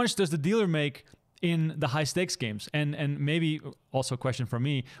 how much does the dealer make in the high stakes games? And maybe also a question from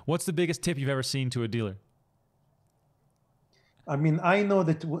me, what's the biggest tip you've ever seen to a dealer? I mean, I know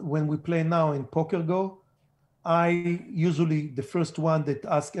that when we play now in PokerGo, I usually the first one that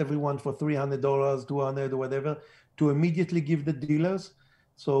ask everyone for $300, $200 or whatever to immediately give the dealers.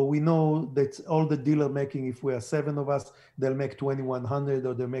 So we know that all the dealer making, if we are 7 of us, they'll make 2,100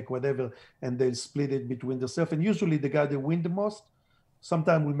 or they'll make whatever, and they'll split it between themselves. And usually the guy that win the most,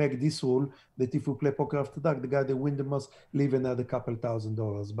 sometimes we make this rule that if we play poker after dark, the guy that win the most leave another couple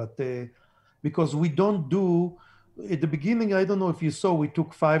 $1,000. But because we don't do, at the beginning, I don't know if you saw, we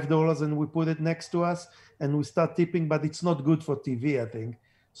took $5 and we put it next to us and we start tipping, but it's not good for TV, I think.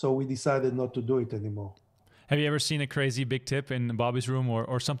 So we decided not to do it anymore. Have you ever seen a crazy big tip in Bobby's room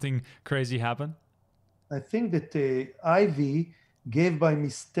or something crazy happen? I think that Ivy gave by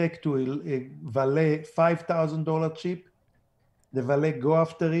mistake to a valet $5,000 chip. The valet go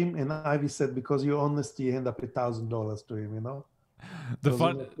after him, and Ivy said, because you're honest, you end up $1,000 to him, you know?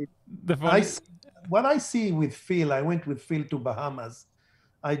 What I see with Phil, I went with Phil to Bahamas.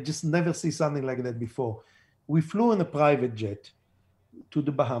 I just never see something like that before. We flew in a private jet to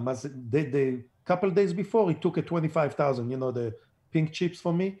the Bahamas. The couple of days before, he took a 25,000, you know, the pink chips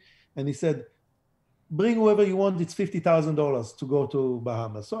for me. And he said, bring whoever you want. It's $50,000 to go to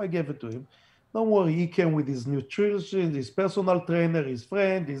Bahamas. So I gave it to him. Don't worry. He came with his nutrition, his personal trainer, his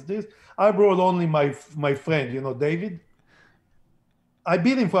friend, his this. I brought only my friend, you know, David. I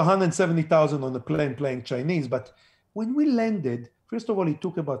beat him for 170,000 on the plane playing Chinese. But when we landed, first of all, he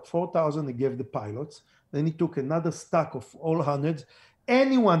took about 4,000. He gave the pilots. Then he took another stack of all hundreds.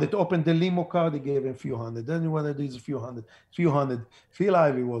 Anyone that opened the limo card, he gave him a few hundred. Anyone that did a few hundred. Phil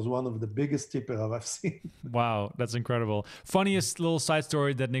Ivey was one of the biggest tippers I've seen. Wow, that's incredible. Funniest little side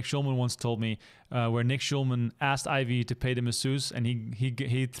story that Nick Schulman once told me, where Nick Schulman asked Ivey to pay the masseuse, and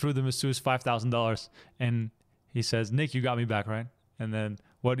he threw the masseuse $5,000, and he says, "Nick, you got me back, right?" And then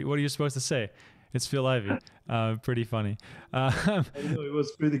what are you supposed to say? It's Phil Ivey. Pretty funny. I know, it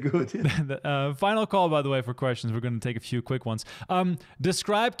was pretty good. Final call, by the way, for questions. We're going to take a few quick ones.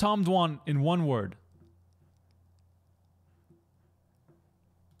 Describe Tom Dwan in one word.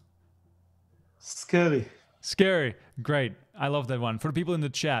 Scary. Scary. Great. I love that one. For the people in the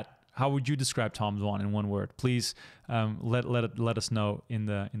chat, how would you describe Tom Dwan in one word? Please let us know in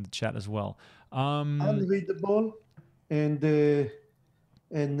the chat as well. Unreadable and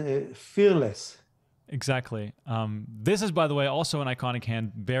fearless. Exactly. This is, by the way, also an iconic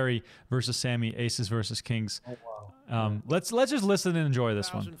hand. Barry versus Sammy, aces versus kings. Oh, wow. Let's just listen and enjoy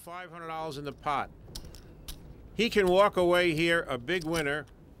this one. $1,500 in the pot. He can walk away here a big winner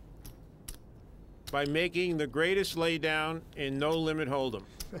by making the greatest laydown in no limit hold'em.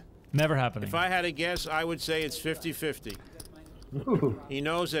 Never happening. If I had to guess, I would say it's 50-50. He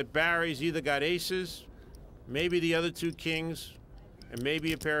knows that Barry's either got aces, maybe the other two kings, and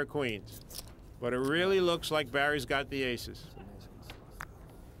maybe a pair of queens. But it really looks like Barry's got the aces.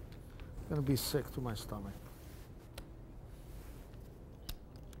 Gonna be sick to my stomach.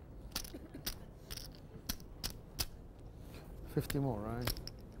 $50 more, right?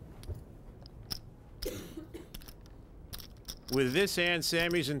 With this hand,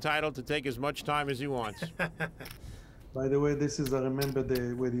 Sammy's entitled to take as much time as he wants. By the way, this is, I remember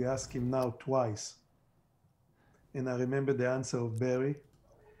when you ask him now twice. And I remember the answer of Barry.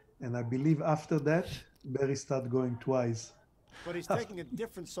 And I believe after that, Barry started going twice. But he's taking a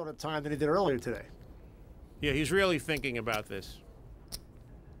different sort of time than he did earlier today. Yeah, he's really thinking about this.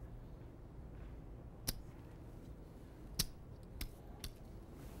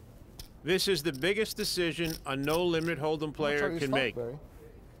 This is the biggest decision a no-limit hold'em player can make. Barry.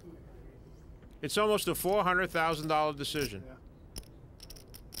 It's almost a $400,000 decision. Yeah.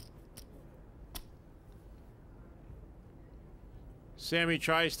 Sammy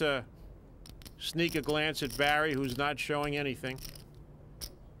tries to sneak a glance at Barry, who's not showing anything.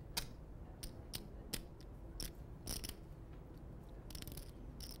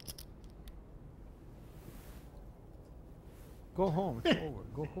 Go home. It's over.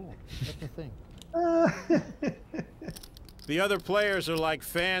 Go home. That's the thing. The other players are like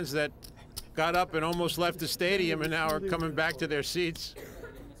fans that got up and almost left the stadium and now are coming back to their seats.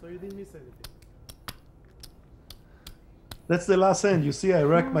 So you didn't miss anything. That's the last hand. You see, I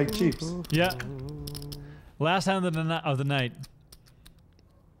racked my chips. Yeah. Last hand of the night.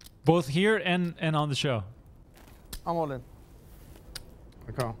 Both here and on the show. I'm all in.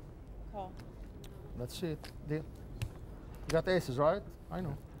 I call. Call. Let's see it. Deal. You got aces, right? I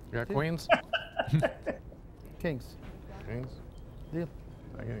know. You got See? queens? Kings. Kings? Deal.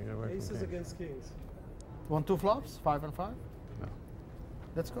 I can't get away from Aces kings. against kings. Want 2 flops? 5 and 5? No.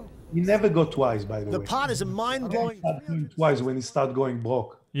 Let's go. He never go twice, by the The way. pot is a mind-blowing Start doing twice when he start going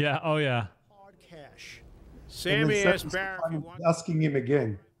broke. Yeah. Oh yeah. hard cash. Sammy And then asked Barry if he wants, asking him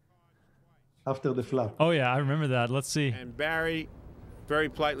again after the flop. Oh yeah. I remember that. Let's see. and Barry very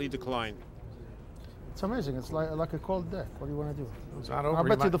politely declined. It's amazing. It's like a cold deck. What do you want to do? It's not over. I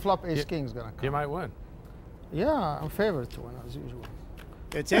bet you might- the flop ace you- king's gonna come. You might win. Yeah, I'm favored to win as usual.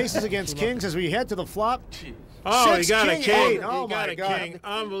 It's aces against kings as we head to the flop. Oh, Six, he got king, a king. eight. Oh, He got my a God. king.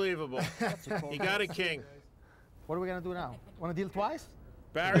 Unbelievable. He got a king. What are we gonna do now? Want to deal twice?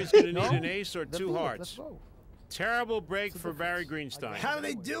 Barry's going to need No? an ace or Let's two do it. hearts. Let's go. Terrible break for Barry Greenstein. How do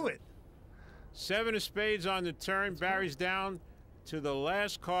they do it? 7 of spades on the turn. Barry's down to the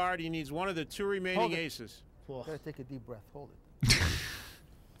last card. He needs one of the 2 remaining Hold it. aces. Gotta take a deep breath. Hold it.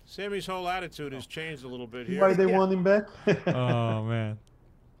 Sammy's whole attitude has changed a little bit Why here. they want him back? Oh man.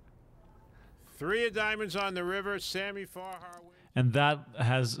 3 of diamonds on the river. Sammy Farhar wins. And that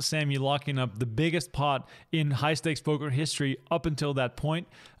has Sammy locking up the biggest pot in high-stakes poker history up until that point.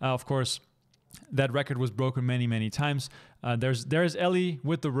 Of course, that record was broken many, many times. There's Eli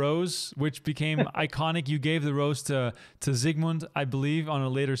with the rose, which became iconic. You gave the rose to Zygmunt, I believe, on a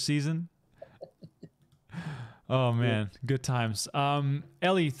later season. Oh man, good times.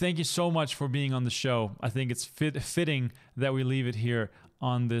 Eli, thank you so much for being on the show. I think it's fitting that we leave it here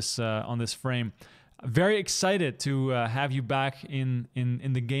on this frame. Very excited to have you back in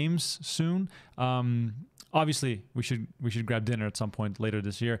the games soon. Obviously, we should grab dinner at some point later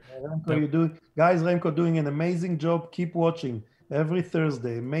this year. Remko doing an amazing job. Keep watching every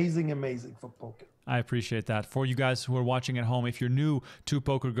Thursday. Amazing for poker. I appreciate that. For you guys who are watching at home, if you're new to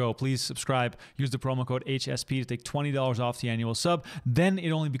PokerGO, please subscribe. Use the promo code HSP to take $20 off the annual sub. Then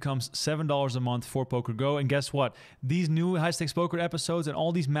it only becomes $7 a month for PokerGO. And guess what? These new high-stakes poker episodes and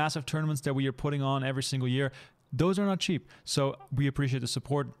all these massive tournaments that we are putting on every single year, those are not cheap. So we appreciate the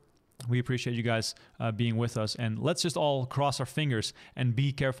support. We appreciate you guys being with us. And let's just all cross our fingers and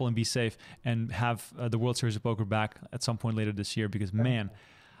be careful and be safe and have the World Series of Poker back at some point later this year because, man,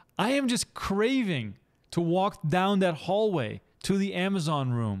 I am just craving to walk down that hallway to the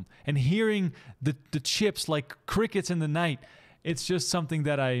Amazon room and hearing the chips like crickets in the night. It's just something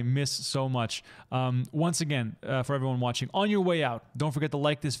that I miss so much. Once again, for everyone watching, on your way out, don't forget to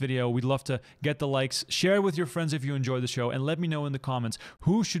like this video. We'd love to get the likes. Share it with your friends if you enjoy the show. And let me know in the comments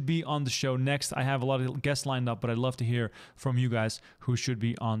who should be on the show next. I have a lot of guests lined up, but I'd love to hear from you guys who should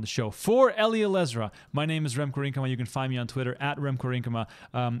be on the show. For Eli Elezra, my name is Remko Rinkema. You can find me on Twitter at Remko Rinkema.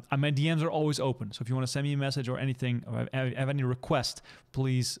 My DMs are always open. So if you want to send me a message or anything, or have any requests,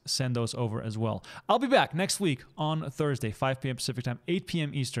 please send those over as well. I'll be back next week on Thursday, 5 p.m. Pacific time, 8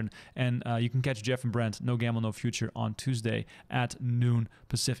 p.m. Eastern. And you can catch Jeff and Brent, No Gamble, No Future, on Tuesday at noon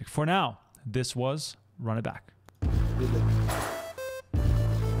Pacific. For now, this was Run It Back. Good day.